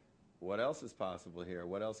 "Well, what else is possible here?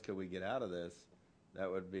 What else could we get out of this that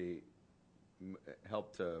would be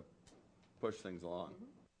help to push things along?" Mm-hmm.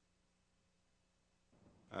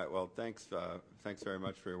 All right, well, thanks very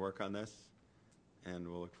much for your work on this, and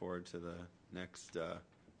we'll look forward to the next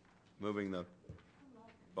moving the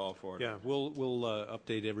ball forward. Yeah, we'll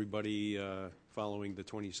update everybody following the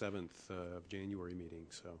 27th of January meeting,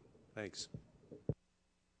 so thanks.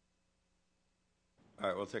 All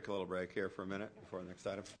right, we'll take a little break here for a minute before the next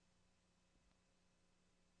item.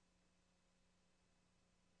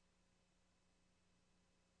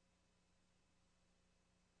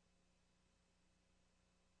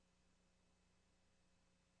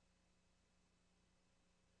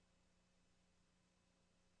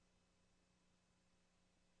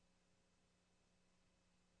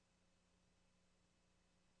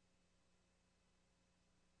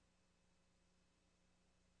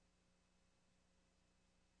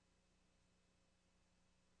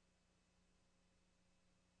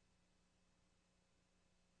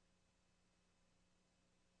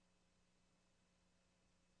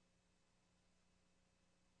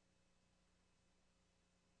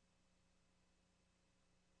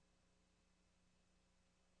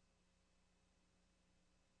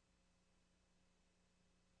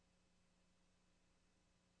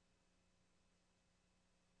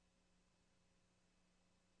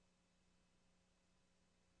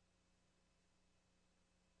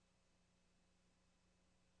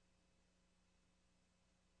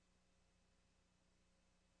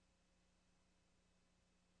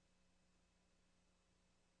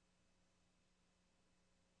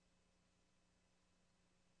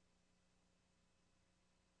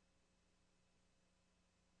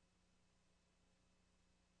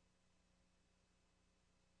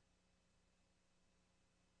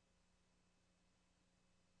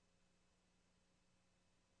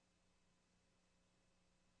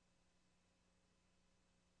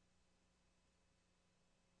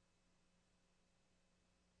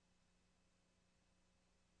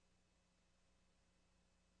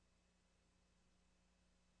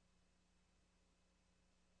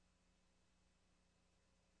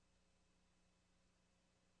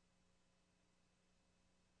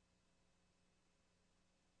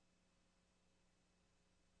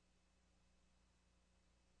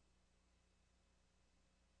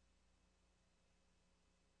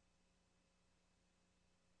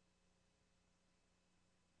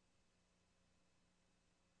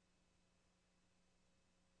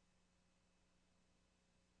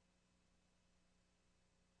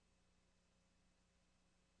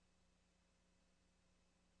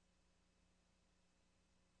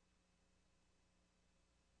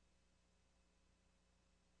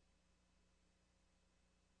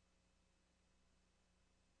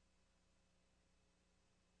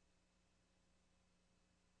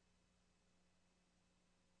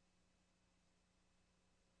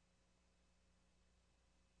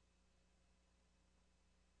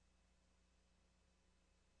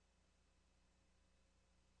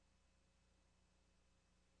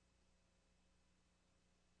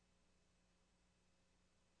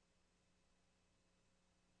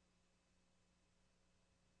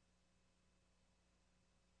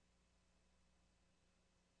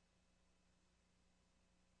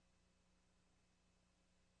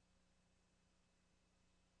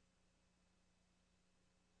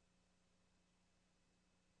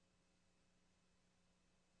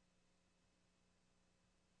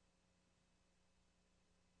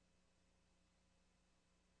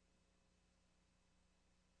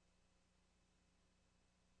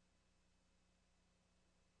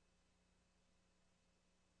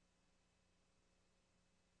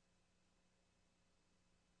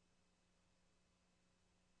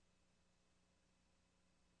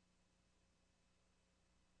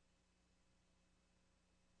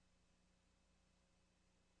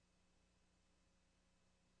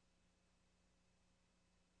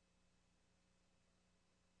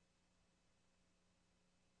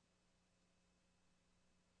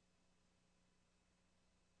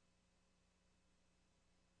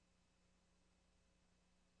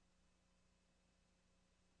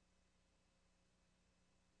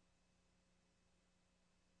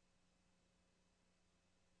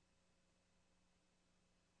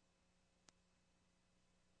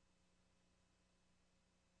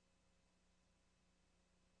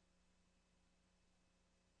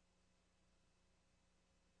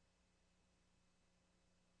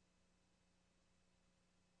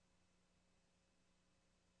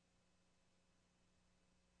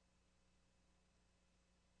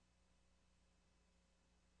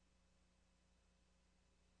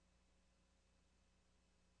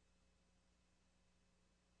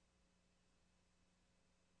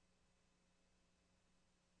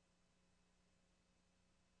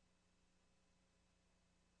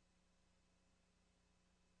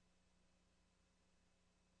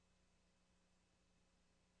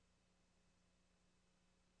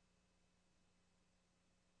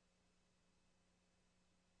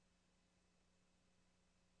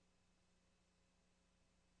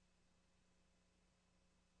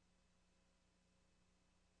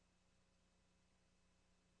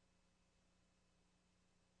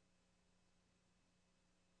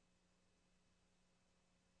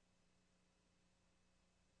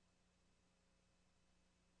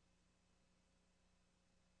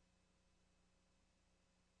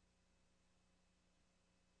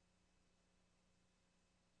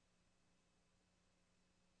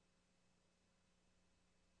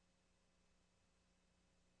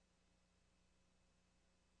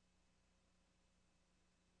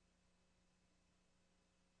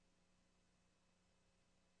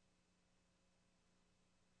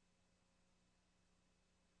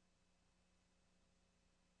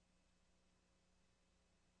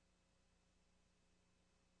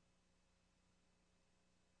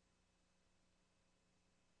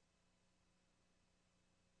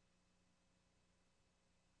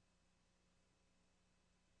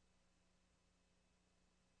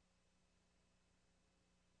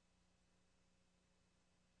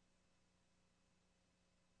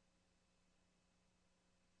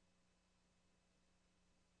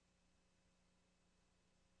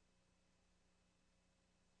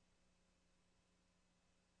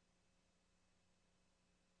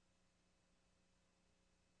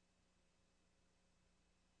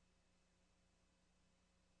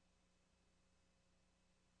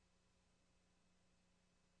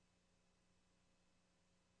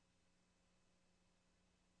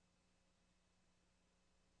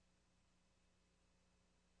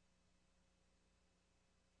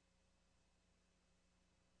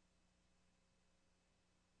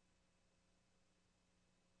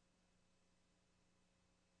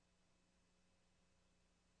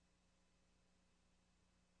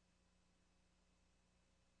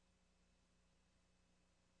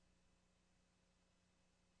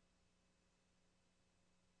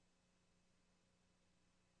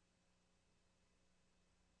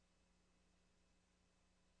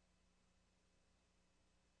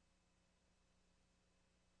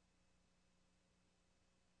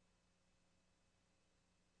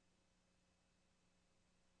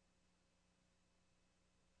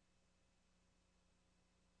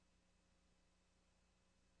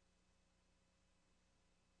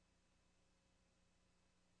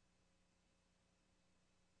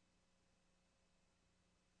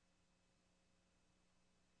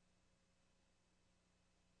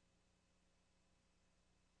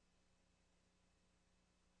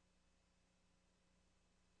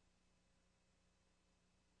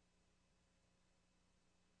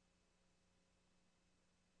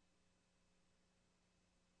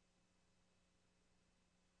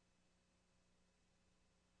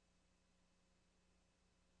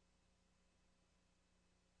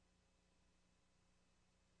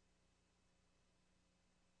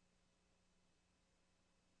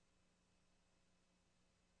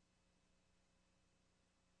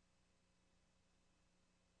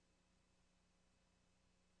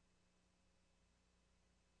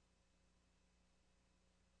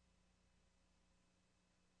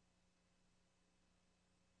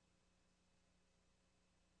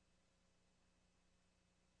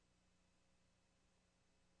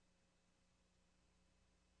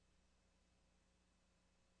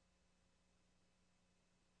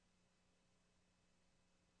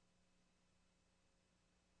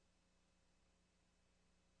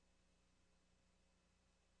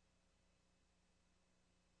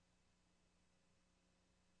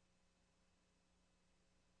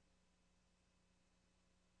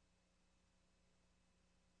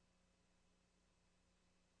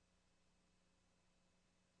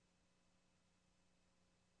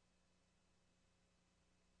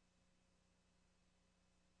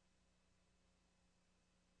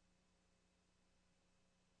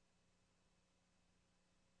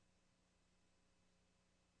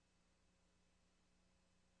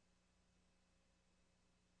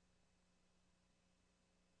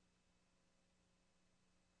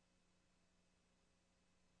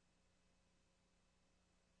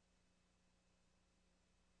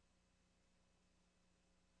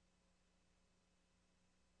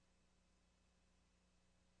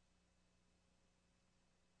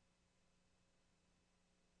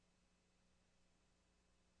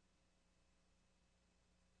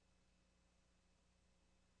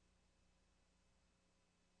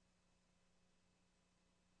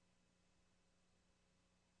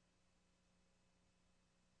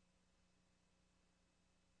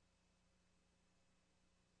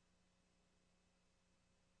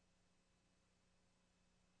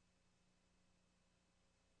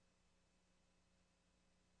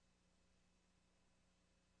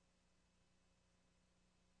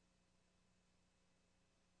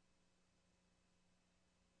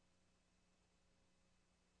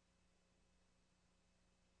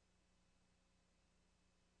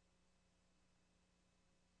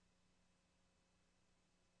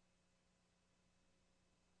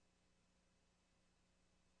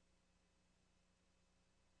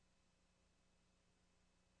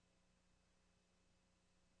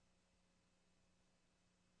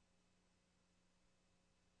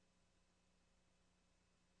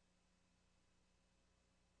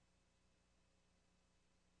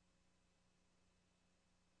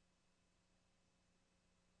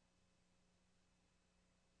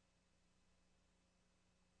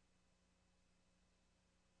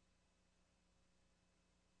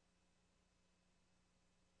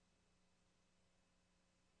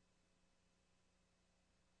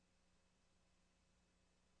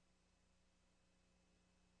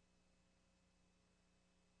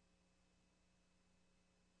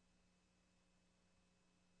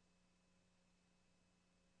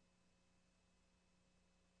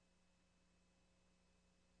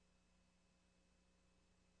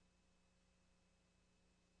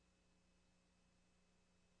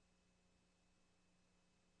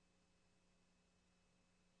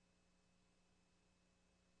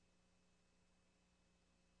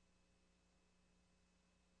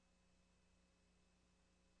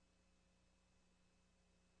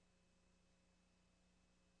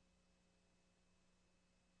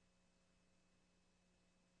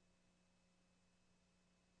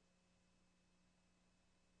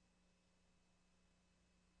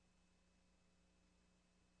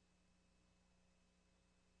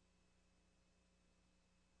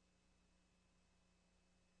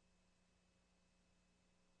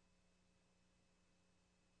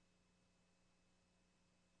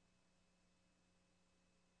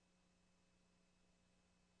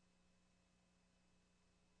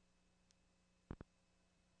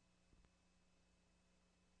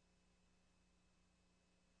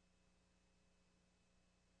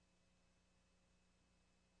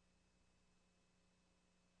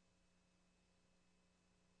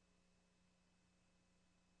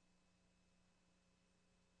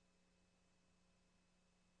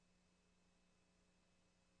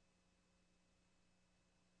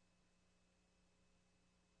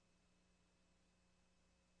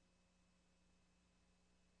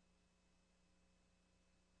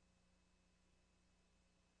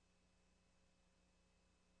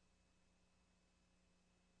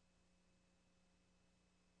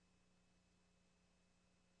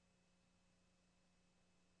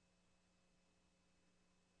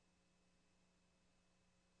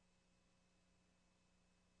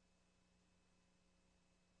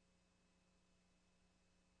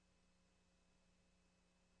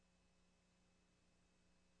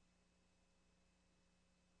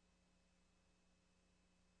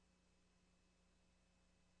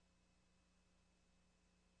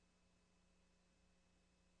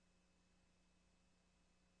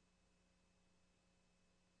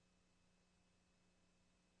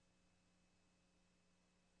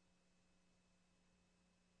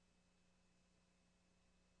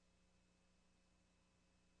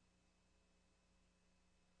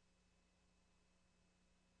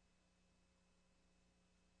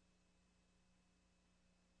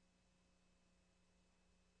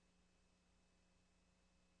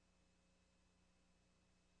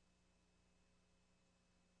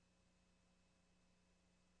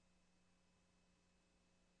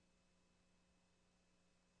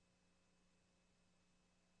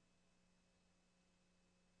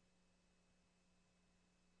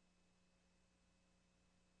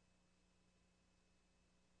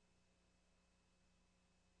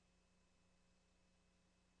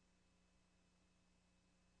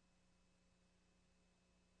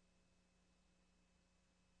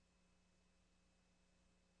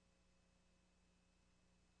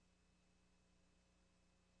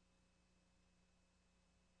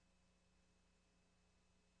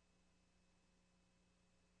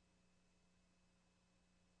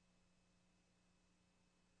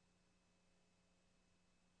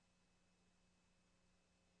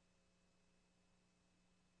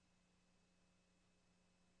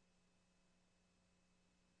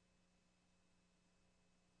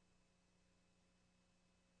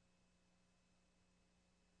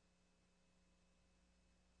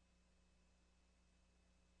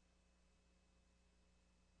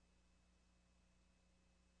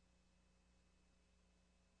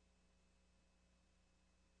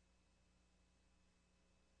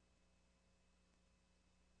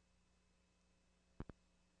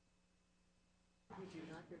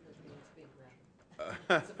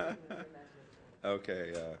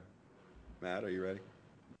 Okay, Matt, are you ready?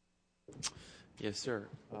 Yes, sir.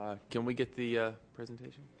 Can we get the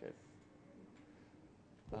presentation?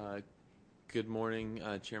 Okay. Good morning,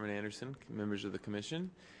 Chairman Anderson, members of the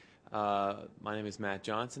Commission. My name is Matt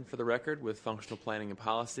Johnson, for the record, with Functional Planning and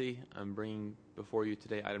Policy. I'm bringing before you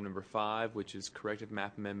today item number 5, which is corrective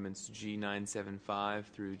map amendments G975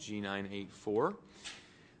 through G984.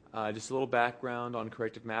 Just a little background on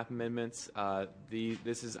corrective map amendments.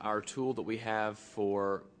 This is our tool that we have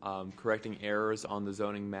for correcting errors on the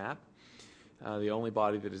zoning map. The only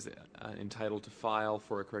body that is entitled to file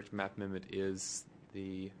for a corrective map amendment is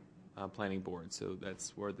the Planning Board, so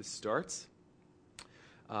that's where this starts.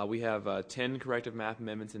 We have 10 corrective map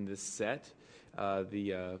amendments in this set.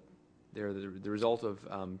 They're the result of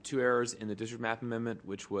 2 errors in the district map amendment,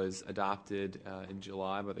 which was adopted in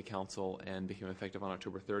July by the Council and became effective on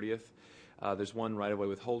October 30th. There's one right-of-way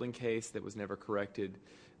withholding case that was never corrected,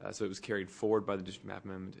 so it was carried forward by the district map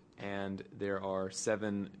amendment. And there are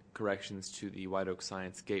 7 corrections to the White Oak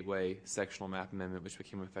Science Gateway sectional map amendment, which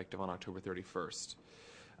became effective on October 31st.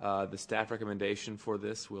 The staff recommendation for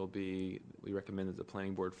this will be, we recommend that the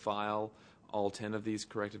Planning Board file all 10 of these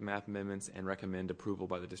corrective map amendments and recommend approval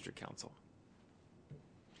by the District Council.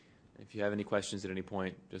 If you have any questions at any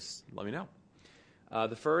point, just let me know.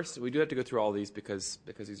 The first, we do have to go through all these because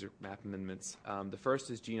these are map amendments. The first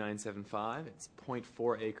is G975. It's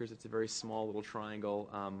 0.4 acres. It's a very small little triangle.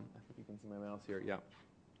 I think you can see my mouse here. Yeah.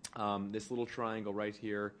 This little triangle right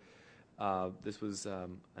here. This was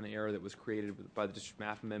an error that was created by the district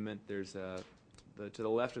map amendment. There's to the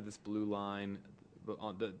left of this blue line.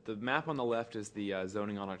 The map on the left is the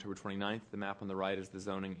zoning on October 29th. The map on the right is the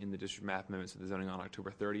zoning in the district map amendment, so the zoning on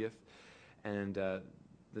October 30th. And the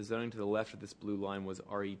zoning to the left of this blue line was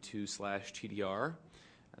RE2/TDR,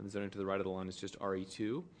 and the zoning to the right of the line is just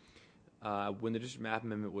RE2. When the district map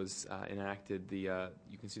amendment was enacted, you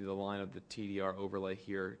can see the line of the TDR overlay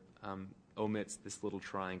here omits this little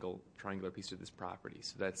triangular piece of this property.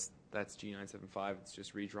 So that's G975. It's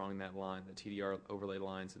just redrawing that line, the TDR overlay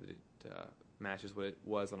line, so that it matches what it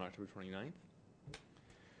was on October 29th.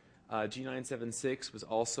 G976 was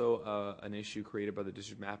also an issue created by the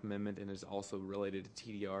district map amendment and is also related to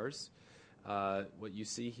TDRs. What you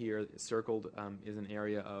see here circled is an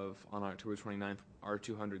area of, on October 29th,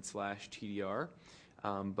 R200/TDR,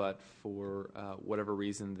 but for whatever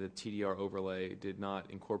reason, the TDR overlay did not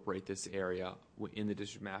incorporate this area in the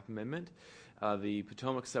district map amendment. The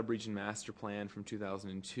Potomac Subregion Master Plan from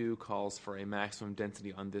 2002 calls for a maximum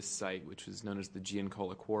density on this site, which was known as the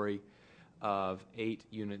Giancola Quarry, of 8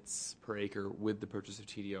 units per acre with the purchase of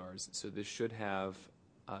TDRs. So this should have,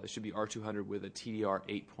 it should be R200 with a TDR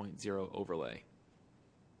 8.0 overlay.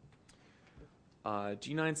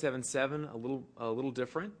 G977, a little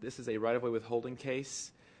different. This is a right-of-way withholding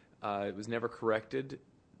case. It was never corrected.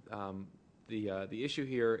 The issue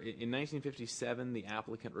here, in 1957, the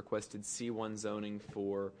applicant requested C1 zoning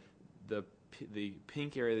for the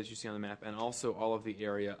pink area that you see on the map, and also all of the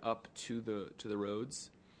area up to the roads.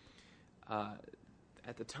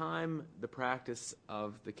 At the time, the practice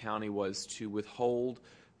of the county was to withhold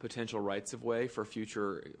potential rights of way for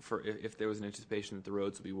if there was an anticipation that the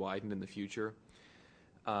roads would be widened in the future.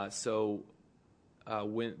 When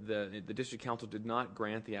the district council did not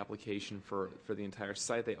grant the application for the entire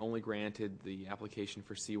site, they only granted the application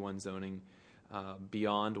for C1 zoning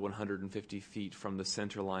beyond 150 feet from the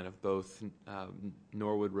center line of both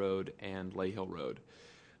Norwood Road and Lay Hill Road.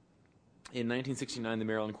 In 1969, the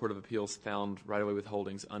Maryland Court of Appeals found right-of-way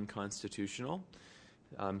withholdings unconstitutional,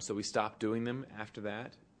 so we stopped doing them after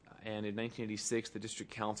that. And in 1986, the District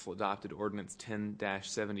Council adopted Ordinance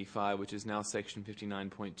 10-75, which is now Section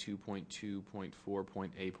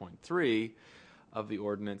 59.2.2.4.A.3 of the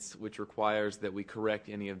ordinance, which requires that we correct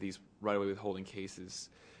any of these right-of-way withholding cases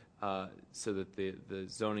so that the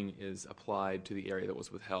zoning is applied to the area that was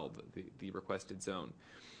withheld, the requested zone.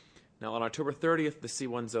 Now, on October 30th, the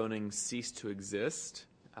C1 zoning ceased to exist,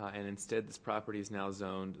 and instead this property is now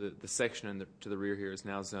zoned, the section to the rear here is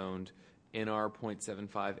now zoned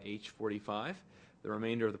NR.75H45. The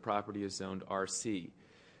remainder of the property is zoned RC.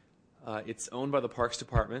 It's owned by the Parks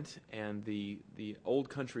Department, and the Old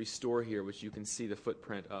Country store here, which you can see the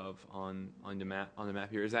footprint of on the map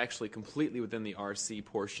here, is actually completely within the RC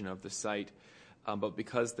portion of the site. But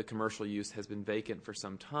because the commercial use has been vacant for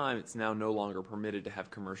some time, it's now no longer permitted to have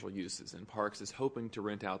commercial uses. And Parks is hoping to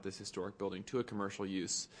rent out this historic building to a commercial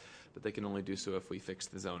use, but they can only do so if we fix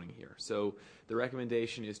the zoning here. So the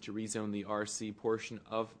recommendation is to rezone the RC portion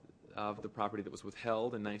of the property that was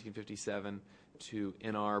withheld in 1957 to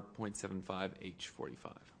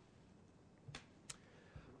NR.75H45.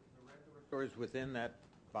 store is within that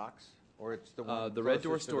box, or it's the one? The red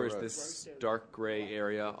door closest to store is road? this dark gray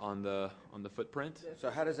area on the footprint. So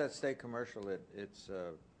how does that stay commercial? It's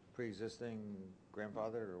pre-existing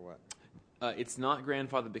grandfathered or what? It's not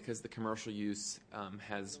grandfathered because the commercial use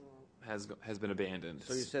has been abandoned.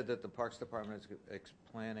 So you said that the Parks Department is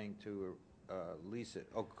planning to lease it.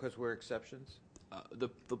 Oh, because we're exceptions? The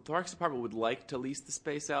Parks Department would like to lease the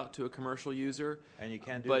space out to a commercial user. And you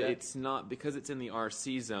can't do but that? But it's not, because it's in the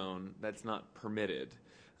RC zone, that's not permitted.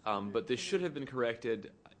 But this should have been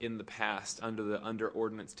corrected in the past under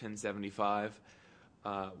Ordinance 1075.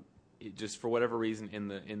 Just for whatever reason,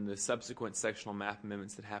 in the subsequent sectional map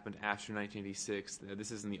amendments that happened after 1986,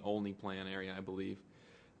 this isn't the only plan area, I believe.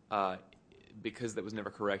 Because that was never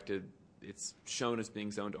corrected, it's shown as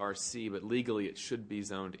being zoned RC, but legally it should be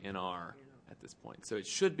zoned NR at this point. So it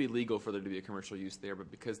should be legal for there to be a commercial use there,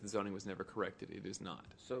 but because the zoning was never corrected, it is not.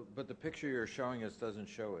 So, but the picture you're showing us doesn't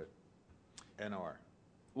show it, NR.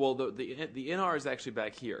 Well, the NR is actually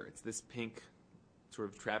back here. It's this pink sort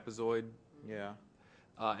of trapezoid. Yeah.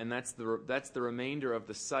 And that's the remainder of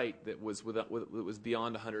the site that was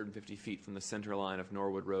beyond 150 feet from the center line of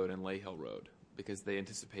Norwood Road and Layhill Road, because they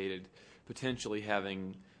anticipated potentially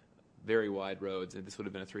having very wide roads, and this would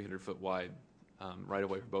have been a 300-foot wide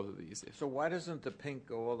right-of-way for both of these. So why doesn't the pink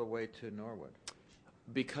go all the way to Norwood?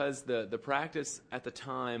 Because the practice at the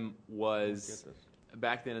time was,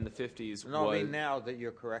 back then in the 50s, No, I mean now that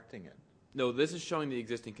you're correcting it. No, this is showing the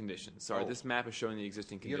existing conditions. Sorry, This map is showing the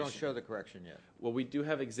existing conditions. You don't show the correction yet. Well, we do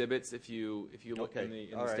have exhibits if you look in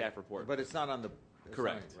the staff report. But it's not on the...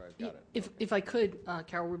 Correct. Right, got it. If I could,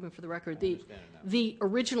 Carol Rubin for the record, the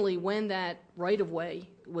originally when that right-of-way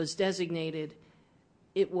was designated,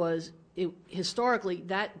 historically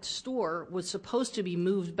that store was supposed to be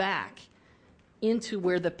moved back into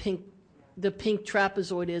where the pink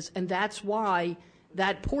trapezoid is, and that's why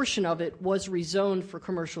that portion of it was rezoned for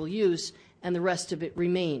commercial use and the rest of it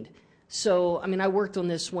remained. So, I mean, I worked on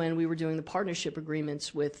this when we were doing the partnership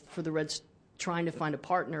agreements for the Reds, trying to find a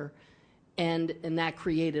partner, and that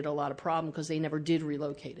created a lot of problem because they never did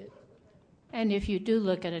relocate it. And if you do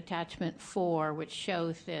look at attachment 4, which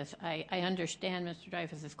shows this, I understand Mr.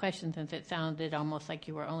 Dreyfus's question, since it sounded almost like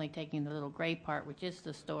you were only taking the little gray part, which is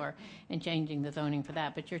the store, and changing the zoning for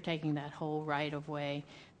that, but you're taking that whole right-of-way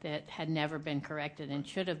that had never been corrected and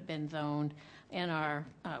should have been zoned in our,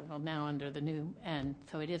 now under the new, and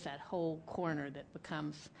so it is that whole corner that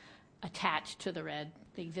becomes attached to the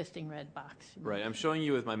existing red box. Right. I'm showing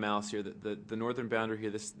you with my mouse here that the northern boundary here,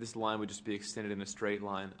 this line would just be extended in a straight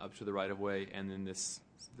line up to the right-of-way, and then this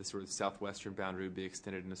sort of southwestern boundary would be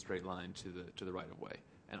extended in a straight line to the right-of-way.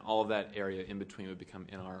 And all of that area in between would become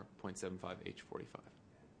NR .75H45.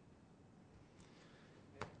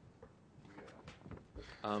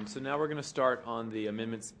 So now we're going to start on the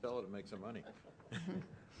amendments. Sell it and make some money.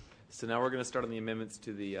 So now we're going to start on the amendments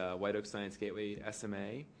to the White Oak Science Gateway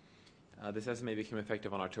SMA. This SMA became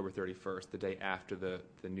effective on October 31st, the day after the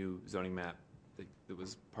new zoning map that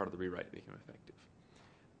was part of the rewrite became effective.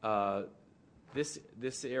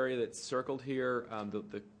 This area that's circled here,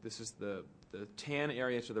 this is the tan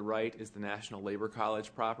area to the right is the National Labor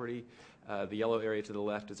College property. The yellow area to the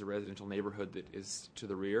left is a residential neighborhood that is to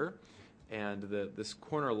the rear. And this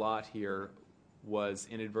corner lot here was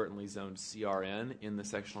inadvertently zoned CRN in the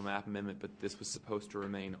sectional map amendment, but this was supposed to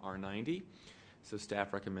remain R90. So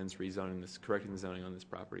staff recommends correcting the zoning on this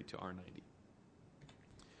property to R90.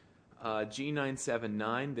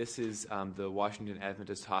 G979, this is the Washington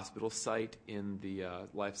Adventist Hospital site in the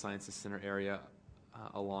Life Sciences Center area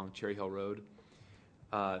along Cherry Hill Road.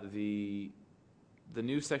 The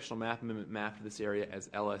new sectional map amendment mapped this area as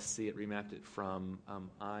LSC. It remapped it from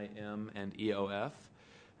IM and EOF.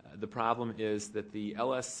 The problem is that the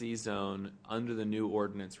LSC zone under the new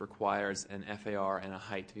ordinance requires an FAR and a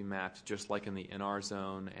height to be mapped just like in the NR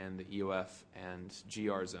zone and the EOF and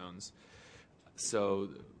GR zones. So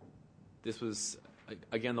this was,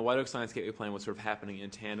 again, the White Oak Science Gateway plan was sort of happening in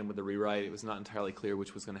tandem with the rewrite. It was not entirely clear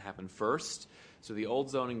which was going to happen first. So the old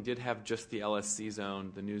zoning did have just the LSC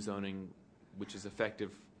zone. The new zoning, which is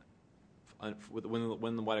effective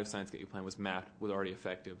when the White Oak Science Gateway plan was mapped, was already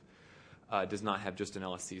effective. Does not have just an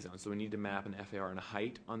LSC zone. So we need to map an FAR and a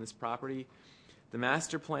height on this property. The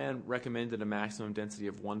master plan recommended a maximum density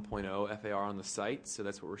of 1.0 FAR on the site, so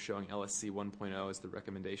that's what we're showing, LSC 1.0 as the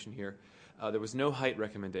recommendation here. There was no height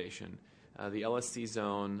recommendation. The LSC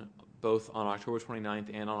zone, both on October 29th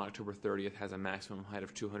and on October 30th, has a maximum height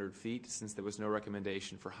of 200 feet. Since there was no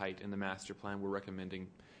recommendation for height in the master plan, we're recommending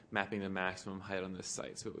mapping the maximum height on this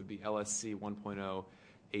site. So it would be LSC 1.0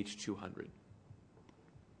 H200.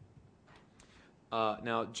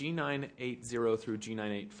 Now, G980 through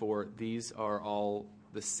G984, these are all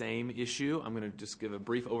the same issue. I'm going to just give a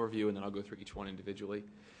brief overview, and then I'll go through each one individually.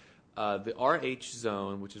 The RH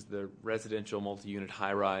zone, which is the residential multi-unit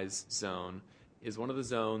high-rise zone, is one of the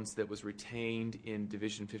zones that was retained in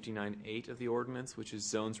Division 59.8 of the ordinance, which is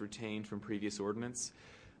zones retained from previous ordinance.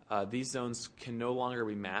 These zones can no longer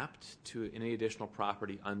be mapped to any additional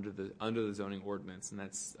property under the zoning ordinance, and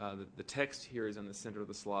that's the text here is in the center of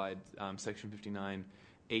the slide, Section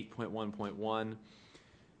 59.8.1.1.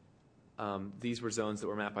 These were zones that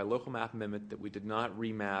were mapped by local map amendment that we did not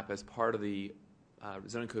remap as part of the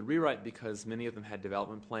zoning code rewrite because many of them had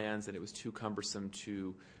development plans and it was too cumbersome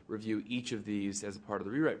to review each of these as a part of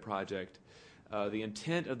the rewrite project. The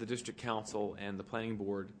intent of the district council and the planning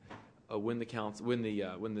board when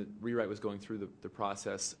the rewrite was going through the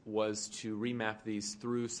process was to remap these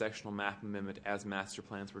through sectional map amendment as master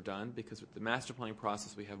plans were done, because with the master planning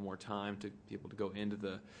process we have more time to be able to go into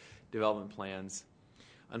the development plans.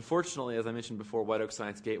 Unfortunately, as I mentioned before, White Oak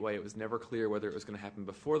Science Gateway, it was never clear whether it was going to happen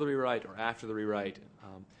before the rewrite or after the rewrite,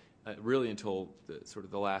 really until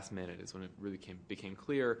the last minute is when it really became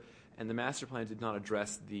clear. And the master plan did not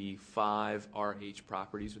address the 5 RH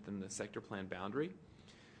properties within the sector plan boundary.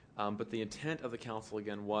 But the intent of the council,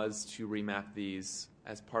 again, was to remap these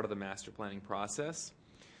as part of the master planning process.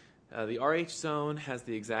 The RH zone has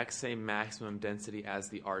the exact same maximum density as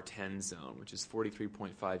the R10 zone, which is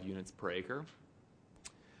 43.5 units per acre.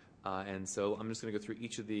 And so I'm just going to go through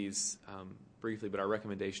each of these briefly, but our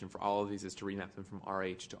recommendation for all of these is to remap them from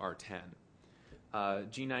RH to R10.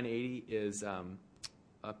 G980 is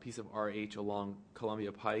a piece of RH along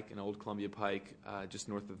Columbia Pike, an old Columbia Pike, just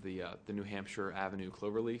north of the New Hampshire Avenue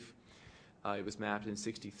cloverleaf. It was mapped in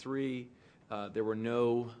 '63. There were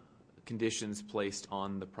no conditions placed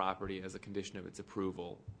on the property as a condition of its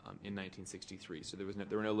approval in 1963. So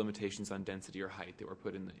there were no limitations on density or height that were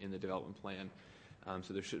put in the development plan.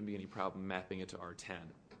 So there shouldn't be any problem mapping it to R10.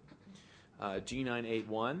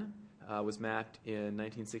 G981 was mapped in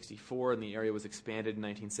 1964, and the area was expanded in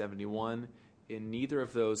 1971. In neither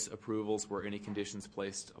of those approvals were any conditions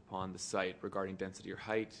placed upon the site regarding density or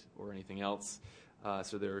height or anything else,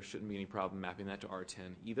 so there shouldn't be any problem mapping that to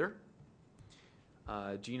R10 either.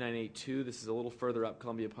 G982, this is a little further up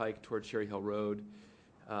Columbia Pike toward Cherry Hill Road.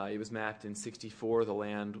 It was mapped in '64.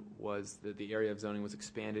 The area of zoning was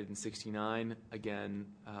expanded in '69. Again,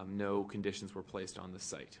 no conditions were placed on the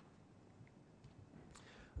site.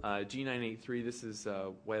 G983, this is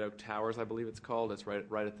White Oak Towers, I believe it's called. It's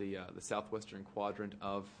right at the southwestern quadrant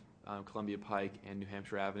of Columbia Pike and New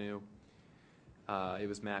Hampshire Avenue. It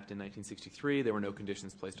was mapped in 1963. There were no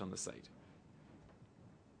conditions placed on the site.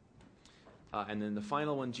 And then the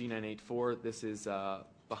final one, G984, this is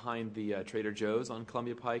behind the Trader Joe's on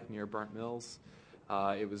Columbia Pike near Burnt Mills.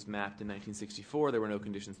 It was mapped in 1964. There were no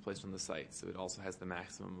conditions placed on the site, so it also has the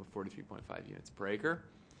maximum of 43.5 units per acre.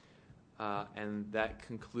 And that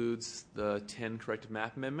concludes the 10 corrected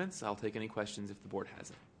map amendments. I'll take any questions if the board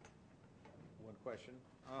has it. One question.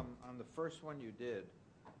 On the first one you did,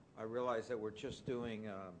 I realize that we're just doing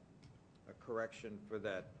a correction for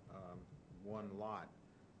that one lot,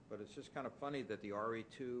 but it's just kind of funny that the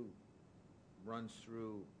RE2 runs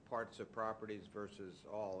through parts of properties versus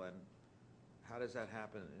all, and how does that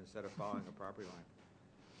happen instead of following a property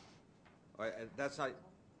line? That's not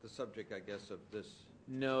the subject, I guess, of this.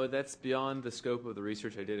 No, that's beyond the scope of the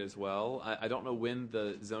research I did as well. I don't know when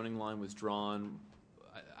the zoning line was drawn.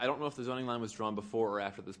 I don't know if the zoning line was drawn before or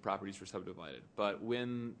after those properties were subdivided. But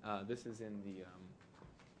when this is in the,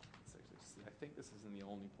 I think this is in the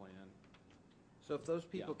only plan. So if those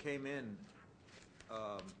people came in,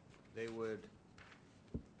 they would.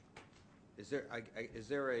 Is there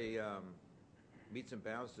a meets and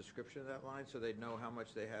bounds description of that line so they'd know how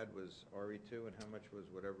much they had was RE2 and how much was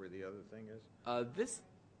whatever the other thing is?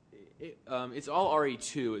 It's all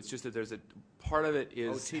RE2. It's just that there's a part of it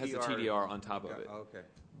has a TDR on top of it. Oh, okay.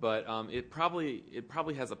 But it probably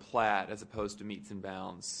has a plat as opposed to meets and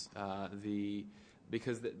bounds.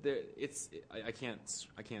 Because I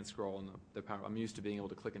can't scroll on the power. I'm used to being able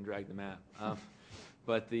to click and drag the map.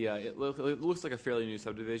 But it looks like a fairly new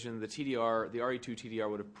subdivision. The RE2 TDR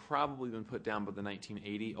would have probably been put down by the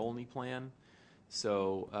 1980 only plan.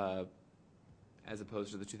 So as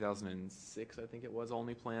opposed to the 2006, I think it was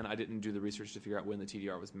only plan. I didn't do the research to figure out when the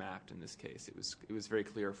TDR was mapped in this case. It was very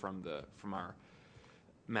clear from our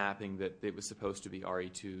mapping that it was supposed to be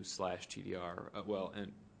RE2/TDR.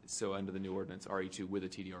 And so under the new ordinance, RE2 with a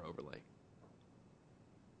TDR overlay.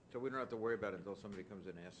 So we don't have to worry about it until somebody comes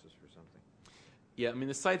in and asks us for something. Yeah, I mean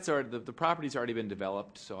the property's already been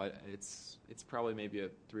developed, so it's probably maybe a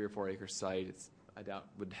 3 or 4 acre site. I doubt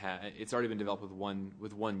would have. It's already been developed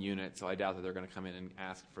with one unit, so I doubt that they're going to come in and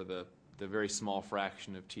ask for the very small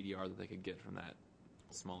fraction of TDR that they could get from that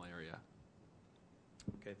small area.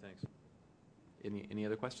 Okay, thanks. Any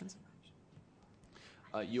other questions?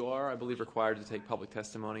 You are, I believe, required to take public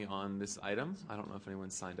testimony on this item. I don't know if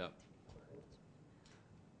anyone's signed up.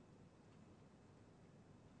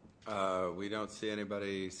 We don't see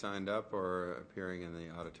anybody signed up or appearing in the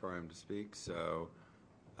auditorium to speak, so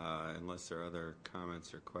unless there are other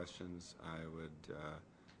comments or questions, I would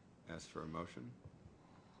ask for a motion.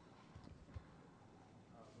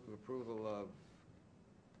 Approval of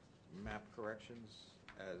map corrections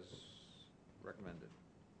as recommended.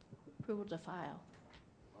 Approval to file.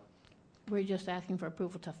 We're just asking for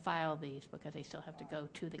approval to file these because they still have to go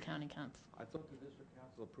to the county council. I thought the district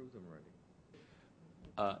council approved them already.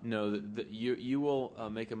 No, you will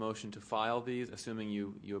make a motion to file these, assuming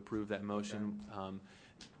you approve that motion. Okay.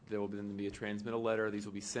 There will then be a transmittal letter. These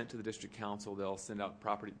will be sent to the district council. They'll send out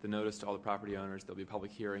the notice to all the property owners. There'll be a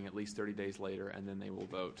public hearing at least 30 days later, and then they will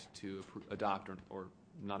vote to adopt or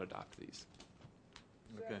not adopt these.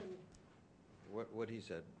 Okay. What he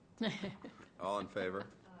said. All in favor?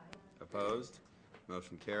 Opposed?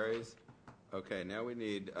 Motion carries. Okay, now we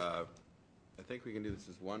need, I think we can do this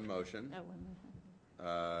as one motion.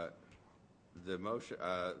 The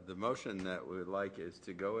motion that we would like is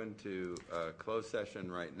to go into closed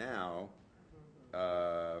session right now.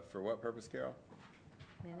 For what purpose, Carol?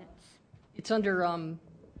 Minutes. It's under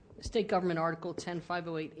State Government Article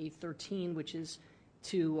 10508A13, which is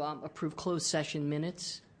to approve closed session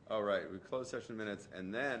minutes. All right, we closed session minutes,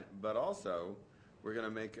 and then, but also, we're going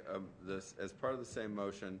to make this as part of the same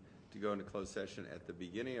motion to go into closed session at the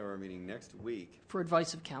beginning of our meeting next week. For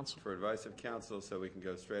advice of counsel. For advice of counsel, so we can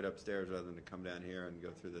go straight upstairs rather than to come down here and go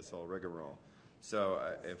through this whole rigmarole. So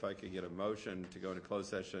if I could get a motion to go into closed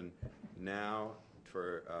session now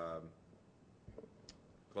for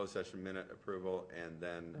closed session minute approval, and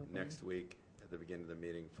then next week at the beginning of the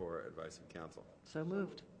meeting for advice of counsel. So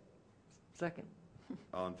moved. Second.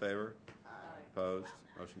 All in favor? Aye. Opposed?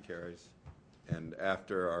 Motion carries. And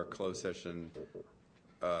after our closed session,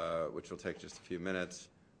 which will take just a few minutes,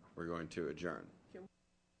 we're going to adjourn. We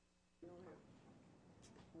don't have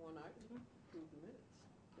one item, approve the minutes.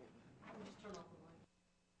 Just turn off the